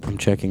they're up. I'm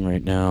checking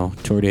right now.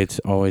 Tour dates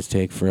always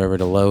take forever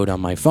to load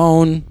on my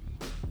phone.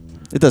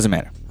 It doesn't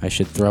matter. I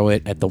should throw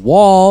it at the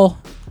wall.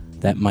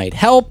 That might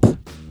help.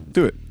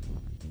 Do it.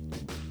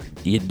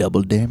 You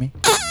double dare me?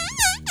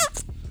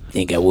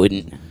 Think I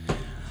wouldn't.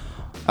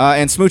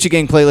 And Smoochie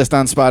Gang playlist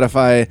on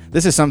Spotify.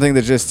 This is something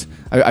that just...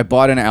 I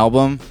bought an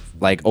album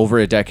like over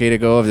a decade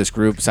ago of this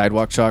group,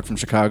 Sidewalk Chalk from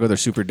Chicago. They're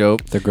super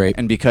dope. They're great.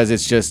 And because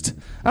it's just...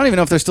 I don't even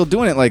know if they're still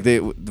doing it like they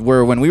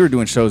were when we were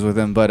doing shows with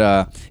them,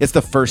 but it's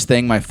the first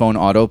thing my phone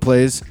auto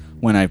plays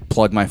when I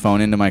plug my phone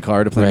into my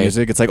car to play Right.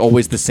 music. It's like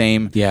always the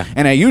same. Yeah.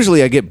 And I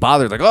usually get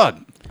bothered like, oh,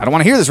 I don't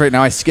want to hear this right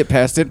now. I skip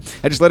past it.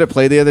 I just let it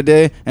play the other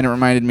day, and it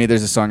reminded me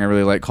there's a song I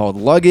really like called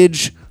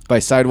Luggage by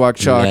Sidewalk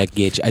Chalk.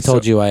 Luggage. I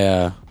told you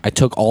I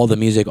took all the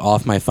music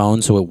off my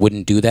phone so it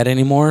wouldn't do that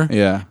anymore.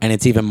 Yeah. And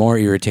it's even more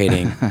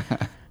irritating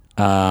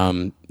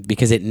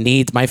because it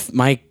needs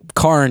my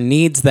car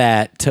needs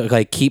that to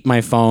like keep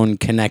my phone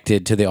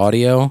connected to the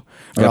audio.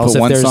 Gotta put if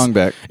one there's- song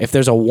back. If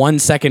there's a 1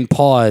 second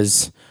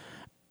pause.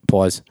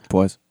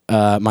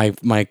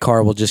 My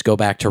car will just go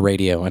back to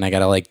radio, and I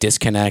gotta like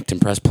disconnect and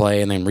press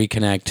play and then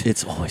reconnect.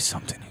 It's always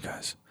something, you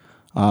guys.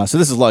 So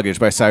this is Luggage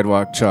by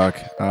Sidewalk Chalk,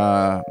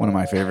 one of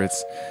my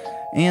favorites.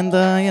 And,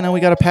 we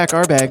got to pack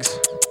our bags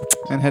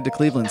and head to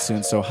Cleveland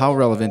soon. So how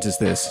relevant is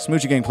this?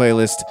 Smoochie Gang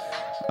playlist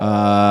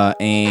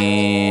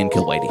and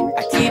Kill Whitey.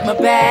 I keep my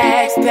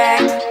bags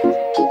packed,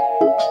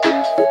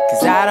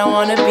 cause I don't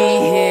wanna be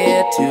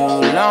here too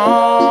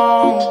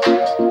long.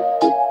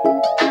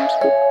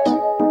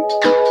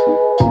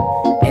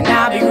 And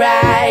I'll be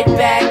right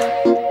back.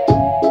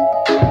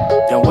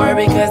 Don't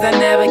worry, cause I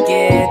never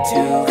get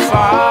too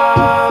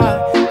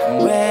far from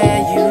where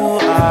you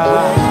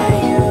are.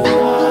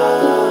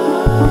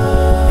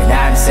 And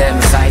I set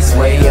my sights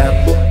way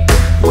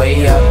up,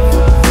 way up.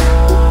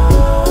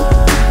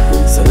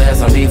 So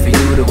there's no need for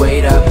you to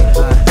wait up,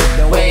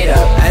 wait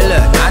up. Hey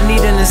look, I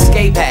need an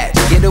escape hatch.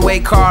 Get away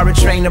getaway car, a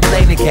train, a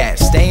plane to catch.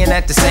 Staying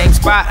at the same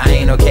spot, I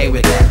ain't okay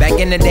with that. Back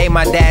in the day,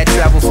 my dad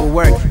traveled for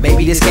work.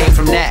 Maybe this came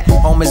from that.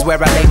 Home is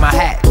where I lay my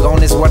hat.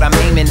 Gone is what I'm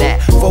aiming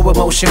at. Forward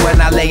motion when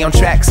I lay on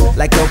tracks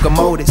like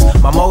locomotives.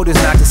 My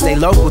motive's not to stay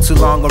local too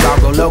long or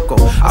I'll go local.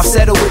 I'll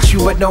settle with you,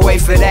 but no way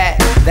for that.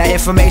 That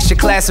information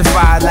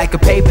classified like a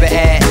paper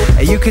ad.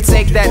 And you could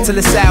take that to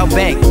the South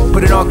Bank,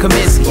 put it on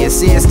Cominci or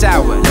Sears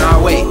Tower.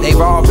 No, wait, they've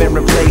all been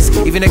replaced.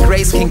 Even the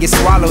grace can get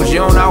swallowed. You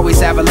don't always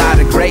have a lot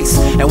of grace.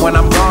 And when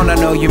I'm gone, I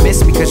know you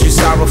miss me cause you're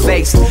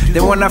sorrow-faced.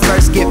 Then when I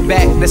first get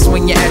back, that's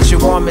when you're at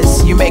your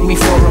warmest. You make me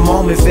for a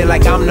moment feel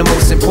like I'm the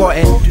most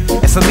important.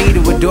 And for me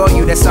to adore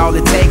you, that's all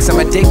it takes. I'm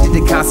addicted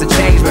to constant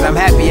change, but I'm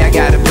happy I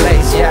got a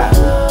place, yeah.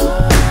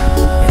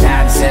 And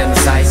I just set my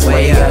sights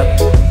way up,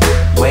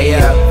 way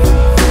up.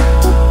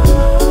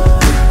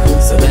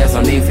 So there's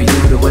no need for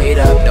you to wait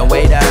up. Don't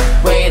wait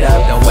up, wait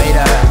up, don't wait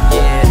up,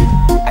 yeah.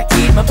 I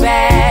keep my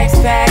bags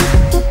packed,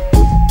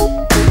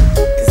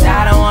 cause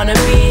I don't wanna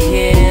be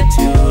here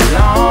too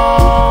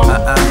long.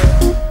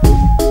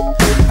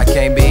 I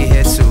can't be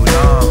here too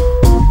long.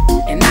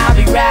 And I'll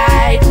be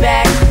right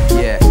back.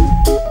 Yeah.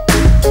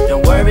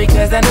 Don't worry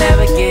cause I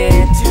never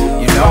get too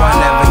far. You know I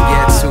never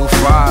get too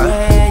far.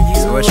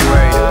 So what you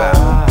worried about?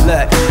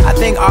 Look, I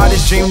think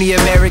artists dream the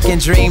American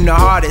dream the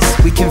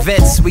hardest. We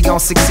convinced we gon'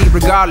 succeed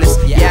regardless.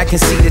 Yeah, I can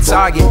see the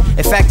target.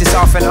 In fact, it's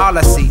often all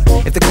I see.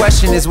 If the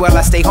question is, will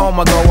I stay home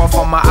or go off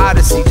on my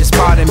odyssey? Just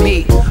pardon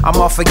me, I'm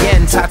off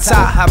again.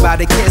 Ta-ta, how about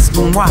a kiss?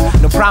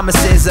 Mwah. No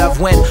promises of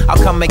when I'll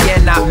come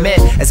again. Not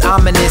meant as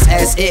ominous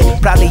as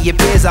it probably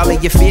appears. All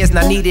of your fears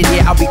not needed,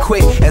 yeah, I'll be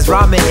quick as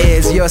ramen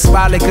is. You're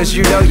smiling cause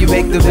you know you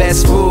make the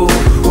best food.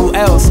 Who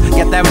else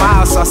got that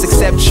mild sauce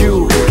except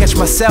you? Catch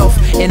myself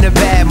in a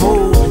bad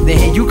mood, then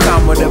here you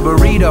come with a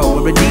burrito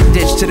or a deep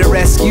dish to the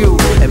rescue.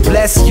 And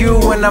bless you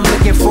when I'm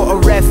looking for a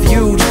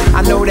refuge.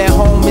 I know that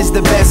home is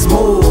the best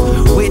move.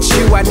 With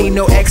you I need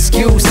no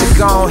excuse to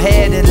go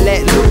ahead and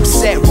let loose.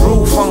 Set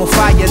roof on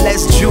fire,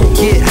 let's juke,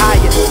 get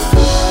higher.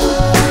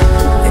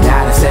 And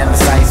I done set my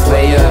sights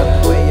way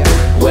up,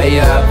 way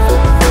up.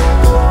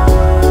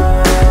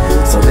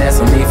 So there's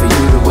no need for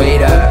you to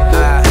wait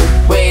up,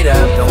 wait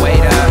up, don't wait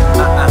up.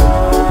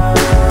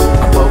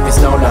 I'm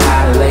focused, don't know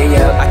how to lay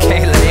up. I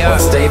can't lay up,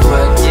 stay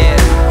put, yeah.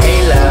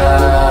 Hey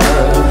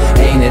love,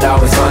 ain't it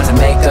always fun to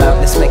make up?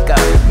 Let's make up,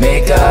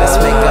 make up, let's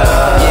make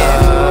up, yeah.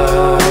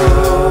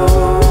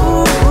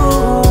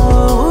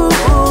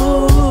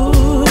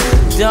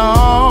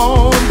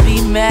 Don't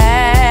be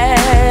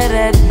mad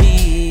at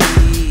me.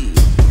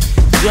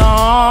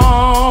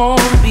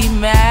 Don't be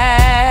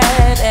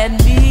mad at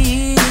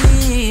me,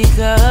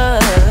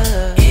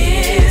 cause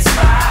it's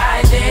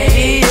my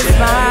nature. It's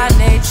my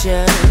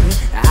nature.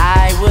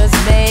 I was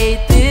made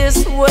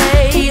this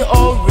way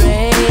or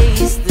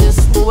raised this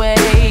way.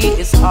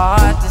 It's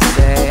hard to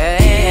say.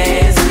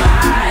 It's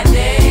my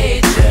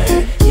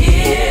nature.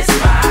 It's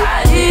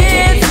my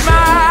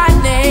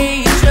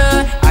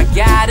nature. I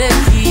gotta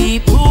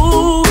keep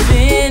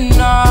moving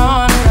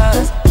on,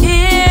 cause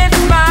it's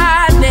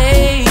my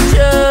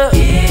nature.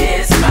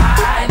 It's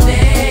my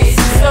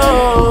nature.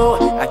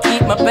 So I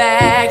keep my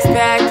bags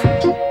packed,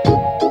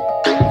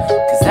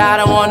 cause I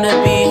don't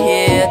wanna be